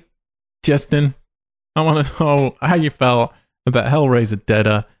 Katie, Justin, I want to know how you felt about Hellraiser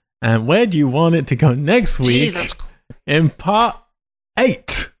Deda and where do you want it to go next week Jesus. in part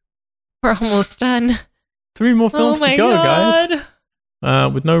 8? We're almost done. 3 more films oh my to go, God.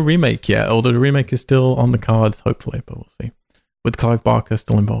 guys. With no remake yet, although the remake is still on the cards, hopefully, but we'll see. With Clive Barker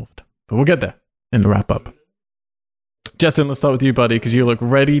still involved. But we'll get there in the wrap up. Justin, let's start with you, buddy, because you look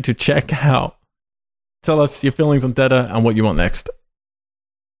ready to check out. Tell us your feelings on Deda and what you want next.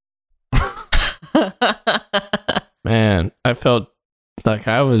 Man, I felt like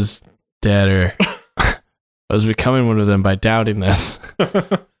I was deader. I was becoming one of them by doubting this.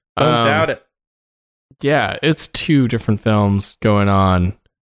 Don't doubt it. Yeah, it's 2 different films going on.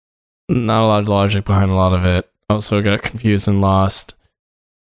 Not a lot of logic behind a lot of it. Also got confused and lost.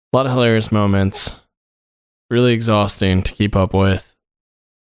 A lot of hilarious moments. Really exhausting to keep up with.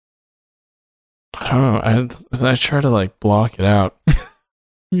 I don't know. I try to block it out.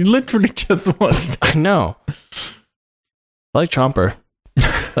 You literally just watched. I know. I like Chomper.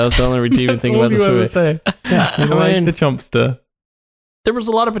 That was the only redeeming thing about this movie. Yeah, I like the Chompster. There was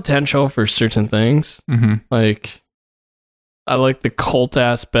a lot of potential for certain things. Mm-hmm. Like, I like the cult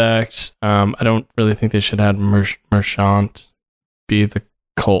aspect. I don't really think they should have Marchant be the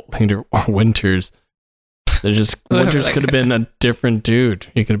cult leader or Winters. They're just Winters could have been a different dude.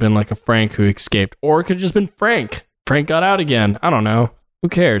 He could have been like a Frank who escaped, or it could have just been Frank. Frank got out again. I don't know. Who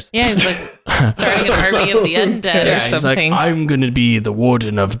cares? Yeah, he's like starting an army of the undead or something. He's like, I'm going to be the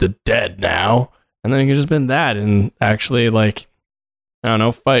warden of the dead now. And then he could have just been that and actually, like, I don't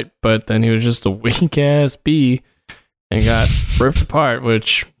know, fight. But then he was just a weak ass bee and got ripped apart,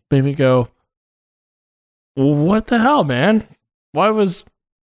 which made me go, what the hell, man? Why was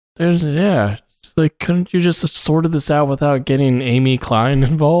there's it's like, couldn't you just sorted this out without getting Amy Klein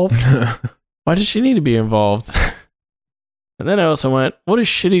involved? Why did she need to be involved? And then I also went, what a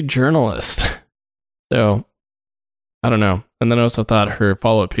shitty journalist. So, I don't know. And then I also thought her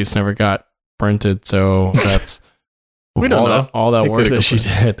follow-up piece never got printed, so that's we don't know. All that work that she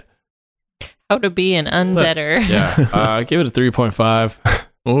did. How to be an undeader. Yeah, I gave it a 3.5.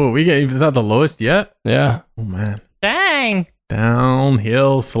 Oh, is that the lowest yet? Yeah. Oh, man. Dang.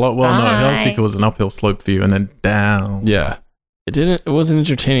 Downhill slope. Well, no, Hellseeker was an uphill slope for you, and then down. Yeah. It wasn't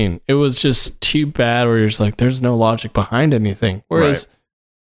entertaining. It was just too bad where you're just like, there's no logic behind anything. Whereas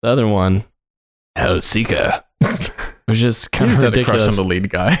the other one, Hellseeker, was just kind of ridiculous. Crush on the lead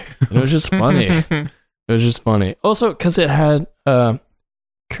guy. It was just funny. It was just funny. Also, because it had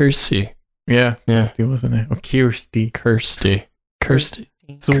Kirsty. Yeah. Kirsty, wasn't it? Or Kirsty.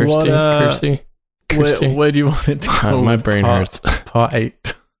 So Kirsty. Where do you want it to go? My brain hurts. Part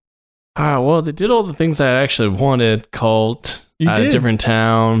 8. Well, they did all the things I actually wanted. Cult. A different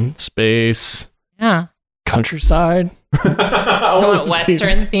town, space, countryside.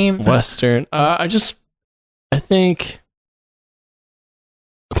 Western theme. Western. I think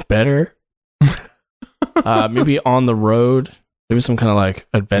better. Maybe on the road. Maybe some kind of like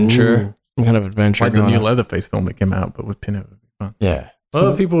adventure. Ooh. Some kind of adventure. Like the new Leatherface film that came out, but with Pinhead would be fun. Yeah.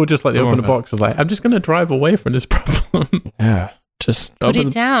 Well, people would just like open the box, like, I'm just going to drive away from this problem. Yeah. Just put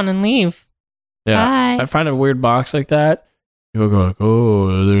it down and leave. Yeah. Bye. I find a weird box like that. People go like,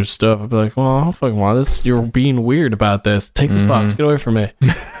 oh, there's stuff. I'd be like, well, I don't fucking want this. You're being weird about this. Take this box. Get away from me.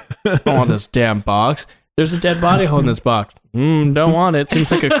 I don't want this damn box. There's a dead body holding this box. Don't want it.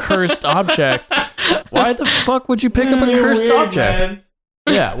 Seems like a cursed object. Why the fuck would you pick up a cursed object? Man.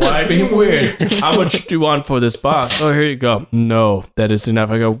 Yeah, why being weird? How much do you want for this box? Oh, here you go. No, that is enough.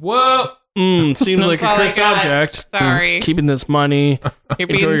 I go, whoa. Seems like a cursed object. Sorry. Keeping this money.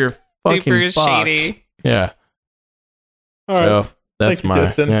 You're your fucking super box. shady. Yeah. All so right. that's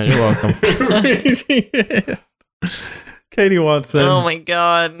mine. Yeah, you're welcome. Katie Watson. Oh my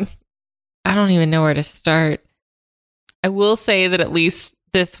god. I don't even know where to start. I will say that at least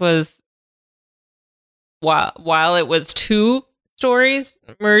this was while it was two stories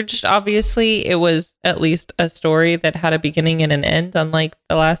merged, obviously, it was at least a story that had a beginning and an end, unlike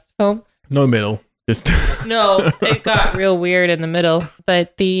the last film. No middle. Just No, it got real weird in the middle.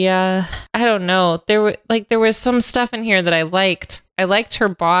 But I don't know. There was some stuff in here that I liked. I liked her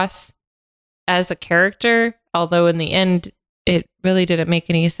boss as a character, although in the end, it really didn't make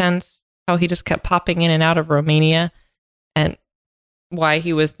any sense how he just kept popping in and out of Romania and why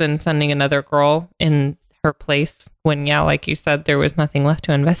he was then sending another girl in her place when, like you said, there was nothing left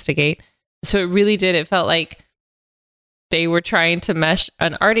to investigate. So it felt like they were trying to mesh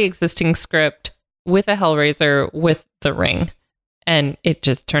an already existing script with a Hellraiser with The Ring. And it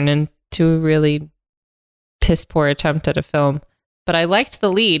just turned into a really piss poor attempt at a film. But I liked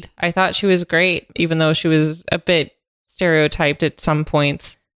the lead. I thought she was great, even though she was a bit stereotyped at some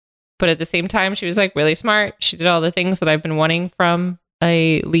points. But at the same time, she was like really smart. She did all the things that I've been wanting from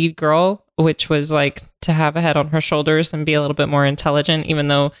a lead girl, which was like to have a head on her shoulders and be a little bit more intelligent, even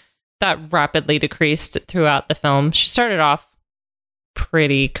though that rapidly decreased throughout the film. She started off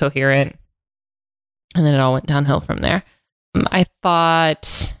pretty coherent, and then it all went downhill from there. I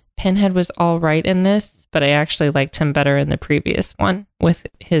thought Pinhead was all right in this, but I actually liked him better in the previous one with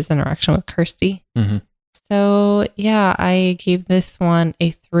his interaction with Kirsty. Mm-hmm. So, yeah, I gave this one a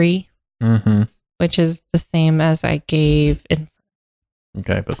 3, which is the same as I gave in.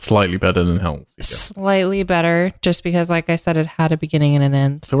 Okay, but slightly better than Hellseeker. Slightly better, just because, like I said, it had a beginning and an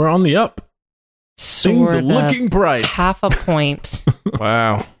end. So we're on the up. Things are looking bright. Half a point.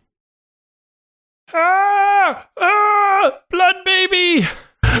 Wow. Blood baby.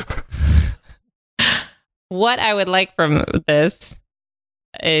 What I would like from this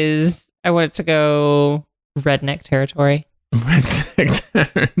is I want it to go redneck territory. Redneck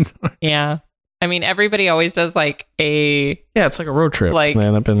territory. Yeah. I mean, everybody always does like a it's like a road trip. like they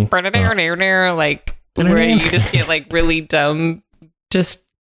end up in like where you just get like really dumb, just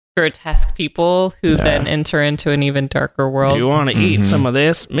grotesque people who then enter into an even darker world. You want to eat some of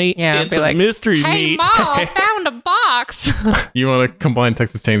this meat? Yeah, it's be a like, mystery hey, meat. Mom, I found a box. You want to combine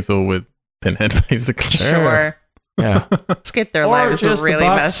Texas Chainsaw with Pinhead, basically. Sure. Yeah. Let's get their Or lives just really the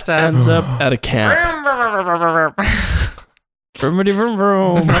box messed up. ends up at a camp. Vroomity vroom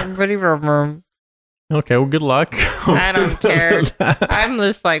vroom. Everybody vroom. Okay, well, good luck. I don't care. I'm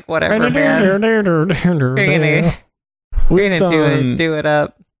just like, whatever, man. You're gonna do it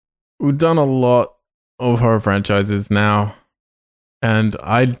up. We've done a lot of horror franchises now, and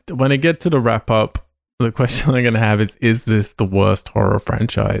when I get to the wrap up, the question I'm gonna have is this the worst horror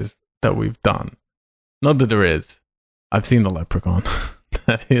franchise that we've done? Not that there is. I've seen The Leprechaun.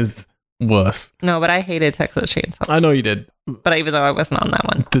 That is worse. No, but I hated Texas Chainsaw. I know you did. But even though I wasn't on that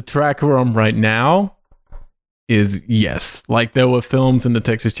one. The track we're on right now is yes. Like, there were films in the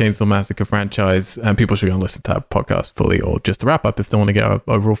Texas Chainsaw Massacre franchise, and people should go and listen to that podcast fully, or just to wrap up if they want to get our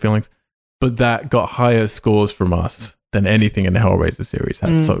overall feelings. But that got higher scores from us than anything in the Hellraiser series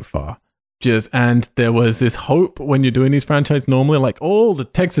has so far. And there was this hope when you're doing these franchises normally, like all the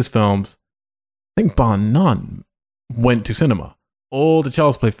Texas films, I think bar none, went to cinema. All the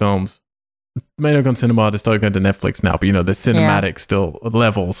Child's Play films may have gone cinema, they started going to Netflix now, but the cinematic still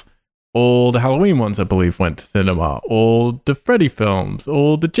levels. All the Halloween ones, I believe, went to cinema. All the Freddy films,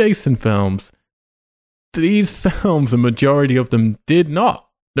 all the Jason films. These films, the majority of them did not.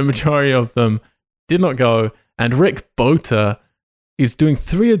 The majority of them did not go. And Rick Bota is doing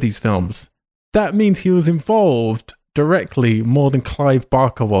 3 of these films. That means he was involved directly more than Clive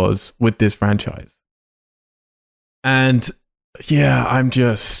Barker was with this franchise. And yeah,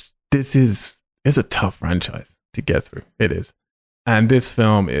 it's a tough franchise to get through. It is. And this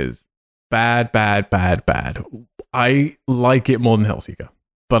film is bad. I like it more than Hellseeker.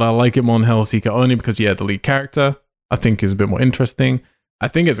 But I like it more than Hellseeker only because, the lead character, I think, is a bit more interesting. I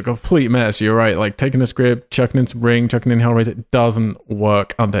think it's a complete mess. You're right. Like, taking a script, chucking in some Ring, chucking in Hellraiser, it doesn't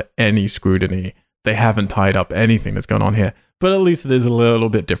work under any scrutiny. They haven't tied up anything that's going on here. But at least it is a little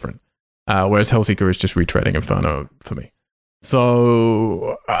bit different. Whereas Hellseeker is just retreading Inferno for me.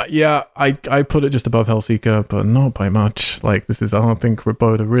 So, I put it just above Hellseeker, but not by much. Like, I don't think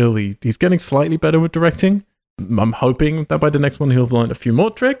Rabota really, he's getting slightly better with directing. I'm hoping that by the next one he'll have learned a few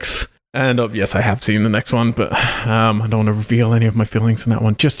more tricks. And yes, I have seen the next one, but I don't want to reveal any of my feelings on that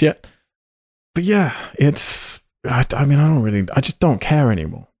one just yet. But yeah, I just don't care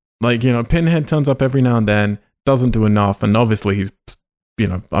anymore. Like, Pinhead turns up every now and then, doesn't do enough, and obviously he's,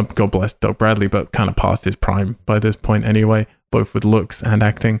 God bless Doug Bradley, but kind of past his prime by this point anyway, both with looks and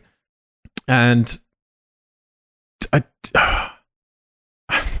acting. And I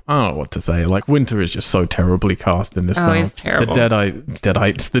don't know what to say. Like, Winter is just so terribly cast in this film. He's terrible. The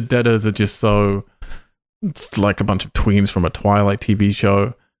Deadites, the Deaders are just so... It's like a bunch of tweens from a Twilight TV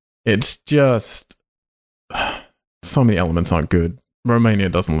show. It's just... So many elements aren't good. Romania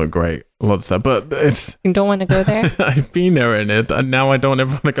doesn't look great. A lot of stuff, but it's... You don't want to go there? I've been there in it, and now I don't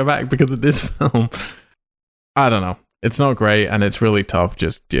ever want to go back because of this film. I don't know. It's not great, and it's really tough.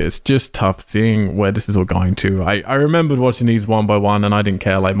 It's just tough seeing where this is all going to. I remembered watching these one by one, and I didn't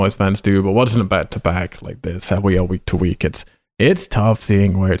care like most fans do, but watching them back to back like this, how we are week to week, it's tough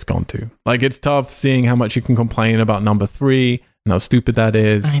seeing where it's gone to. Like, it's tough seeing how much you can complain about number 3 and how stupid that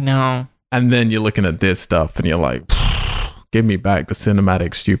is. I know. And then you're looking at this stuff, and you're like... Give me back the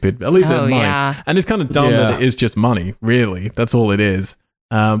cinematic stupid. At least it's money. Yeah. And it's kind of dumb that it is just money, really. That's all it is.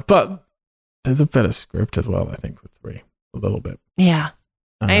 But there's a better script as well, I think, with 3. A little bit. Yeah.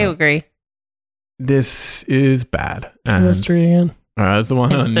 I agree. This is bad. Mystery again? It's the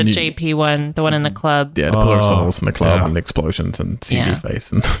one It's on the JP one, the one in the club. Yeah, the Pillar of Souls in the club and explosions and CD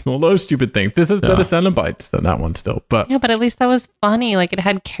face and all those stupid things. This has better Cenobites than that one still. But yeah, but at least that was funny. Like, it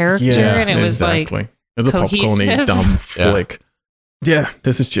had character and it was like... It was a popcorny, dumb flick. Yeah,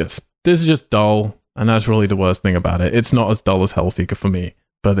 this is just dull, and that's really the worst thing about it. It's not as dull as Hellseeker for me,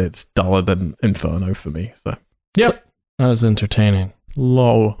 but it's duller than Inferno for me. So, yep, that was entertaining.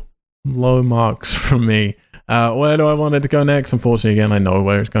 Low marks from me. Where do I want it to go next? Unfortunately, again, I know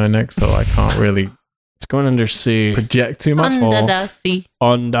where it's going next, so I can't really. It's going under sea. Project too much. Under the sea.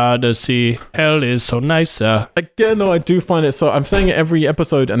 Under the sea. Hell is so nice. Again, though, I do find it so... I'm saying it every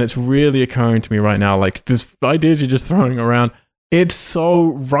episode, and it's really occurring to me right now. Like, this ideas you're just throwing around, it's so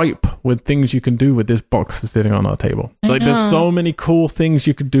ripe with things you can do with this box sitting on our table. Like, there's so many cool things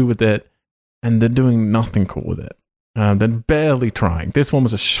you could do with it, and they're doing nothing cool with it. They're barely trying. This one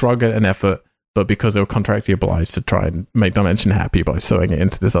was a shrug at an effort, but because they were contractually obliged to try and make Dimension happy by sewing it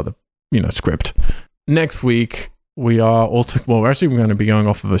into this other script. Next week, we're actually going to be going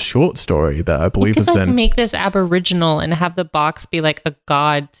off of a short story that I believe is then make this Aboriginal and have the box be like a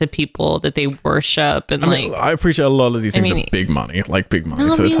god to people that they worship. And I appreciate a lot of these things are big money,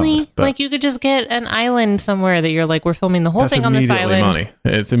 not so it's really. hard. But Like you could just get an island somewhere that you're like, we're filming the whole thing on this island. Money.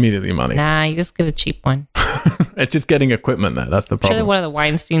 It's immediately money. Nah, you just get a cheap one. It's just getting equipment there. That's the problem. Sure, one of the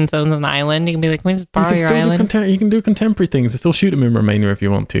Weinsteins owns an island. You can be like, can we just borrow your island? You can do contemporary things. Still shoot them in Romania if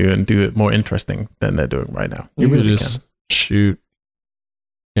you want to, and do it more interesting than they're doing right now. You really just shoot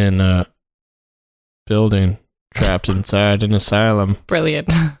in a building trapped inside an asylum.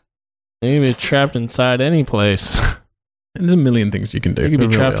 Brilliant. You can be trapped inside any place. And there's a million things you can do. You can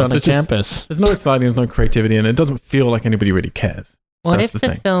be trapped on a campus. There's no exciting, there's no creativity, and it doesn't feel like anybody really cares. What if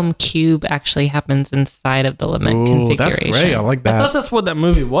the film Cube actually happens inside of the Lament configuration? That's great. I like that. I thought that's what that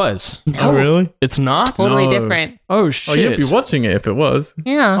movie was. No. Oh, really? It's not? Totally different. Oh, shit. Oh, you'd be watching it if it was.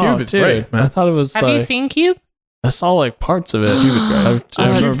 Yeah. Cube is great, man. I thought it was Have you seen Cube? I saw like parts of it. Cube is great.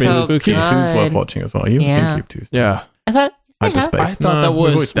 I've never been so spooky. Cube 2 is worth watching as well. You haven't seen Cube 2. Yeah. I thought Hyperspace. I thought that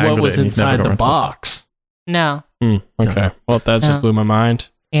was what was inside the box. No. Okay. Well, that just blew my mind.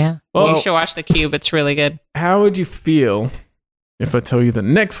 Yeah. Well, you should watch The Cube. It's really good. How would you feel if I tell you that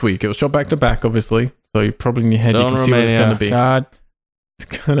next week, it was shot back to back, obviously, so you probably in your head you can see what it's going to be. God.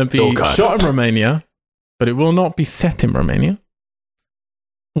 It's going to be shot in Romania, but it will not be set in Romania.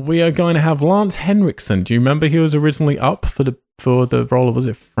 We are going to have Lance Henriksen. Do you remember he was originally up for the role of, was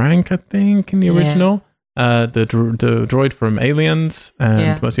it Frank, I think, in the original? The droid from Aliens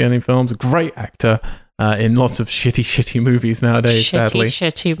and most of the Alien films. A great actor in lots of shitty movies nowadays, sadly.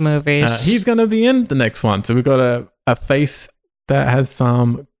 Shitty movies. He's going to be in the next one. So we've got a face that has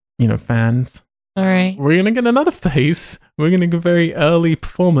some, fans. All right. We're going to get another face. We're going to get a very early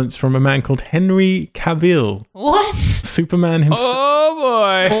performance from a man called Henry Cavill. What? Superman himself. Oh,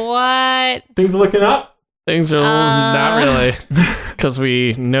 boy. What? Things looking up? Things are not really. Because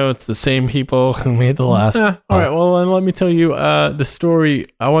we know it's the same people who made the last. All right. Well, then let me tell you the story.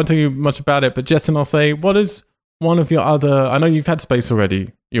 I won't tell you much about it, but Justin, I'll say, what is one of your other... I know you've had space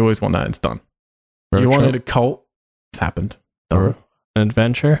already. You always want that. It's done. You wanted a cult. It's happened. Or an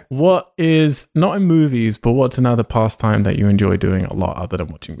adventure. What is, not in movies, but what's another pastime that you enjoy doing a lot other than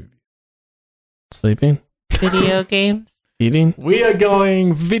watching movies? Sleeping. Video games. Eating. We are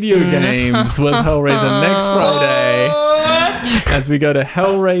going video games with Hellraiser next Friday as we go to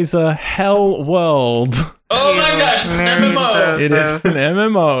Hellraiser Hell World. Oh my gosh, it's an MMO. It is an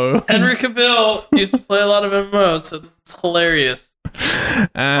MMO. Henry Cavill used to play a lot of MMOs, so this is hilarious.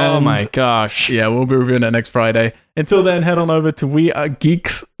 And oh my gosh. Yeah, we'll be reviewing that next Friday. Until then, head on over to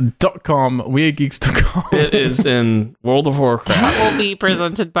wearegeeks.com. Wearegeeks.com. It is in World of Warcraft. That will be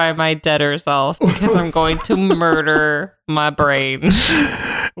presented by my deader self because I'm going to murder my brain.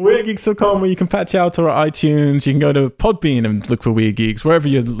 Wearegeeks.com, where you can patch out to our iTunes. You can go to Podbean and look for Weird Geeks, wherever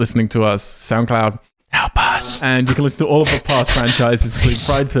you're listening to us, SoundCloud. Help us. And you can listen to all of our past franchises, including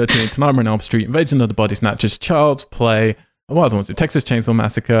Friday the 13th, Nightmare on Elm Street, Invasion of the Body Snatchers, Child's Play, what other ones? Texas Chainsaw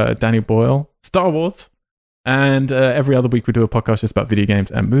Massacre, Danny Boyle, Star Wars. And every other week we do a podcast just about video games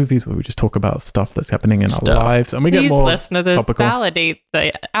and movies where we just talk about stuff that's happening in our lives. And we get more listen to this. Topical. Validate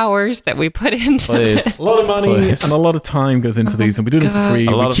the hours that we put into this. A lot of money and a lot of time goes into these, and we do them for free.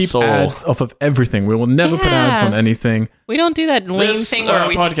 We keep ads off of everything. We will never put ads on anything. We don't do that lame thing where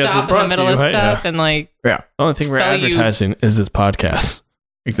we stop in the middle of stuff and like. Yeah. The only thing we're advertising is this podcast.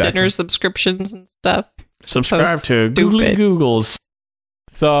 Exactly. Dinner subscriptions and stuff. Subscribe So to Googles.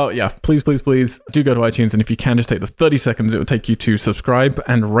 So yeah, please do go to iTunes, and if you can, just take the 30 seconds it would take you to subscribe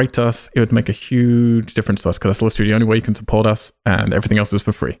and rate us. It would make a huge difference to us, because that's literally the only way you can support us, and everything else is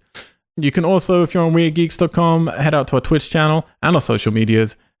for free. You can also, if you're on WeirdGeeks.com, head out to our Twitch channel and our social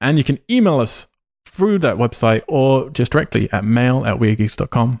medias, and you can email us through that website or just directly at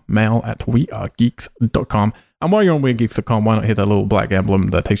mail@weirdgeeks.com, mail@wearegeeks.com. And while you're on WeirdGeeks.com, why not hit that little black emblem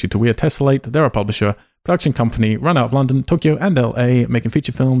that takes you to Weird Tessellate? They're a publisher, production company, run out of London, Tokyo, and LA, making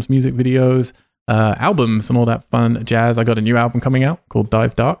feature films, music videos, albums, and all that fun jazz. I got a new album coming out called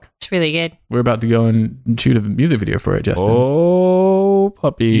Dive Dark. It's really good. We're about to go and shoot a music video for it, Justin. Oh,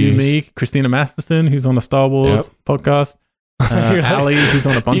 puppies. You, me, Christina Masterson, who's on a Star Wars podcast. Ali, who's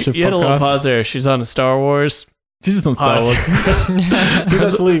on a bunch of podcasts. You had a little pause there. She's on a Star Wars. She's just on Star Wars. She's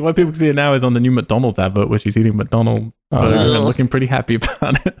actually, what people can see it now is on the new McDonald's advert, where she's eating McDonald's burger and looking pretty happy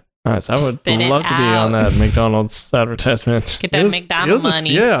about it. Nice. I would love to be on that McDonald's advertisement. Get that McDonald's money.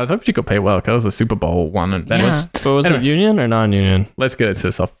 Yeah, I hope she could pay well, because that was a Super Bowl one. And But was it union or non-union? Let's get into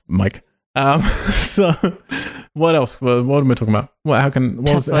this off, Mike. So, what else? What am I talking about? How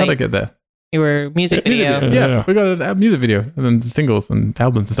did I get there? Your music video. Yeah, we got a music video and then singles and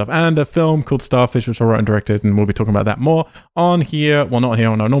albums and stuff, and a film called Starfish, which I wrote and directed, and we'll be talking about that more on here. Well, not here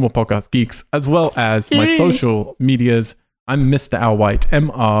on our normal podcast, Geeks, as well as my social medias. I'm Mr. Al White,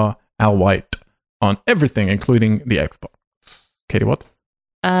 Mr. Al White, on everything, including the Xbox. Katie Watts.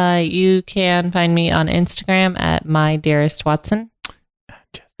 You can find me on Instagram at my dearest Watson.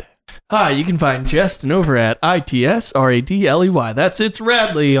 Hi, you can find Justin over at ITSRADLEY. It's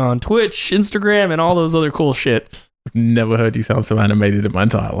Radley on Twitch, Instagram, and all those other cool shit. I've never heard you sound so animated in my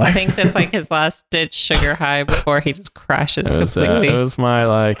entire life. I think that's like his last ditch sugar high before he just crashes completely. It was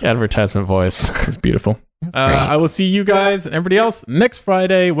my advertisement voice. It's beautiful. I will see you guys and everybody else next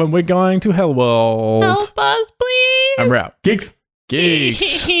Friday when we're going to Hellworld. Help us, please. And we're out. Geeks.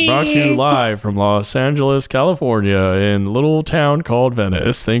 Geeks, brought to you live from Los Angeles, California, in a little town called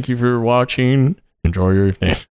Venice. Thank you for watching. Enjoy your evening.